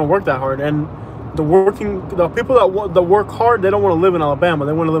just don't want to work that hard, and the people that work hard, they don't want to live in Alabama.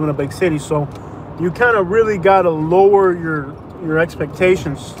 They want to live in a big city. So you kind of really got to lower your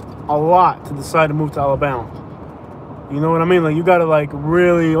expectations a lot to decide to move to Alabama. You know what I mean? Like, you got to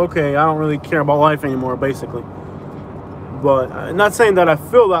really, okay, I don't really care about life anymore, basically. But I'm not saying that I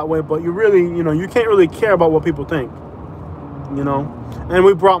feel that way, but you really, you can't really care about what people think. And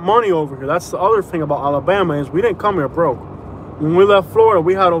we brought money over here. That's the other thing about Alabama, is we didn't come here broke. When we left Florida,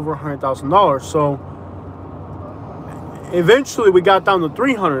 we had over $100,000. So eventually we got down to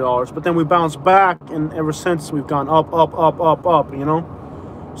 $300, but then we bounced back, and ever since we've gone up, up, up, up, up,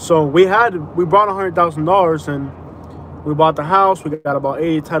 So we brought $100,000, and we bought the house. We got about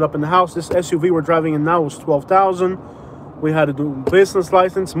 80 tied up in the house. This SUV we're driving in now was $12,000. We had to do business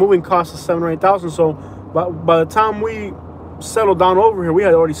license. Moving costs us $7,000 or $8,000. So by the time we settled down over here, we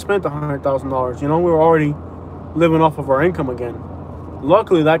had already spent $100,000. We were already living off of our income again.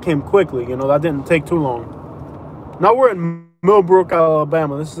 Luckily, that came quickly. That didn't take too long. Now we're in Millbrook,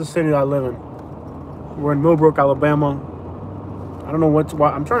 Alabama. This is the city that I live in. We're in Millbrook, Alabama. I don't know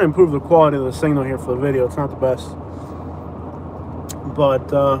why. I'm trying to improve the quality of the signal here for the video. It's not the best.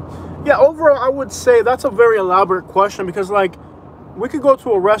 But, yeah, overall, I would say that's a very elaborate question, because, we could go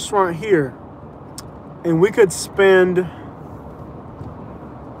to a restaurant here and we could spend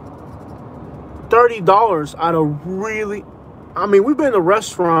 $30 at a really... I mean, we've been to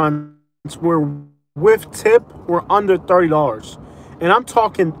restaurants where with tip, we're under $30. And I'm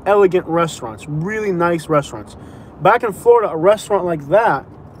talking elegant restaurants, really nice restaurants. Back in Florida, a restaurant like that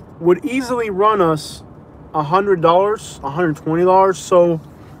would easily run us $100, $120. So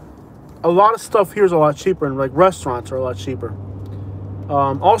a lot of stuff here is a lot cheaper, and restaurants are a lot cheaper.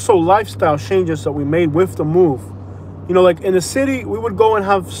 Also, lifestyle changes that we made with the move. In the city, we would go and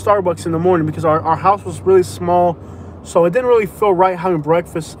have Starbucks in the morning because our house was really small. So it didn't really feel right having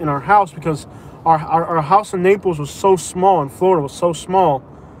breakfast in our house, because our house in Naples was so small, and Florida was so small,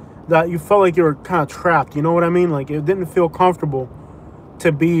 that you felt like you were kind of trapped. You know what I mean? It didn't feel comfortable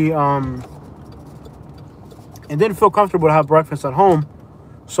to be... It didn't feel comfortable to have breakfast at home,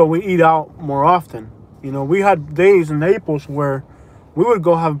 so we eat out more often. We had days in Naples where we would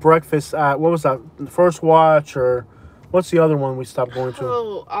go have breakfast at, what was that, First Watch, or what's the other one we stopped going to?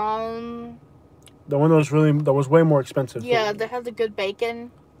 The one that was way more expensive. Yeah, they have the good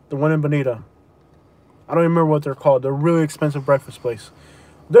bacon. The one in Bonita. I don't even remember what they're called. They're a really expensive breakfast place.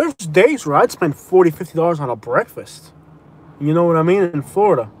 There's days where I'd spend $40, $50 on a breakfast. You know what I mean? In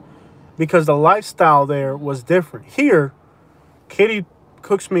Florida. Because the lifestyle there was different. Here, Katie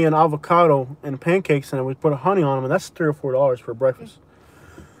cooks me an avocado and pancakes, and we put honey on them, and that's $3 or $4 for breakfast.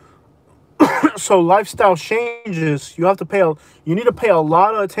 So lifestyle changes. You need to pay a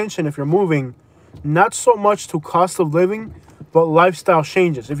lot of attention if you're moving, not so much to cost of living, but lifestyle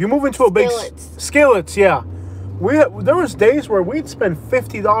changes. If you move into a big Skillets, yeah. There was days where we'd spend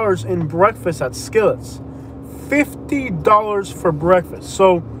 $50 in breakfast at Skillets. $50 for breakfast.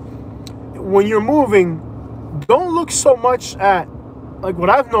 So when you're moving, don't look so much at, like, what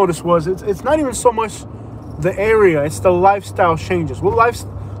I've noticed was it's not even so much the area, it's the lifestyle changes.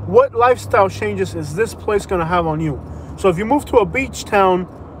 What lifestyle changes is this place going to have on you? So if you move to a beach town,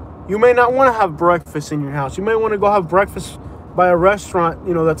 you may not want to have breakfast in your house. You may want to go have breakfast by a restaurant,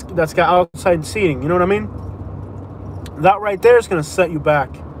 you know, that's got outside seating. You know what I mean? That right there is going to set you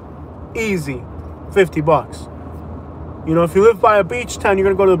back easy $50. You know, if you live by a beach town, you're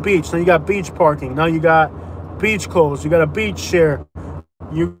going to go to the beach. Now you got beach parking. Now you got beach clothes. You got a beach share.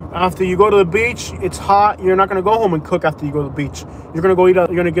 After you go to the beach, it's hot. You're not going to go home and cook after you go to the beach. You're going to go eat. You're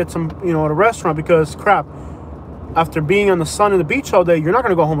going to get some, you know, at a restaurant because, crap, after being on the sun and the beach all day, you're not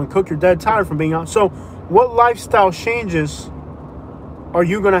going to go home and cook. You're dead tired from being out. So what lifestyle changes are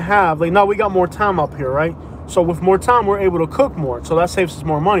you going to have? Like, now we got more time up here, right? So with more time, we're able to cook more. So that saves us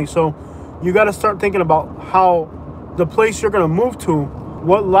more money. So you got to start thinking about how the place you're going to move to,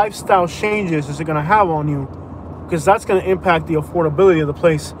 what lifestyle changes is it going to have on you? Because that's going to impact the affordability of the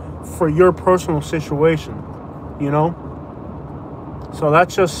place for your personal situation, you know? So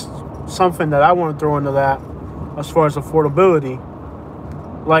that's just something that I want to throw into that as far as affordability.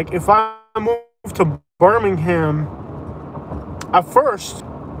 Like, if I move to Birmingham, at first,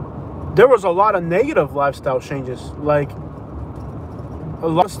 there was a lot of negative lifestyle changes. Like, a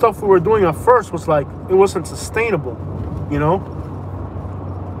lot of stuff we were doing at first was like, it wasn't sustainable, you know?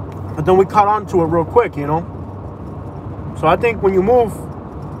 But then we caught on to it real quick, you know? So I think when you move,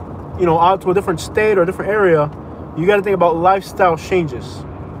 you know, out to a different state or a different area, you got to think about lifestyle changes,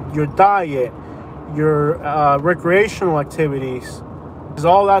 your diet, your recreational activities, because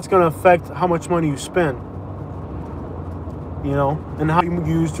all that's going to affect how much money you spend, you know, and how you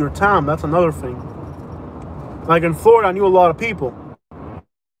use your time. That's another thing. Like in Florida, I knew a lot of people.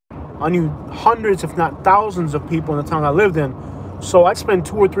 I knew hundreds, if not thousands of people in the town I lived in. So I'd spend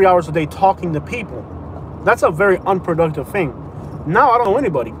 2 or 3 hours a day talking to people. That's a very unproductive thing. Now I don't know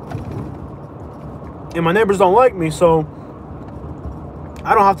anybody. And my neighbors don't like me, so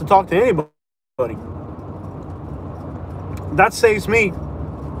I don't have to talk to anybody. That saves me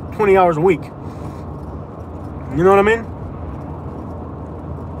 20 hours a week. You know what I mean?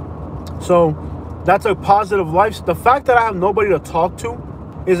 So that's a positive life. The fact that I have nobody to talk to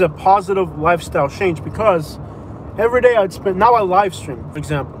is a positive lifestyle change, because every day now I live stream, for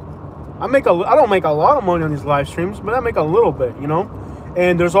example. I don't make a lot of money on these live streams, but I make a little bit, you know?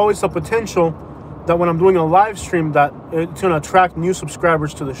 And there's always a potential that when I'm doing a live stream that it's going to attract new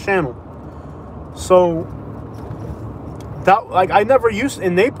subscribers to the channel. So that, like, I never used,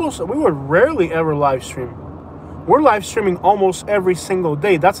 in Naples, we would rarely ever live stream. We're live streaming almost every single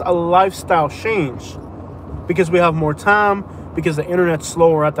day. That's a lifestyle change because we have more time, because the internet's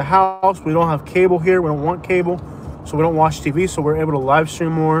slower at the house. We don't have cable here. We don't want cable, so we don't watch TV, so we're able to live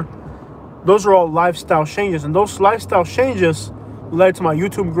stream more. Those are all lifestyle changes, and those lifestyle changes led to my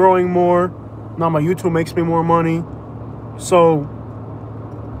YouTube growing more. Now my YouTube makes me more money. So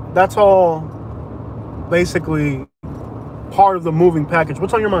that's all basically part of the moving package.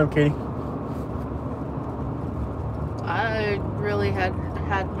 What's on your mind, Katie? I really had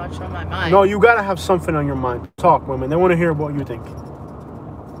much on my mind. No, you gotta have something on your mind. Talk, women. They want to hear what you think.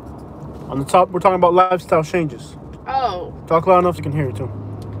 On the top, we're talking about lifestyle changes. Oh. Talk loud enough so you can hear you too.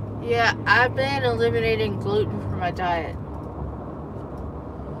 Yeah, I've been eliminating gluten from my diet.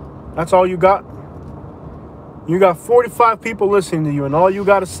 That's all you got? You got 45 people listening to you, and all you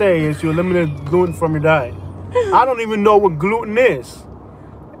got to say is you eliminated gluten from your diet. I don't even know what gluten is.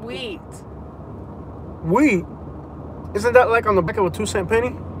 Wheat. Wheat? Isn't that like on the back of a 2-cent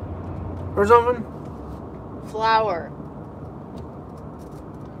penny? Or something? Flour.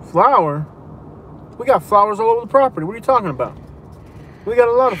 Flour? We got flowers all over the property. What are you talking about? We got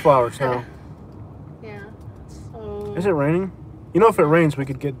a lot of flowers now. Yeah. So. Is it raining? You know, if it rains, we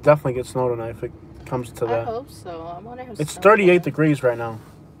could definitely get snow tonight if it comes to that. I hope so. I wonder if it's 38 degrees right now,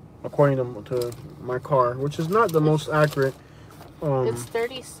 according to my car, which is not the most accurate. It's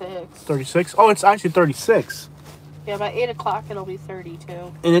 36. 36? Oh, it's actually 36. Yeah, by 8 o'clock it'll be 32.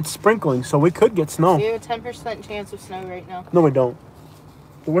 And it's sprinkling, so we could get snow. We have a 10% chance of snow right now. No, we don't.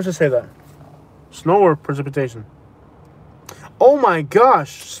 Where's it say that? Snow or precipitation? Oh my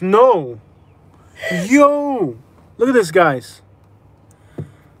gosh, snow. Yo, look at this, guys.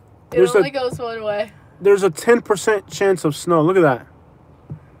 It only goes one way. There's a 10% chance of snow. Look at that.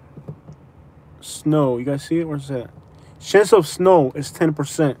 Snow. You guys see it? Where's that? Chance of snow is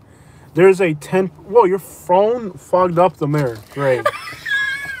 10%. There's a 10. Whoa, your phone fogged up the mirror. Great.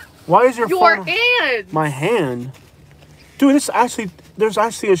 Why is your phone? hand. My hand. Dude, there's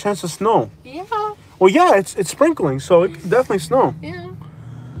actually a chance of snow. Yeah. Well, yeah, it's sprinkling, so it could definitely snow. Yeah.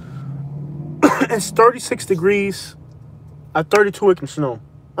 It's 36 degrees. At 32, it can snow.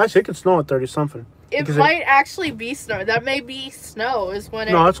 Actually, it can snow at 30 something. It might actually be snow. That may be snow. Is when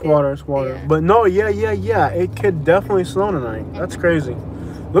No, it's water. It's water. Yeah. But no, yeah. It could definitely snow tonight. That's crazy.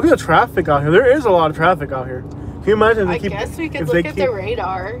 Look at the traffic out here. There is a lot of traffic out here. Can you imagine? I guess we could look at the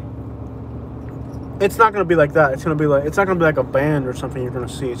radar. It's not gonna be like that. It's not gonna be like a band or something you're gonna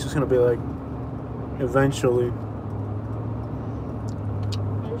see. It's just gonna be like, eventually.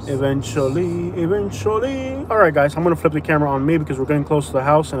 All right, guys. I'm gonna flip the camera on me because we're getting close to the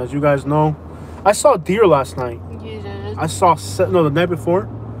house, and as you guys know, I saw deer last night. You did. I saw the night before.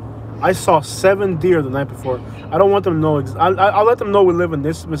 I saw 7 deer the night before. I don't want them to know. I'll let them know we live in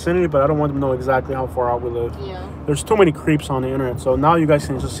this vicinity, but I don't want them to know exactly how far out we live. Yeah. There's too many creeps on the internet, so now you guys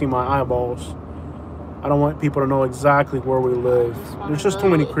can just see my eyeballs. I don't want people to know exactly where we live. There's just too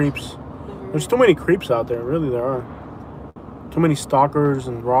many creeps. There's too many creeps out there. Really, there are. Too many stalkers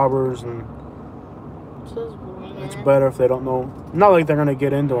and robbers, and it's better if they don't know. Not like they're gonna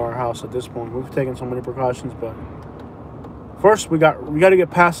get into our house at this point. We've taken so many precautions, but first we got to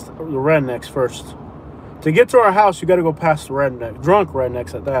get past the rednecks first. To get to our house, you got to go past the drunk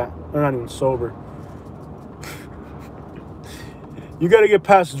rednecks at that. They're not even sober. You got to get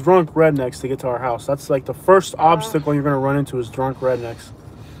past drunk rednecks to get to our house. That's like the first obstacle you're gonna run into is drunk rednecks.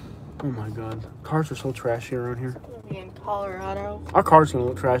 Oh my god, cars are so trashy around here. In Colorado. Our car's gonna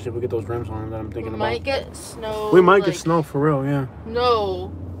look trashy if we get those rims on that I'm thinking about. We might get snow. We might get snow for real, yeah.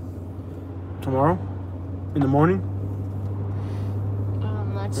 No. Tomorrow? In the morning?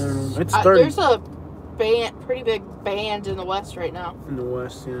 It's 30. There's a pretty big band in the west right now. In the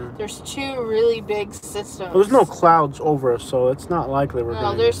west, yeah. There's 2 really big systems. Well, there's no clouds over us, so it's not likely we're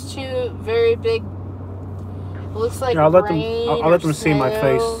gonna. No, there's 2 very big. It looks like I'll let them see my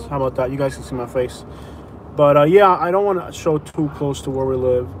face. How about that? You guys can see my face. But yeah, I don't want to show too close to where we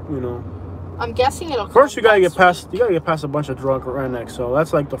live. You know. I'm guessing it'll. First, you gotta get past. You gotta get past a bunch of drunk rednecks. So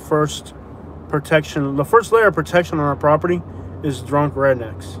that's like the first protection. The first layer of protection on our property is drunk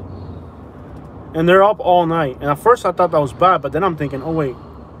rednecks, and they're up all night. And at first, I thought that was bad, but then I'm thinking, oh wait,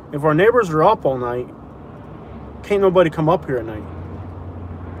 if our neighbors are up all night, can't nobody come up here at night.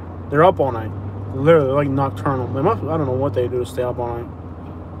 They're up all night. Literally, like nocturnal. I don't know what they do to stay up all night.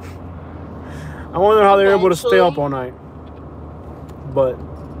 I wonder how they're able to stay up all night. But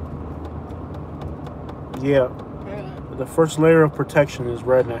yeah, the first layer of protection is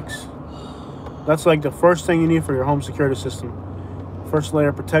rednecks. That's like the first thing you need for your home security system. First layer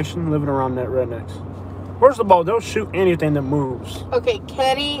of protection, living around that rednecks. First of all, they'll shoot anything that moves. Okay,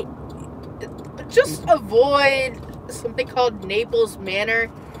 Kenny, just avoid something called Naples Manor.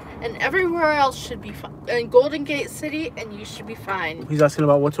 And everywhere else should be fine. In Golden Gate City, and you should be fine. He's asking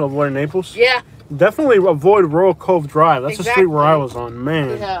about what to avoid in Naples? Yeah. Definitely avoid Royal Cove Drive. That's the street where I was on.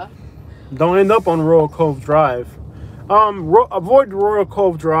 Man. Yeah. Don't end up on Royal Cove Drive. Avoid Royal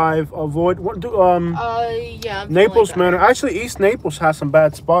Cove Drive. Avoid yeah. Naples like Manor. Actually, East Naples has some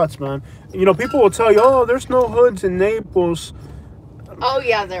bad spots, man. You know, people will tell you, oh, there's no hoods in Naples. Oh,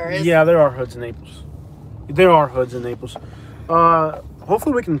 yeah, there is. Yeah, there are hoods in Naples. There are hoods in Naples.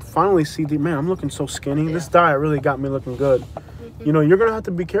 Hopefully we can finally see the man. I'm looking so skinny. Yeah. This diet really got me looking good. Mm-hmm. You know, you're gonna have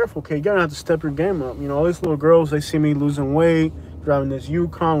to be careful, okay? You're gonna have to step your game up. You know, all these little girls, they see me losing weight, driving this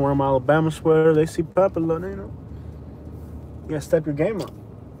Yukon, wearing my Alabama sweater. They see Peppa, you know. You gotta step your game up.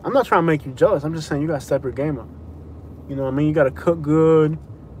 I'm not trying to make you jealous. I'm just saying you gotta step your game up. You know what I mean? You gotta cook good.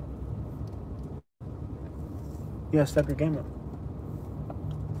 You gotta step your game up.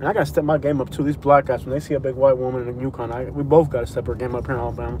 And I gotta step my game up too. These black guys, when they see a big white woman in a Yukon, we both gotta step our game up here in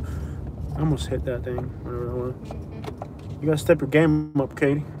Alabama. I almost hit that thing. Whatever that was. You gotta step your game up,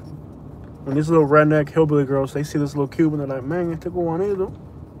 Katie. When these little redneck hillbilly girls, they see this little Cuban, they're like, man, te guanido.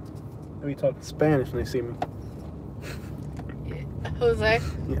 They be talking Spanish when they see me. Jose?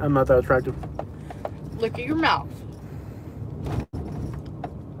 Yeah, I'm not that attractive. Look at your mouth.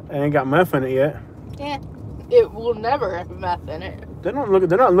 I ain't got meth in it yet. Yeah. It will never have meth in it. They're not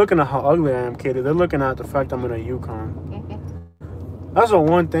looking at how ugly I am, Katie. They're looking at the fact I'm in a Yukon. Mm-hmm. That's the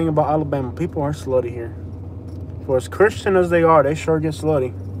one thing about Alabama. People are slutty here. For as Christian as they are, they sure get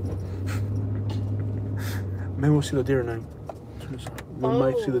slutty. Maybe we'll see the deer tonight. We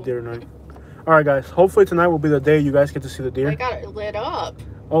might see the deer tonight. All right, guys. Hopefully tonight will be the day you guys get to see the deer. I got it lit up.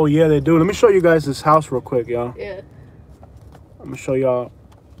 Oh, yeah, they do. Let me show you guys this house real quick, y'all. Yeah. I'm going to show y'all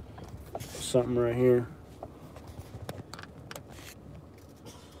something right here.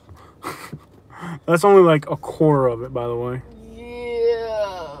 That's only like a quarter of it, by the way.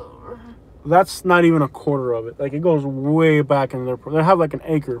 Yeah. That's not even a quarter of it. Like, it goes way back in their... They have like an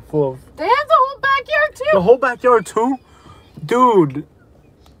acre full of... They have the whole backyard too. The whole backyard too? Dude.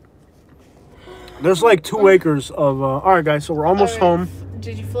 There's like 2 acres of... Alright, guys, so we're almost home.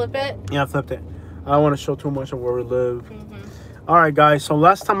 Did you flip it? Yeah, I flipped it. I don't want to show too much of where we live. Alright, guys, so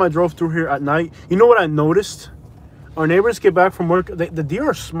last time I drove through here at night, you know what I noticed? Our neighbors get back from work. The deer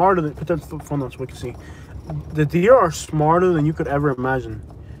are smarter than... Put that phone on so we can see. The deer are smarter than you could ever imagine.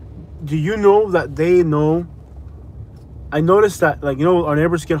 Do you know that they know... I noticed that, like, you know, our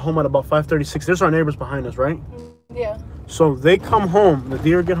neighbors get home at about 5:36. There's our neighbors behind us, right? Yeah. So they come home. The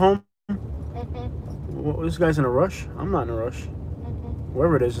deer get home. Well, this guy's in a rush? I'm not in a rush.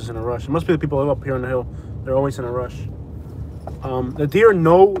 Whoever it is in a rush. It must be the people who live up here on the hill. They're always in a rush. The deer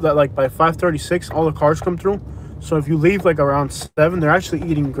know that, like, by 5:36, all the cars come through. So if you leave, like, around 7, they're actually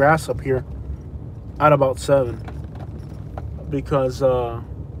eating grass up here at about 7. Because,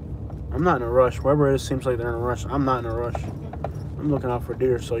 I'm not in a rush. Wherever it is seems like they're in a rush. I'm not in a rush. I'm looking out for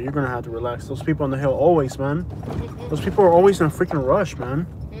deer, so you're going to have to relax. Those people on the hill always, man. Those people are always in a freaking rush, man.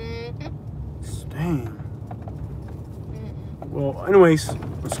 Dang. Well, anyways,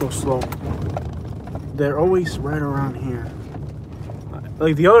 let's go slow. They're always right around here.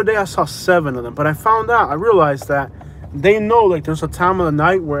 Like, the other day I saw 7 of them, but I realized that they know, like, there's a time of the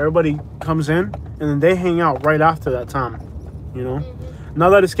night where everybody comes in, and then they hang out right after that time, you know? Now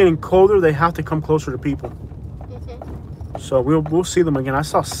that it's getting colder, they have to come closer to people. So we'll see them again. I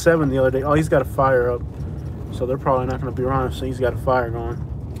saw 7 the other day. Oh, he's got a fire up, so they're probably not going to be around. So he's got a fire going.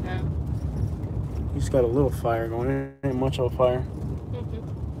 Yeah. He's got a little fire going. It ain't much of a fire.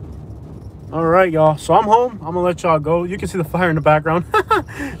 All right, y'all. So I'm home. I'm gonna let y'all go. You can see the fire in the background.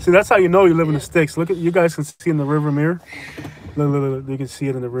 See, that's how you know you live in the sticks. Look at you guys can see in the rearview mirror. Look. They can see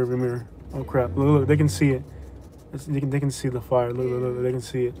it in the rearview mirror. Oh crap! Look. They can see it. They can see the fire. Look. They can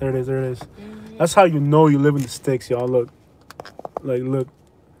see it. There it is. That's how you know you live in the sticks, y'all. Look. Look.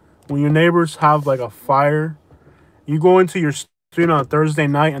 When your neighbors have like a fire, you go into your street on a Thursday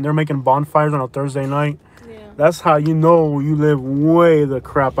night and they're making bonfires on a Thursday night. That's how you know you live way the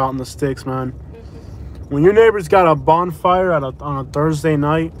crap out in the sticks, man. When your neighbor's got a bonfire on a Thursday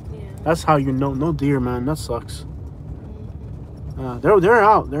night, that's how you know. No deer, man. That sucks. They're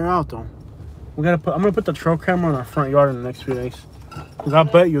out. They're out though. I'm gonna put the trail camera in our front yard in the next few days. Cause I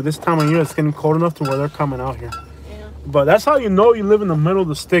bet you this time of year it's getting cold enough to where they're coming out here. Yeah. But that's how you know you live in the middle of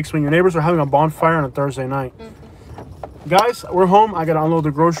the sticks, when your neighbors are having a bonfire on a Thursday night. Guys, we're home. I gotta unload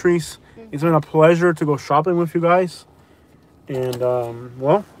the groceries. It's been a pleasure to go shopping with you guys. And,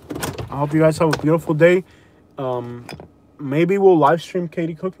 well, I hope you guys have a beautiful day. Maybe we'll live stream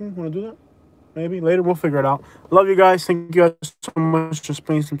Katie cooking. Want to do that? Maybe later. We'll figure it out. Love you guys. Thank you guys so much for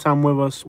spending some time with us.